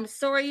off. I'm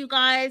sorry, you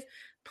guys.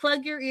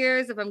 Plug your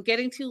ears if I'm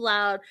getting too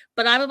loud,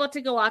 but I'm about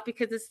to go off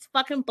because it's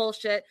fucking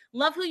bullshit.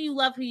 Love who you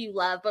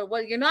love, but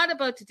what you're not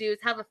about to do is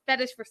have a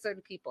fetish for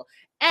certain people.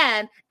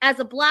 And as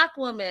a black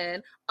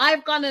woman,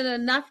 I've gone on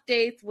enough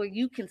dates where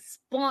you can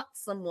spot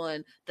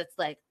someone that's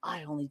like,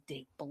 I only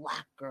date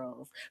black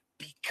girls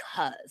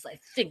because I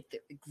think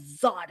they're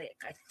exotic.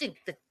 I think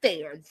that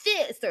they are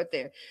this, or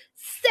they're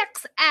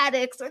sex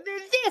addicts, or they're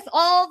this.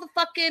 All the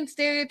fucking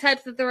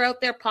stereotypes that they're out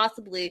there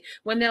possibly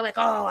when they're like,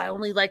 oh, I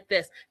only like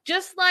this.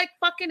 Just like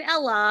fucking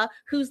Ella,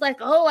 who's like,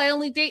 oh, I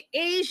only date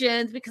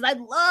Asians because I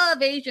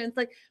love Asians.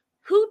 Like,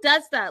 who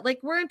does that? Like,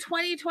 we're in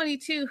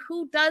 2022.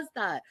 Who does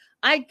that?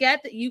 I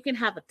get that you can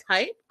have a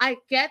type. I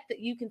get that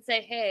you can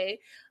say, hey,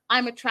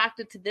 I'm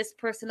attracted to this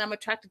person. I'm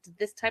attracted to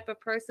this type of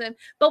person.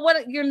 But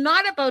what you're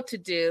not about to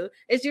do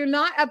is you're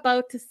not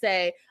about to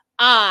say,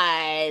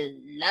 I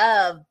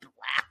love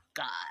black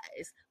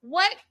guys.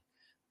 What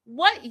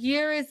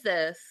year is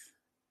this?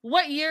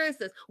 What year is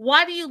this?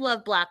 Why do you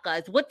love black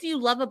guys? What do you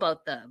love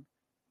about them?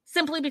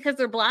 Simply because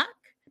they're black?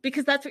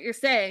 Because that's what you're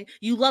saying.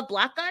 You love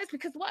black guys?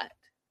 Because what?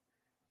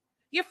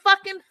 You're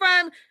fucking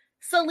from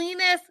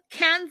Salinas,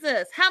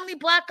 Kansas. How many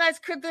black guys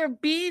could there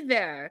be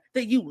there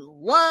that you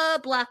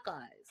love black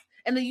guys?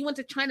 And then you went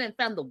to China and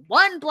found the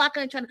one black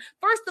guy in China.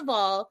 First of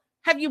all,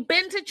 have you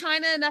been to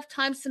China enough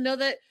times to know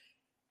that,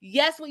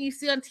 yes, what you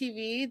see on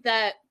TV,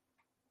 that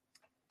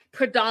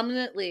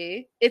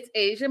predominantly it's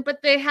Asian,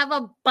 but they have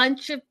a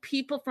bunch of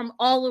people from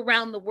all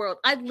around the world.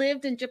 I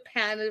lived in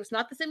Japan. It was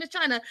not the same as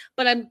China,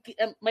 but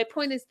my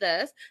point is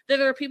this, that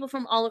there are people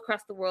from all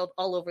across the world,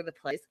 all over the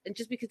place. And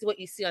just because of what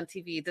you see on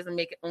TV doesn't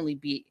make it only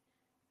be.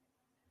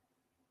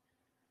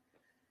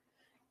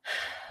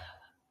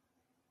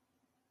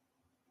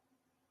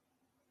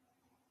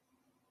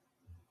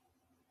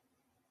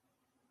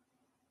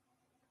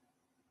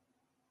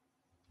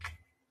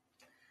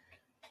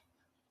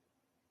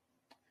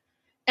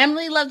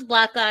 Emily loves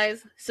black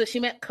guys, so she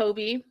met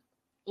Kobe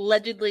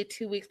allegedly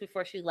 2 weeks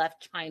before she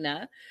left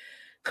China.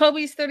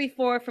 Kobe's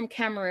 34 from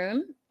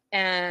Cameroon,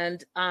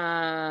 and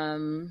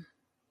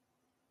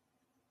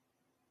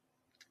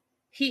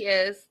he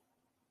is,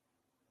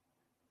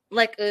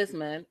 like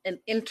Usman, an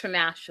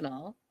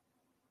international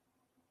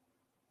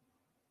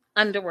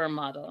underwear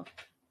model.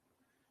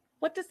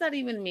 What does that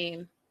even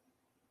mean?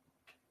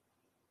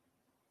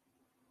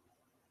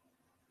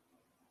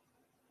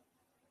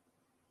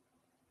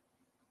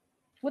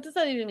 What does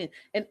that even mean?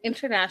 An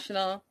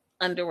international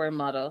underwear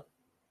model.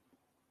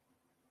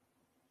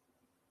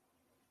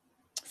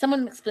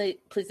 Someone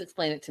please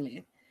explain it to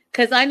me.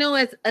 Because I know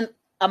as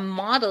a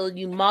model,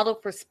 you model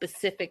for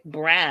specific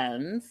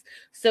brands.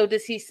 So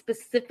does he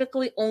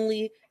specifically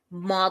only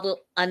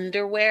model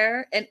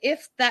underwear? And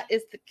if that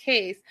is the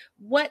case,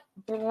 what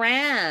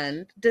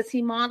brand does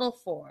he model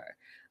for?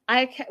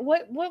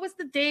 What was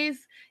the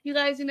days, you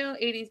guys,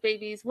 80s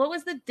babies? What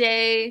was the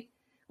day?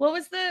 What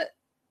was the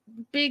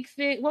big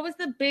thing? What was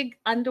the big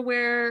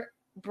underwear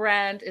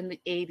brand in the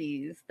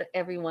 80s that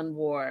everyone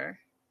wore?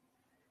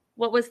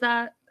 What was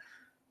that?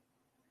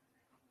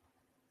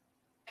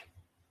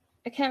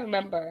 I can't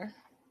remember,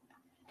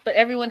 but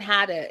everyone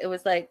had it. It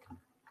was like,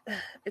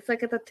 it's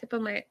like at the tip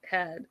of my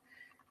head.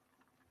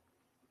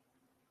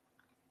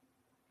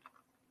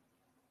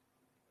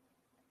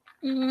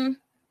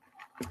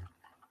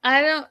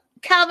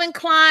 Calvin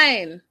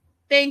Klein.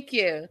 Thank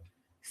you.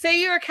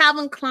 Say you're a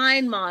Calvin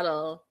Klein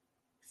model.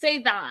 Say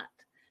that.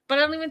 But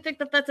I don't even think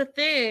that that's a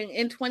thing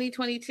in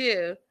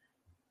 2022.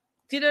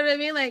 Do you know what I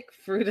mean? Like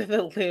Fruit of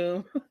the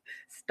Loom.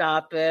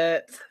 Stop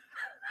it.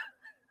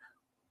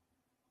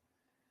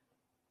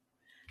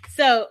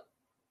 So,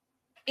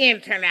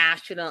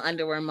 international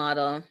underwear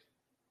model.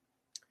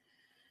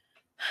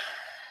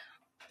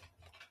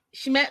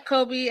 She met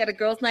Kobe at a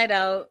girls' night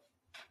out.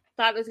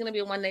 Thought it was going to be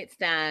a one-night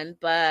stand,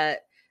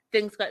 but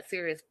things got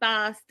serious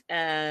fast.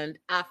 And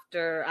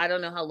after, I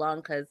don't know how long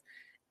because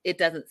it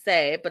doesn't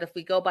say, but if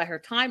we go by her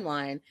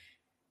timeline,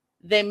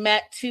 they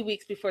met 2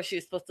 weeks before she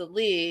was supposed to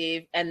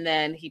leave, and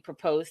then he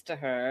proposed to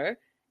her.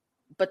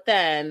 But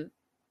then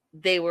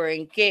they were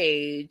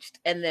engaged,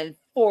 and then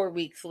 4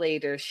 weeks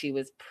later, she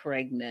was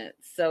pregnant.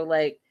 So,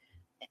 like,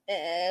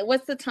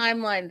 what's the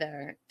timeline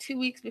there? 2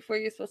 weeks before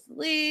you're supposed to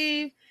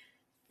leave,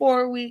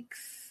 4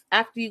 weeks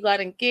after you got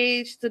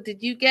engaged. So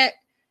did you get,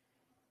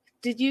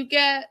 it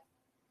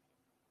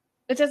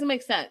doesn't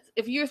make sense.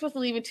 If you're supposed to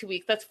leave in 2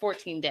 weeks, that's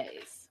 14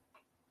 days.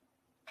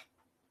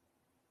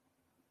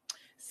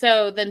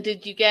 So then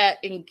did you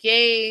get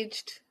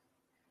engaged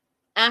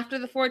after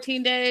the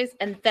 14 days?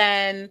 And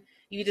then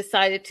you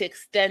decided to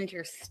extend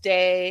your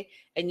stay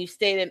and you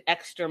stayed an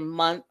extra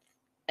month.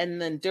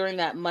 And then during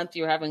that month,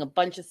 you were having a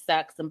bunch of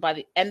sex. And by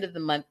the end of the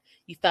month,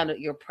 you found out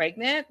you're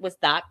pregnant. Was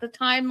that the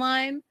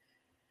timeline?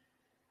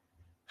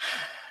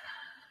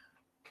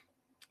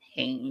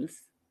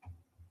 Haynes.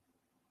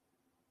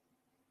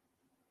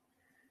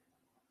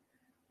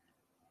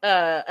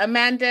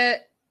 Amanda,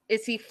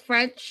 is he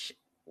French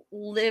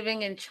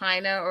living in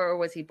China or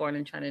was he born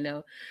in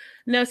China?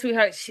 No,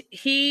 sweetheart.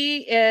 He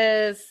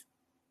is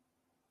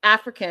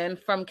African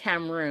from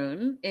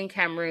Cameroon. In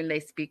Cameroon, they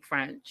speak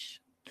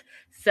French.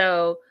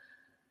 So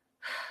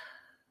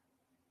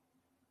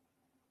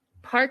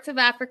parts of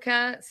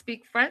Africa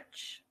speak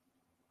French.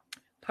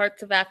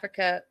 Parts of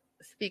Africa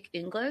speak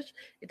English.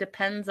 It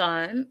depends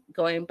on,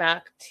 going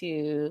back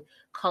to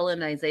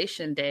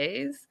colonization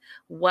days,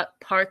 what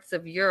parts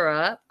of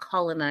Europe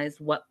colonized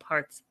what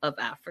parts of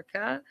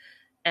Africa.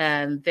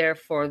 And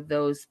therefore,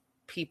 those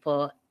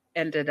people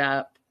ended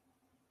up,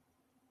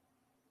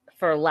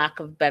 for lack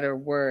of a better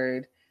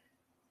word,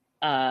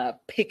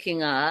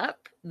 picking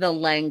up the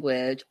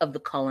language of the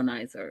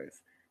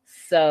colonizers.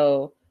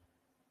 So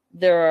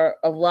there are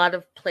a lot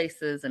of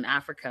places in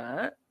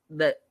Africa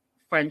that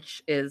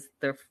French is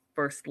their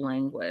first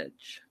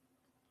language.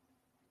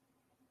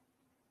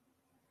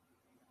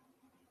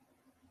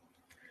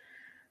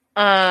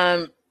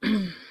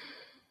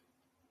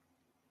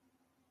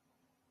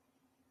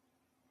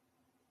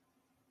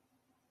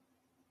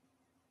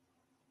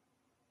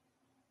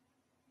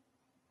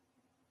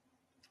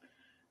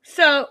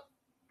 So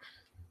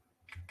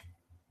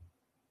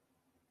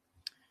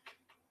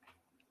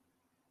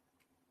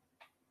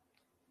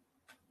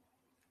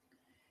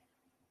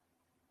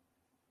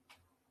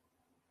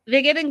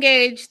they get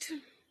engaged.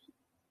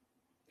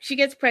 She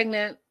gets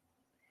pregnant.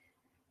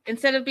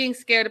 Instead of being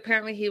scared,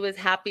 apparently he was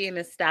happy and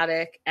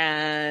ecstatic.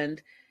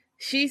 And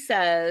she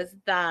says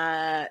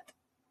that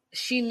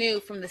she knew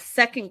from the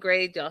second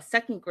grade, y'all,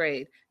 second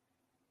grade.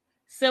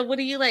 So what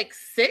are you, like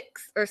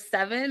 6 or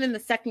 7 in the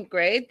second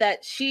grade,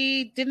 that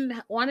she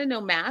didn't want to know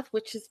math,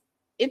 which is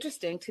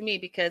interesting to me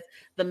because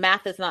the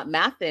math is not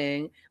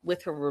mathing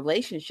with her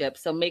relationship.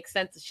 So it makes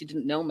sense that she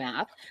didn't know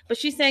math. But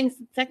she's saying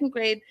second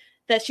grade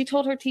that she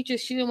told her teachers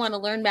she didn't want to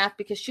learn math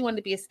because she wanted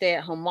to be a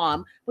stay-at-home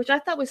mom, which I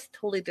thought was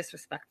totally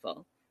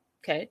disrespectful.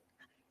 Okay.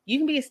 You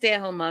can be a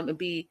stay-at-home mom and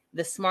be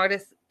the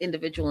smartest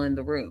individual in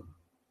the room.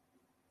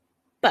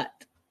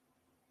 But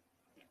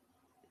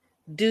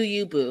do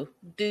you, boo?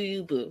 Do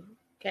you, boo?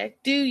 Okay.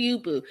 Do you,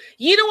 boo?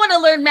 You don't want to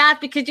learn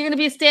math because you're going to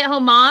be a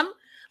stay-at-home mom?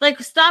 Like,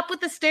 stop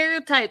with the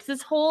stereotypes.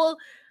 This whole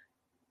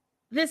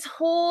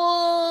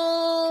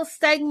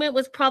segment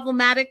was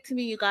problematic to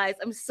me, you guys.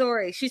 I'm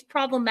sorry. She's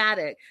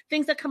problematic.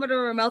 Things that come out of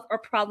her mouth are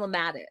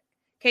problematic.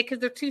 Okay. Because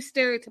they're too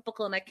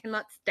stereotypical and I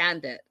cannot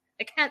stand it.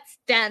 I can't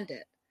stand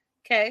it.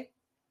 Okay.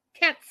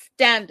 Can't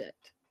stand it.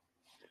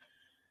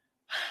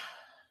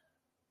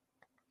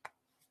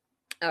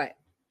 All right.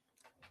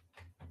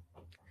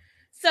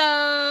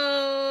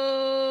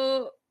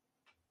 So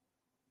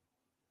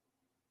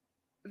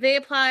they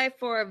apply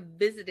for a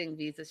visiting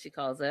visa, she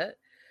calls it.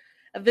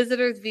 A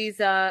visitor's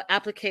visa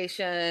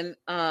application.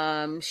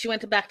 She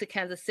went back to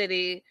Kansas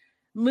City,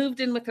 moved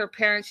in with her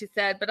parents, she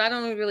said, but I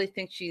don't really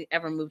think she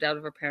ever moved out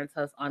of her parents'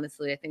 house,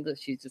 honestly. I think that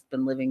she's just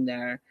been living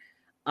there.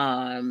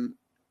 And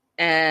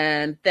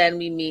then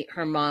we meet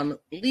her mom,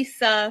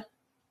 Lisa,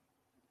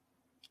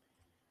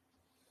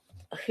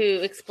 who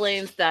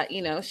explains that,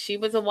 she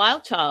was a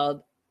wild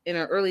child. In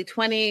her early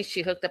 20s,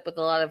 she hooked up with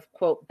a lot of,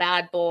 quote,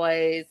 bad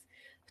boys.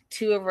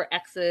 2 of her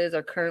exes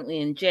are currently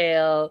in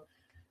jail.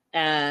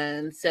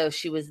 And so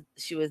she was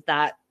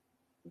that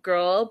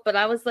girl. But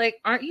I was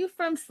like, aren't you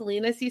from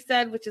Salinas, he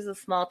said, which is a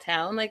small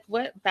town? Like,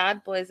 what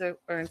bad boys are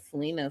in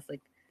Salinas?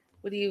 Like,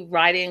 what are you,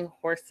 riding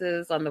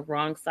horses on the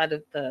wrong side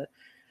of the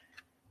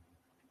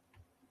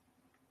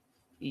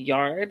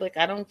yard? Like,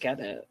 I don't get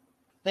it.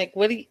 Like,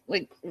 what do you,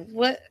 like,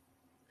 what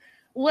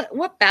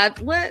bad,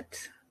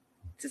 what?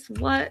 Just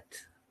what?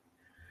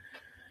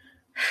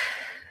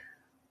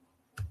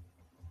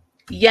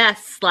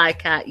 Yes, Sly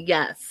Cat,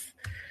 yes.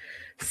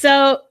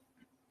 So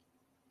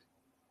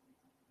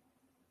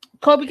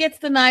Kobe gets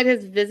denied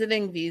his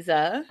visiting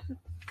visa.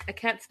 I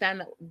can't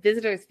stand that,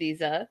 visitor's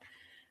visa.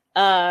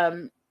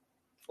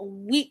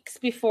 Weeks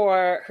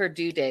before her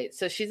due date.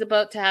 So she's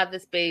about to have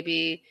this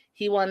baby.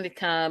 He wanted to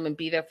come and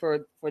be there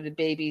for the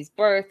baby's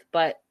birth,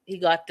 but he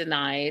got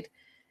denied.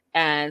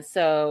 And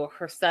so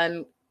her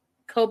son,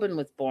 Coben,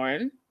 was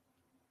born.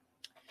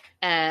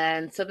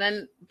 And so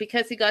then,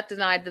 because he got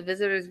denied the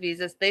visitor's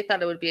visas, they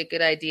thought it would be a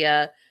good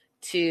idea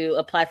to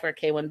apply for a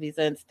K-1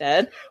 visa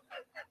instead.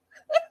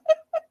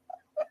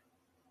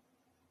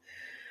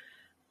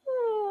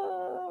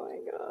 Oh my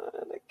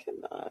God, I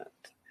cannot.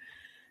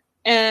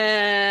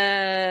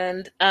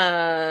 And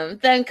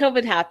then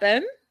COVID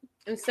happened.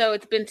 And so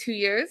it's been 2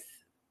 years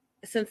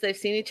since they've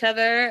seen each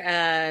other,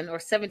 or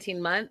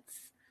 17 months.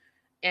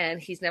 And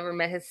he's never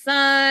met his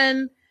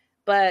son.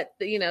 But,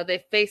 they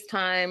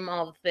FaceTime,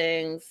 all the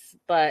things.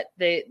 But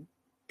dad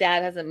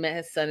hasn't met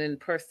his son in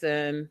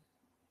person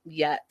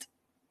yet.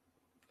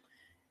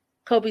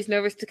 Kobe's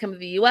nervous to come to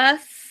the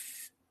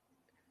U.S.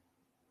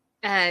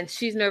 and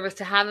she's nervous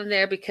to have him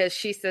there because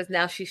she says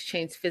now she's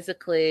changed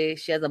physically.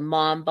 She has a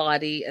mom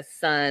body, a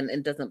son,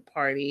 and doesn't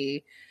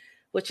party,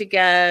 which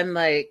again,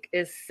 like,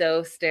 is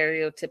so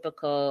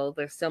stereotypical.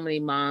 There's so many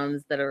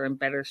moms that are in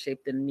better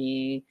shape than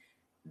me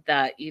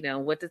that, you know,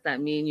 what does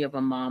that mean? You have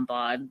a mom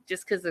bod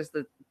just because there's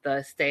the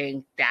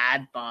saying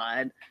dad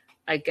bod.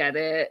 I get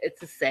it.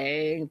 It's a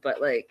saying,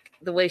 but like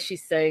the way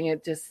she's saying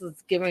it just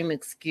is giving an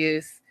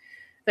excuse.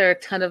 There are a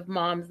ton of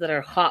moms that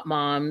are hot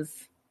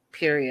moms,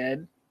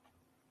 period.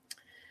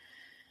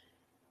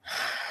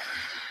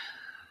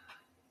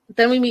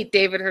 Then we meet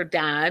David, her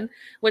dad,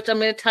 which I'm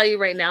going to tell you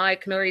right now, I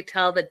can already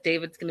tell that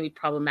David's going to be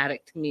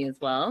problematic to me as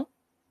well.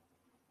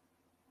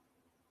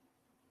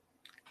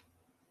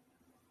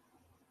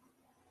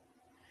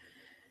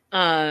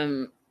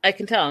 I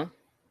can tell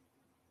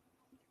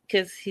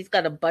because he's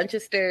got a bunch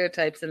of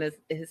stereotypes in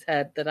his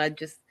head that I'm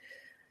just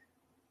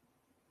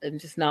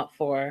not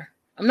for.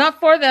 I'm not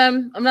for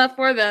them,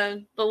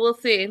 but we'll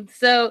see.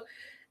 So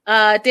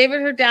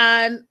David, her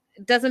dad,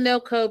 doesn't know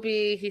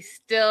Kobe. He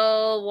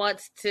still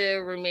wants to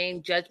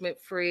remain judgment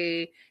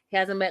free. He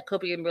hasn't met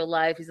Kobe in real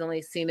life. He's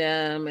only seen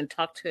him and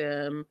talked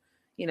to him,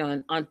 you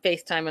know, on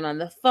FaceTime and on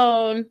the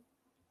phone.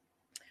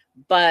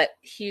 But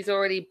he's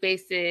already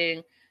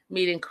basing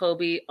meeting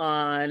Kobe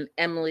on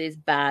Emily's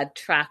bad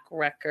track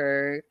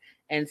record.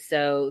 And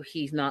so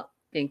he's not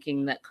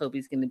thinking that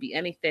Kobe's going to be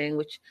anything,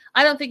 which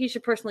I don't think you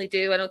should personally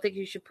do. I don't think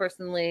you should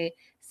personally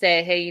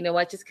say, hey, you know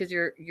what, just because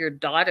your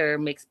daughter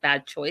makes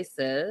bad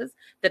choices,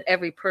 that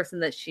every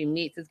person that she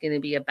meets is going to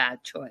be a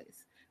bad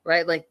choice,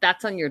 right? Like,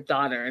 that's on your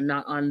daughter and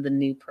not on the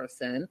new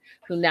person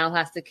who now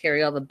has to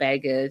carry all the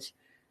baggage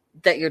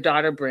that your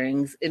daughter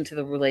brings into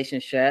the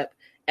relationship.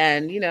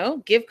 And, you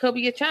know, give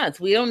Kobe a chance.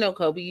 We don't know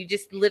Kobe. You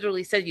just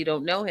literally said you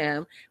don't know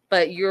him,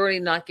 but you're already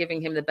not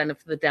giving him the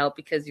benefit of the doubt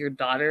because your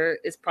daughter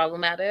is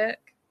problematic.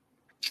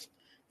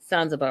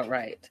 Sounds about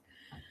right.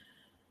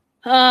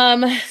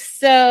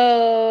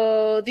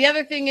 So the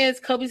other thing is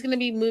Kobe's going to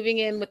be moving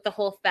in with the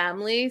whole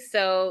family.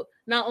 So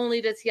not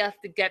only does he have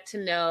to get to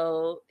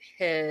know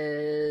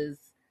his,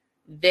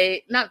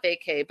 not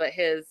vacay, but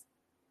his,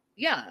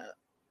 yeah,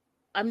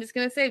 I'm just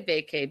going to say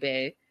vacay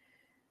bae.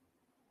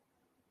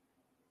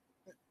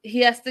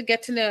 He has to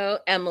get to know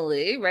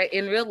Emily, right,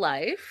 in real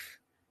life.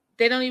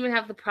 They don't even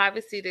have the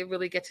privacy to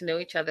really get to know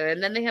each other.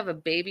 And then they have a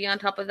baby on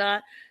top of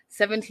that,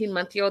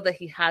 17-month-old that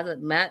he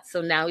hasn't met. So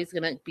now he's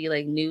going to be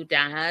like new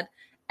dad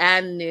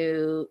and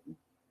new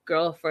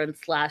girlfriend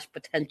 /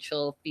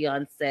 potential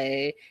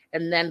fiance.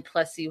 And then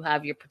plus you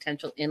have your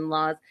potential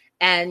in-laws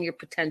and your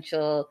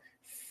potential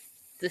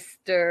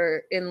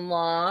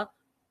sister-in-law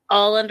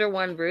all under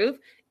one roof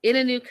in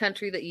a new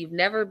country that you've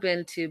never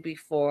been to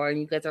before. And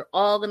you guys are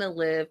all going to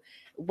live.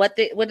 What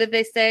did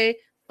they say?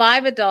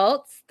 5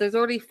 adults. There's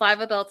already 5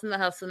 adults in the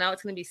house. So now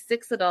it's going to be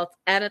 6 adults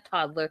and a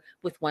toddler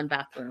with 1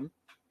 bathroom.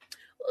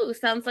 Ooh,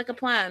 sounds like a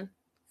plan.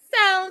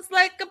 Sounds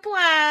like a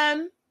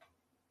plan.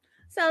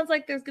 Sounds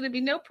like there's going to be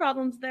no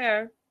problems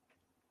there.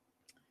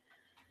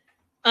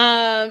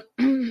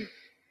 They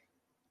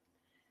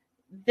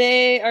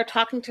are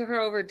talking to her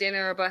over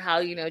dinner about how,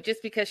 you know,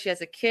 just because she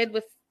has a kid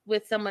with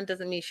someone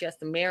doesn't mean she has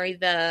to marry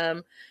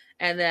them.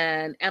 And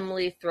then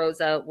Emily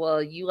throws out,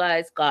 well, you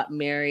guys got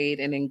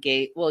married and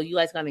engaged. Well, you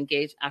guys got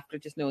engaged after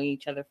just knowing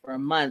each other for a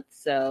month.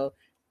 So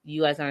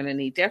you guys aren't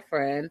any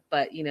different.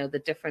 But, you know, the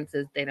difference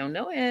is they don't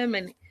know him.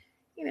 And,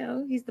 you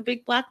know, he's the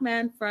big black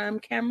man from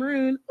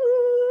Cameroon.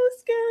 Ooh,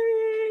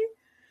 scary.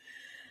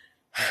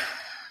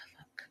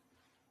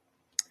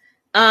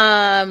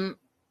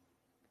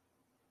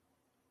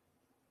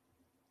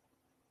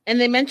 And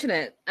they mention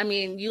it. I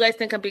mean, you guys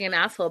think I'm being an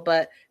asshole,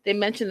 but they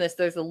mention this.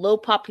 There's a low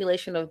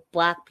population of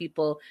Black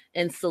people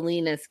in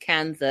Salinas,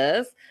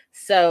 Kansas.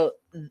 So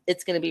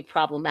it's going to be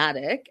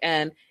problematic.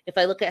 And if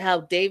I look at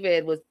how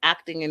David was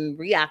acting and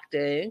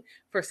reacting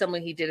for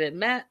someone he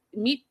didn't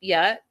meet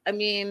yet, I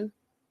mean,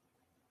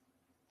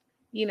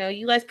 you know,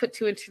 you guys put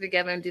 2 and 2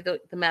 together and do the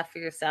math for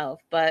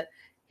yourself. But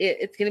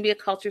it's going to be a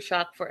culture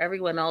shock for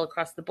everyone all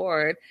across the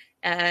board.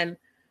 And,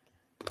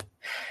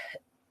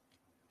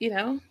 you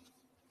know,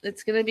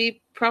 it's going to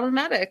be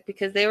problematic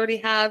because they already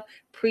have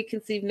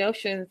preconceived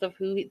notions of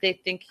who they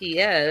think he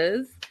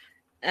is.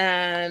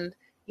 And,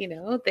 you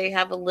know, they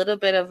have a little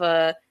bit of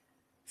a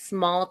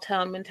small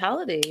town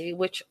mentality,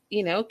 which,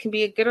 you know, can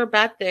be a good or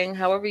bad thing,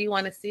 however you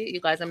want to see it,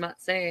 you guys. I'm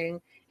not saying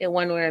it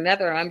one way or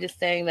another. I'm just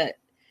saying that,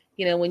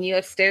 you know, when you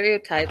have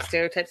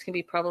stereotypes can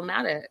be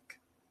problematic.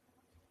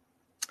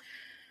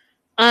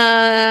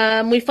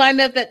 We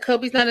find out that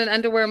Kobe's not an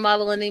underwear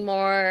model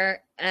anymore.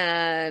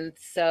 And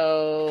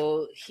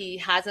so he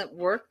hasn't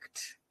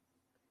worked,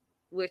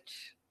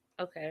 which,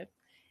 okay.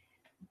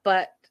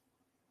 But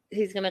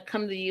he's going to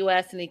come to the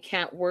U.S. and he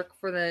can't work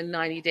for the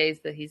 90 days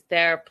that he's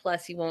there.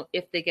 Plus, he won't,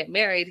 if they get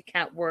married, he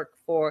can't work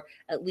for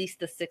at least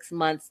the 6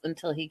 months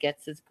until he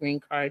gets his green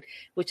card,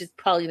 which is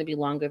probably going to be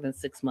longer than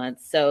 6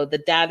 months. So the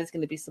dad is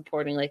going to be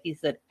supporting, like he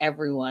said,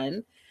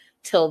 everyone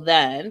till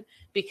then,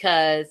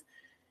 because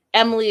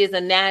Emily is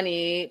a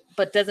nanny,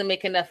 but doesn't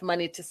make enough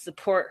money to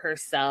support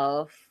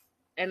herself.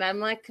 And I'm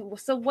like,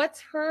 so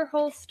what's her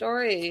whole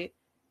story?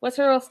 What's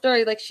her whole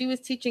story? Like, she was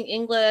teaching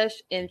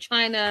English in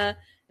China,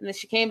 and then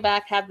she came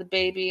back, had the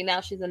baby.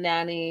 Now she's a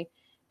nanny,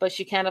 but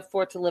she can't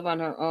afford to live on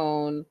her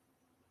own.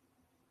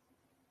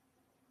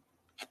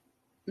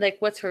 Like,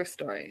 what's her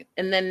story?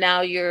 And then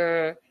now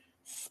you're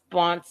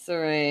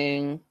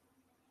sponsoring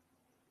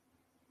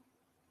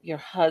your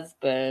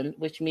husband,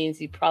 which means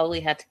you probably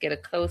had to get a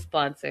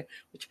co-sponsor,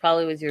 which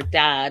probably was your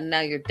dad. Now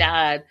your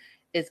dad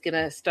is going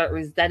to start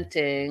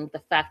resenting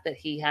the fact that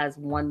he has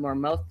one more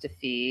mouth to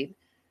feed.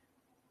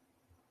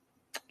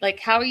 Like,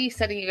 how are you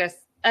setting you guys?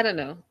 I don't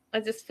know. I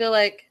just feel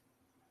like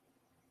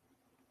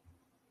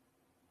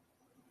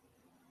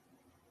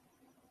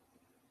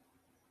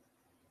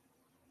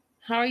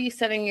how are you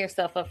setting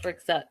yourself up for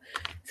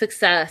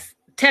success?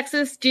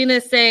 Texas Gina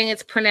is saying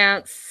it's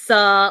pronounced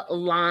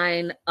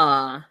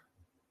Salina.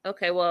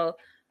 Okay, well,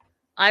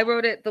 I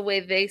wrote it the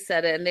way they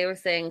said it, and they were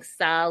saying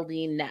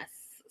Salines.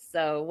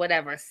 So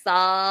whatever.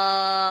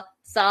 Salina,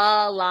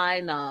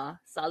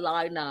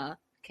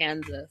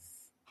 Kansas.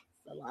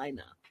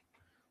 Salina.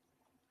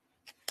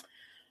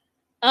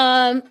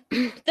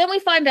 Then we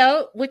find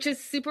out, which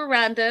is super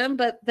random,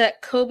 but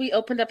that Kobe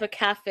opened up a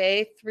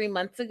cafe 3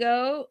 months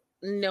ago,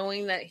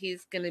 knowing that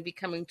he's going to be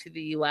coming to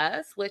the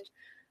US, which,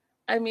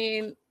 I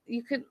mean,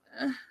 you could,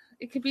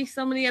 it could be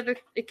so many other,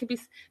 it could be,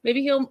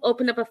 maybe he'll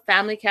open up a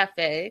family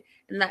cafe,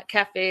 and that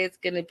cafe is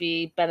going to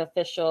be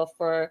beneficial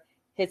for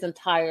his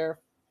entire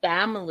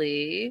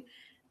family.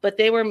 But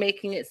they were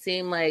making it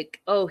seem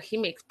like, oh, he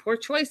makes poor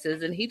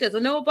choices and he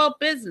doesn't know about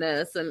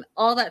business and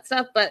all that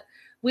stuff. But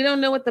we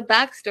don't know what the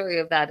backstory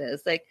of that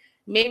is. Like,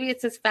 maybe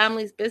it's his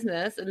family's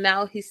business, and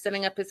now he's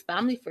setting up his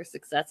family for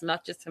success,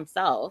 not just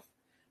himself.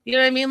 You know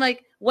what I mean?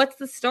 Like, what's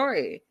the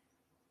story?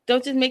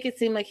 Don't just make it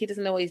seem like he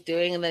doesn't know what he's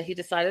doing, and then he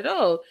decided,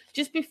 oh,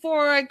 just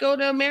before I go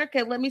to America,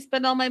 let me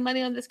spend all my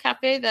money on this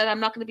cafe that I'm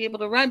not going to be able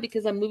to run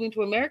because I'm moving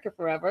to America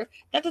forever.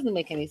 That doesn't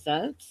make any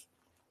sense.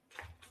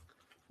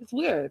 It's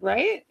weird,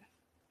 right?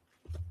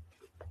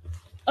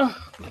 Oh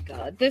my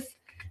God. This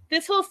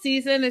whole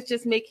season is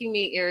just making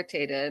me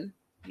irritated,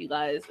 you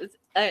guys.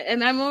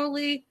 And I'm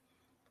only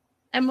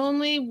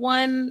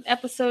one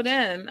episode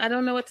in. I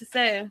don't know what to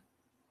say.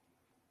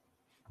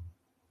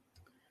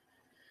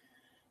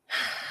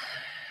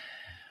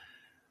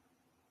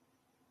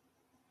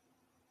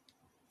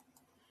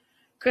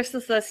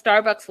 Crystal says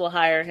Starbucks will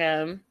hire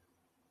him.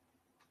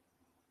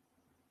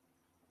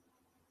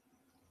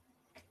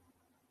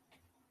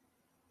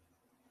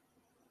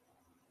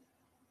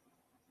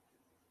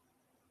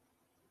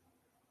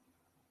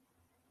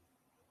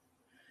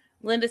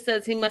 Linda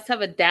says he must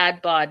have a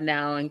dad bod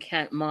now and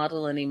can't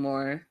model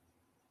anymore.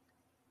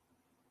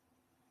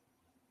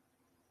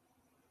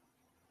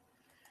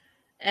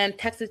 And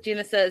Texas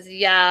Gina says,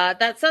 yeah,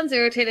 that sounds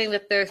irritating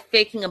that they're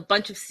faking a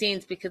bunch of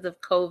scenes because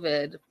of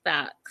COVID.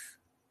 Facts.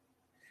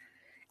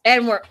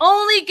 And we're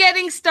only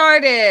getting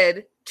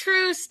started.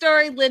 True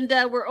story,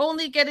 Linda. We're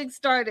only getting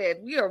started.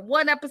 We are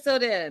one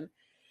episode in.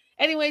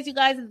 Anyways, you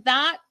guys,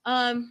 that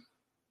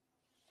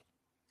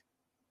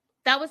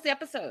was the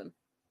episode.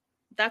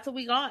 That's what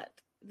we got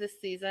this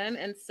season.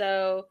 And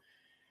so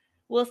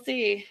we'll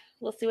see.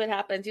 We'll see what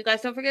happens. You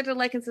guys don't forget to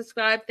like and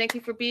subscribe. Thank you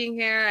for being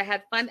here. I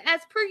had fun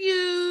as per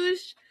usual.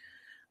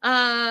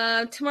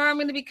 Tomorrow I'm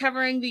going to be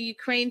covering the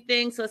Ukraine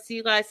thing. So I'll see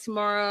you guys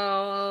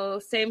tomorrow.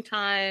 Same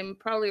time,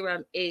 probably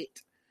around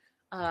 8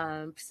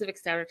 Pacific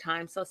Standard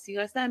Time. So I'll see you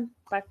guys then.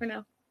 Bye for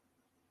now.